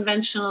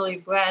conventionally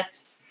bred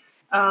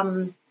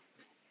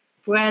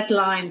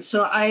line.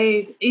 So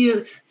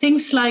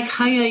things like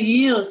higher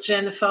yield,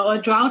 Jennifer, or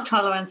drought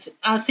tolerance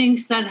are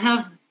things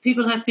that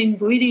people have been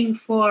breeding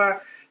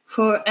for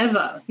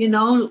forever,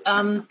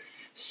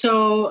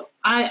 so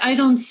I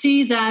don't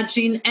see that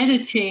gene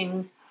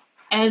editing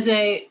as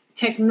a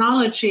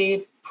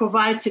technology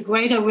provides a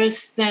greater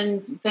risk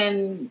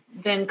than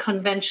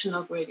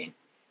conventional breeding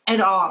at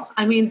all.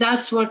 I mean,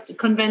 that's what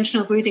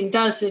conventional breeding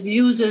does. It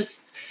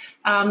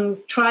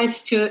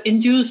tries to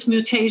induce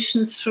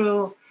mutations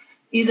through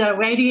either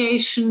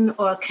radiation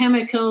or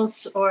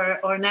chemicals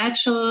or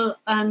natural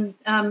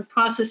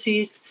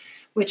processes,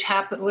 which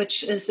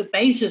is the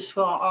basis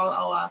for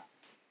all our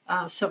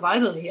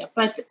survival here.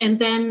 And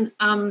then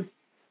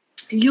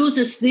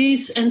uses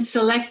these and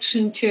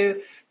selection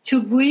to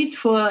breed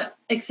for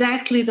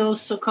exactly those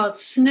so-called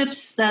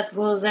SNPs that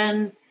will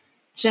then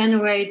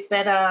generate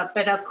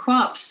better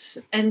crops.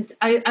 And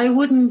I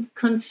wouldn't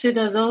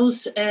consider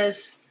those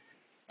as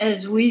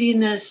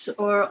weediness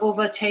or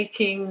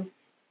overtaking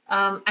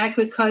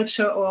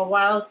agriculture or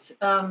wild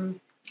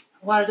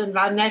and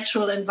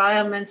natural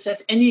environments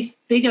at any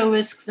bigger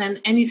risk than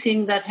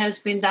anything that has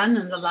been done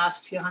in the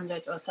last few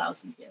hundred or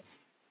thousand years.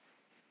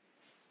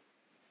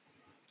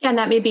 Yeah, and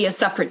that may be a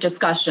separate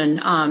discussion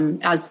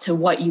as to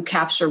what you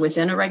capture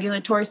within a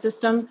regulatory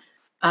system.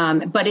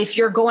 But if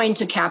you're going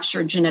to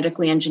capture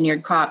genetically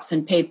engineered crops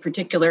and pay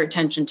particular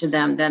attention to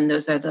them, then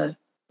those are the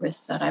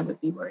risks that I would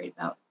be worried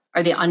about.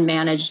 Are they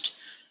unmanaged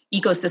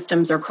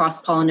ecosystems or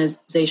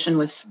cross-pollination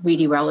with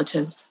weedy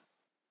relatives?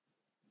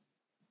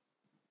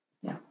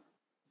 Yeah.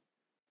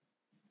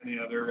 Any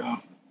other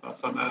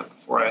thoughts on that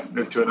before I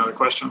move to another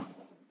question?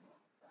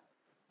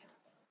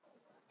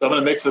 So I'm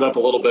going to mix it up a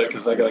little bit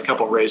because I got a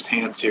couple raised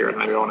hands here,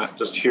 and I want to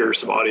just hear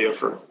some audio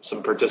for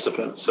some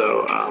participants.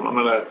 So I'm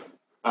going to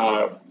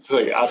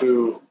like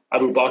Abu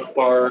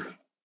Bakar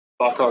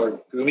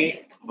Gumi.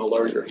 I'm going to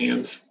lower your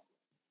hand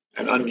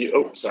and unmute.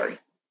 Oh, sorry. I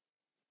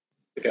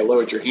think I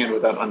lowered your hand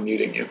without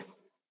unmuting you.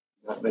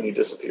 Then you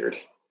disappeared.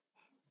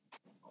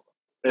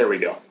 There we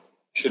go.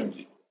 Should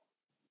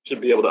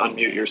be able to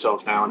unmute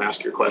yourself now and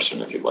ask your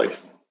question if you'd like.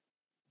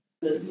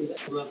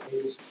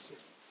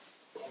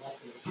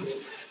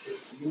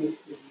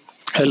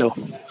 Hello.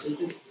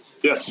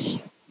 Yes.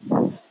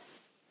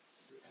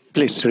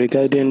 Please,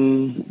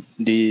 regarding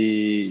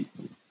the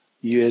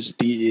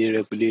USDA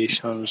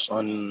regulations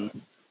on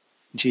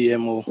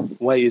GMO,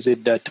 why is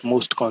it that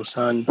most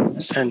concern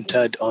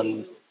centered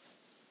on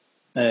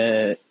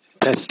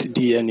test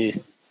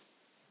DNA?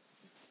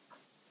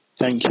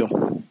 Thank you.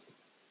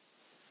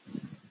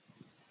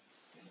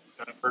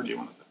 Jennifer, do you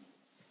want to say?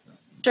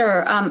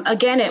 Sure.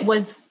 Again, it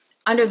was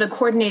under the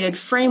coordinated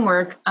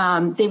framework.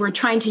 They were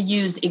trying to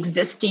use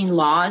existing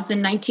laws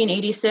in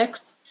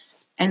 1986.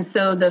 And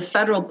so the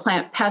Federal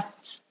Plant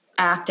Pest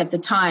Act at the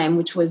time,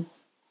 which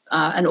was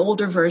an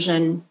older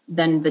version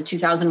than the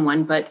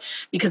 2001, but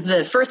because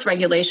the first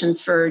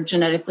regulations for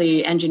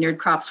genetically engineered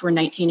crops were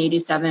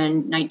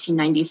 1987,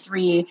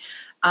 1993,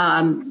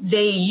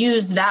 they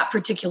used that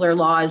particular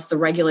law as the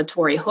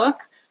regulatory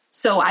hook.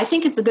 So I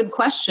think it's a good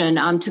question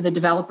to the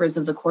developers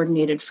of the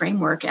coordinated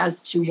framework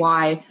as to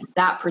why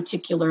that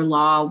particular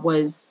law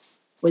was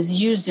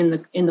used in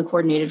the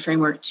coordinated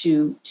framework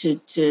to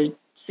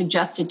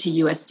suggested to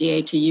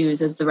USDA to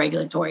use as the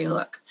regulatory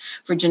hook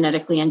for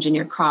genetically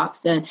engineered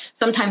crops. And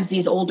sometimes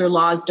these older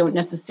laws don't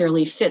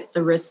necessarily fit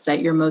the risks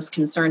that you're most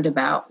concerned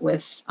about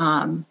with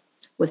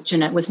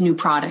new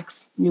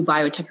products, new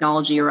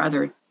biotechnology or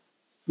other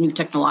new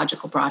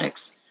technological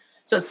products.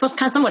 So it's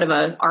kind of somewhat of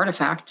an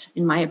artifact,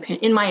 in my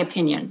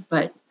opinion.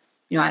 But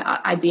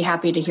I'd be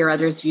happy to hear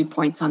others'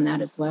 viewpoints on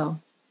that as well.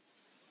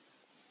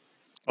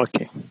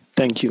 Okay,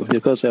 thank you.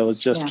 Because I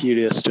was just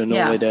curious to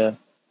know whether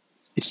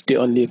it's the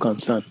only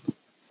concern.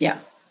 Yeah.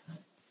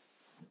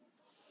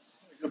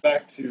 Go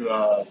back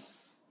to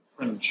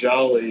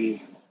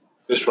Ranjali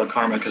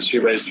Vishwakarma because she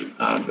raised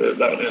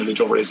that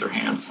individual raised their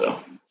hand. So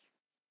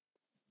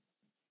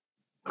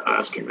I'm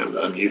asking them to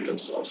unmute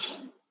themselves.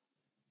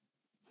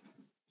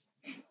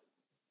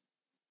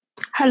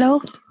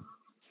 Hello.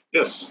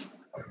 Yes.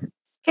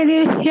 Can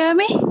you hear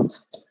me?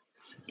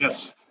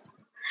 Yes.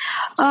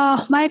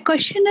 My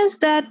question is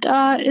that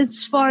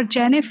it's for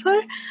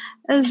Jennifer.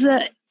 Is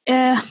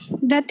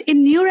that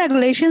in new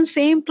regulations,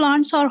 same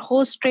plants or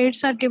host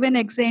traits are given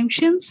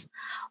exemptions?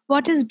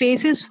 What is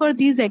basis for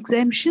these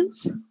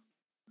exemptions?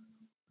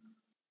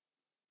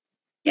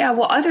 Yeah,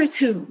 well, others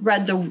who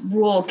read the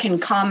rule can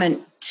comment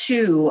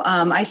too.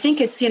 I think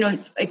it's,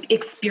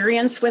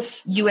 experience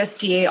with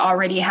USDA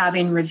already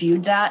having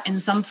reviewed that in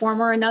some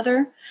form or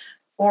another,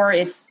 or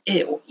it's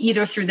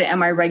either through the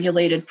MI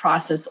regulated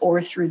process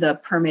or through the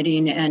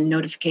permitting and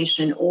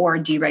notification or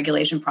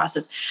deregulation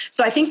process.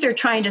 So I think they're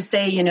trying to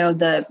say,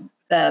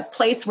 the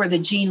place where the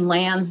gene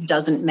lands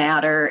doesn't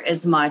matter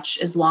as much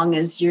as long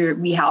as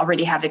we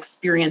already have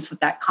experience with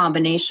that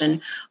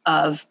combination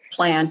of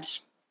plant,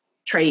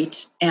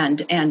 trait,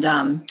 and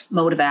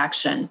mode of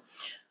action.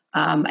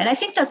 And I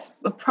think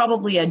that's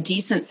probably a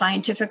decent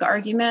scientific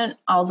argument,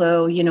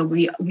 although,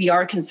 we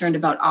are concerned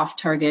about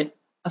off-target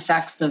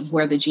effects of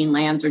where the gene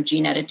lands or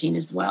gene editing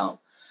as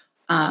well.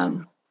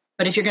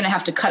 But if you're going to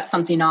have to cut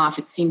something off,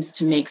 it seems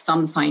to make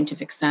some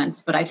scientific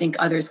sense. But I think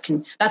others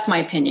can, that's my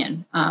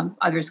opinion.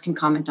 Others can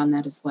comment on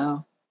that as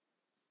well.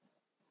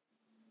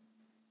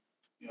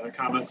 Any other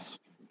comments,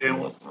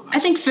 panelists on that? I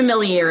think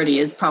familiarity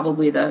is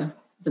probably the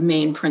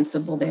main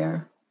principle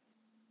there.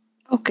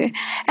 Okay.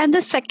 And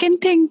the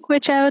second thing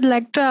which I would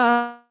like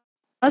to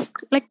ask,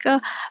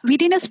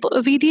 weediness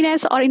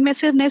or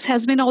invasiveness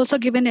has been also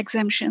given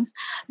exemptions.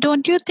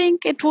 Don't you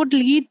think it would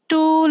lead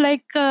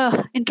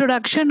to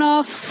introduction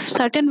of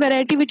certain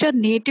variety which are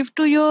native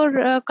to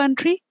your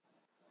country?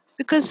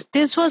 Because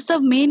this was the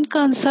main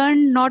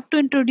concern, not to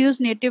introduce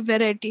native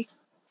variety.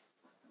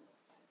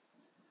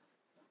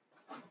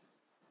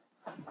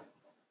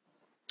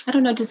 I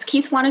don't know. Does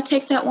Keith want to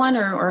take that one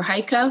or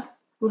Heike,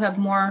 who have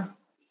more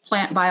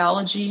plant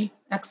biology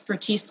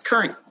expertise,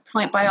 current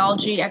plant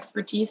biology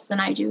expertise than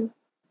I do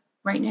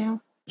right now?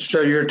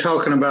 So you're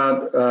talking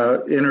about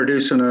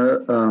introducing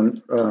a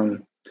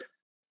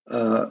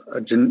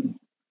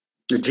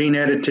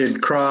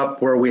gene-edited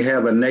crop where we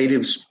have a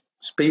native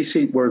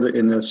species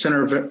in the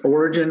center of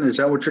origin. Is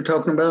that what you're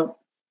talking about?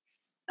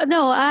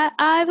 No,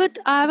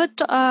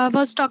 I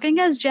was talking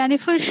as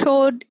Jennifer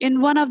showed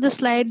in one of the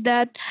slides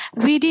that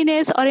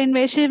weediness or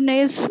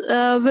invasiveness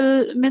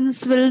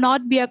will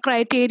not be a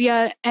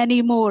criteria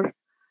anymore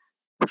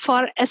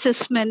for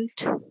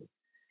assessment,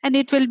 and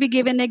it will be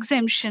given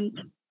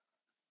exemption.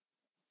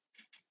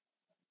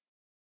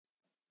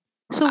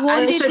 So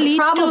what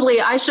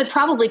I should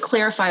probably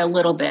clarify a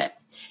little bit.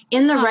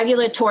 In the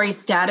regulatory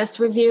status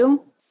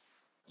review,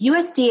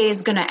 USDA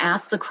is going to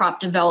ask the crop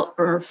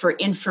developer for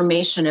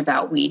information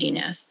about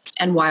weediness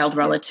and wild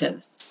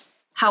relatives.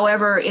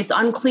 However, it's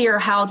unclear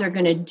how they're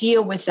going to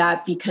deal with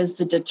that because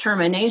the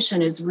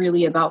determination is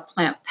really about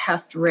plant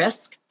pest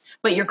risk.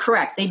 But you're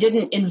correct. They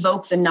didn't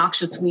invoke the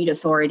noxious weed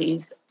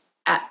authorities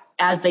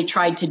as they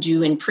tried to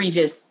do in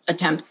previous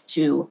attempts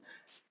to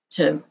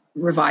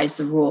revise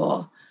the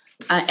rule.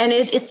 And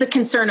it's a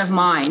concern of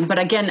mine. But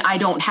again, I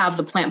don't have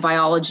the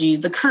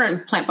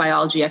current plant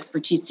biology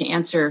expertise to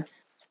answer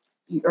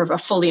or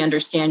fully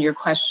understand your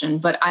question.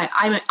 But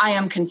I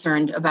am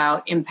concerned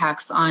about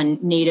impacts on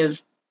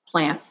native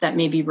plants that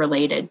may be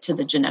related to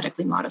the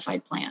genetically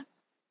modified plant.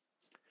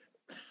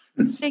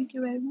 Thank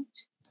you very much.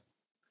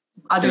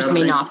 Others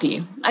may not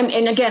be.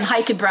 And again,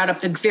 Heike brought up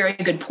the very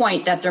good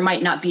point that there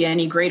might not be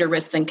any greater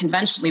risk than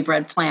conventionally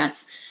bred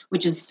plants,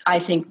 which is, I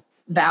think,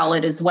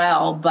 valid as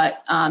well.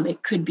 But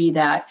it could be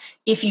that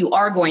if you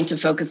are going to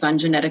focus on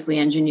genetically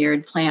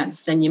engineered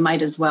plants, then you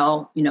might as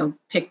well,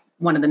 pick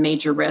one of the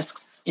major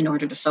risks in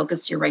order to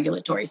focus your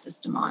regulatory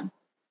system on.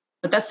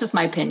 But that's just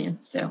my opinion.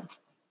 So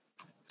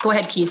go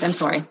ahead, Keith. I'm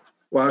sorry.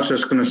 Well, I was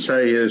just going to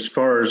say, as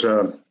far as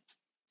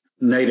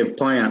native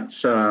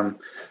plants,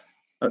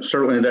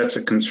 certainly that's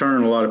a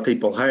concern a lot of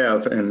people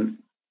have. And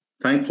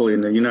thankfully,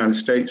 in the United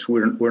States,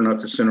 we're not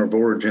the center of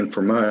origin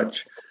for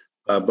much,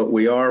 but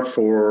we are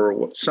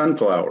for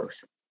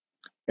sunflowers.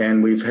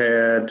 And we've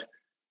had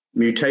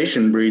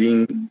mutation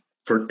breeding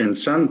in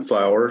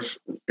sunflowers,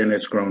 and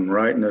it's grown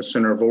right in the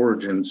center of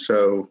origin.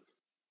 So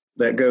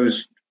that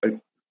goes,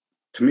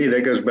 to me,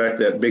 that goes back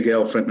to that big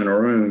elephant in the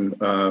room.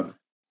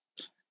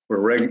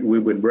 We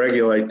would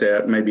regulate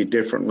that maybe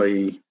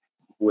differently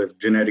with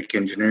genetic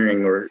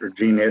engineering or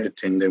gene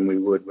editing than we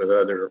would with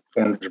other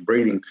forms of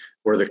breeding,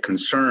 where the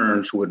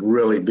concerns would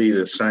really be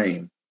the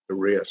same, the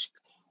risk.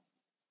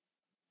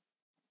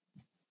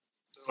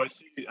 So I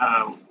see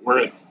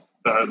we're at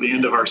the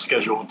end of our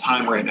scheduled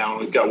time right now.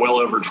 We've got well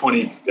over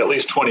at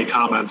least 20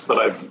 comments that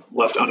I've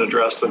left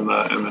unaddressed in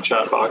the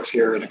chat box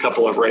here, and a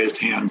couple of raised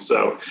hands.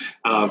 So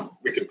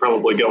we could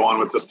probably go on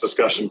with this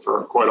discussion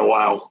for quite a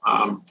while.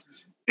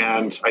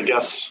 And I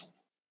guess,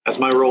 as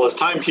my role as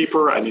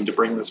timekeeper, I need to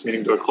bring this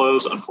meeting to a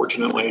close,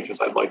 unfortunately, because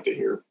I'd like to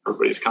hear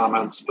everybody's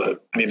comments,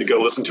 but I need to go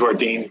listen to our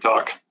dean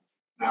talk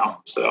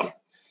now. So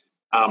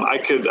I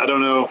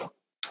don't know.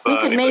 We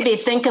could maybe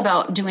think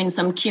about doing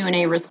some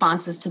Q&A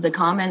responses to the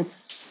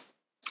comments,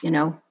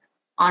 on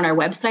our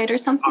website or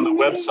something. On the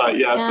website,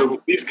 yeah.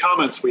 So these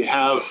comments we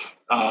have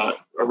a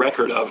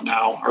record of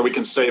now, or we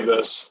can save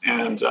this,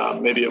 and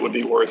maybe it would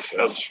be worth,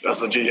 as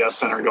the GES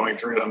Center, going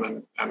through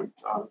them and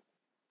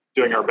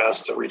doing our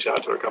best to reach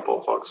out to a couple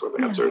of folks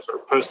with answers, or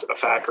post a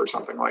FAQ or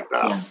something like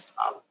that. Yeah.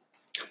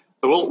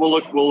 So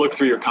we'll look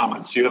through your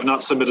comments. You have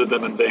not submitted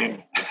them in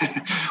vain.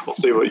 We'll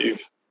see what you've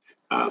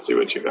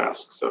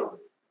asked. So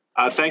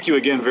thank you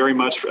again very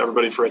much for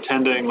everybody for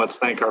attending. Let's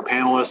thank our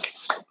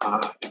panelists.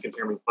 You can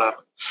hear me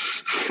clap.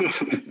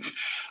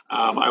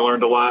 I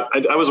learned a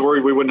lot. I was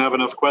worried we wouldn't have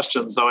enough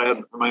questions, so I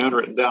had my own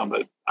written down,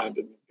 but I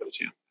didn't get a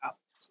chance to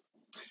ask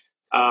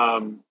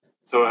them.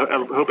 So I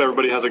hope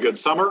everybody has a good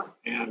summer,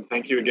 and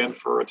thank you again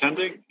for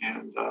attending,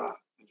 and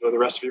enjoy the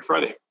rest of your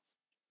Friday.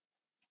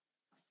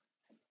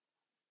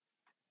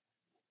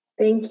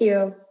 Thank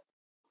you.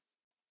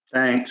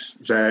 Thanks,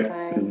 Zach,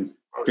 and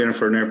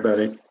Jennifer, and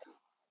everybody.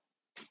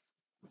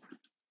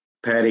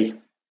 Patty,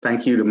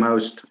 thank you the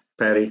most,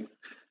 Patty.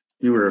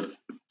 You were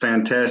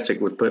fantastic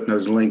with putting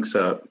those links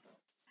up.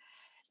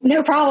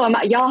 No problem.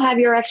 Y'all have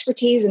your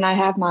expertise, and I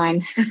have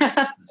mine.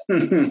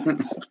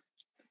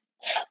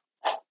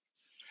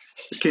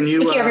 Can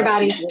you, thank you,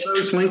 everybody. Will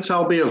those links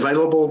all be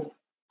available?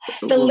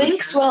 The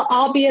links will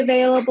all be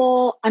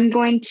available. I'm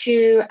going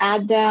to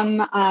add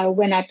them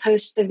when I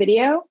post the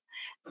video.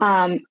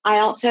 I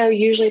also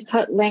usually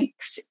put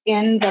links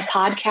in the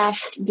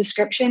podcast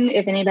description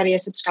if anybody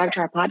is subscribed to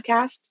our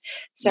podcast.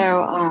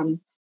 So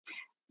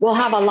we'll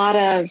have a lot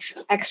of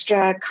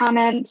extra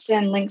comments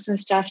and links and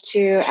stuff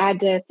to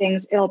add to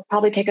things. It'll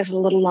probably take us a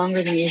little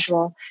longer than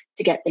usual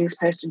to get things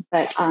posted,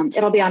 but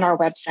it'll be on our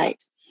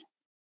website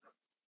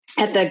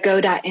at the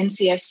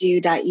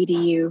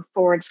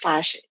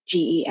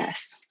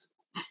go.ncsu.edu/GES.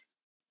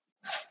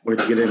 Way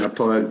to get in a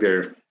plug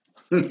there.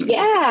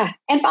 Yeah,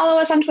 and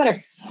follow us on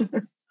Twitter.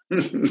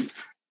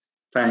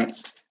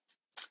 Thanks.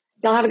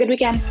 Y'all have a good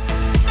weekend.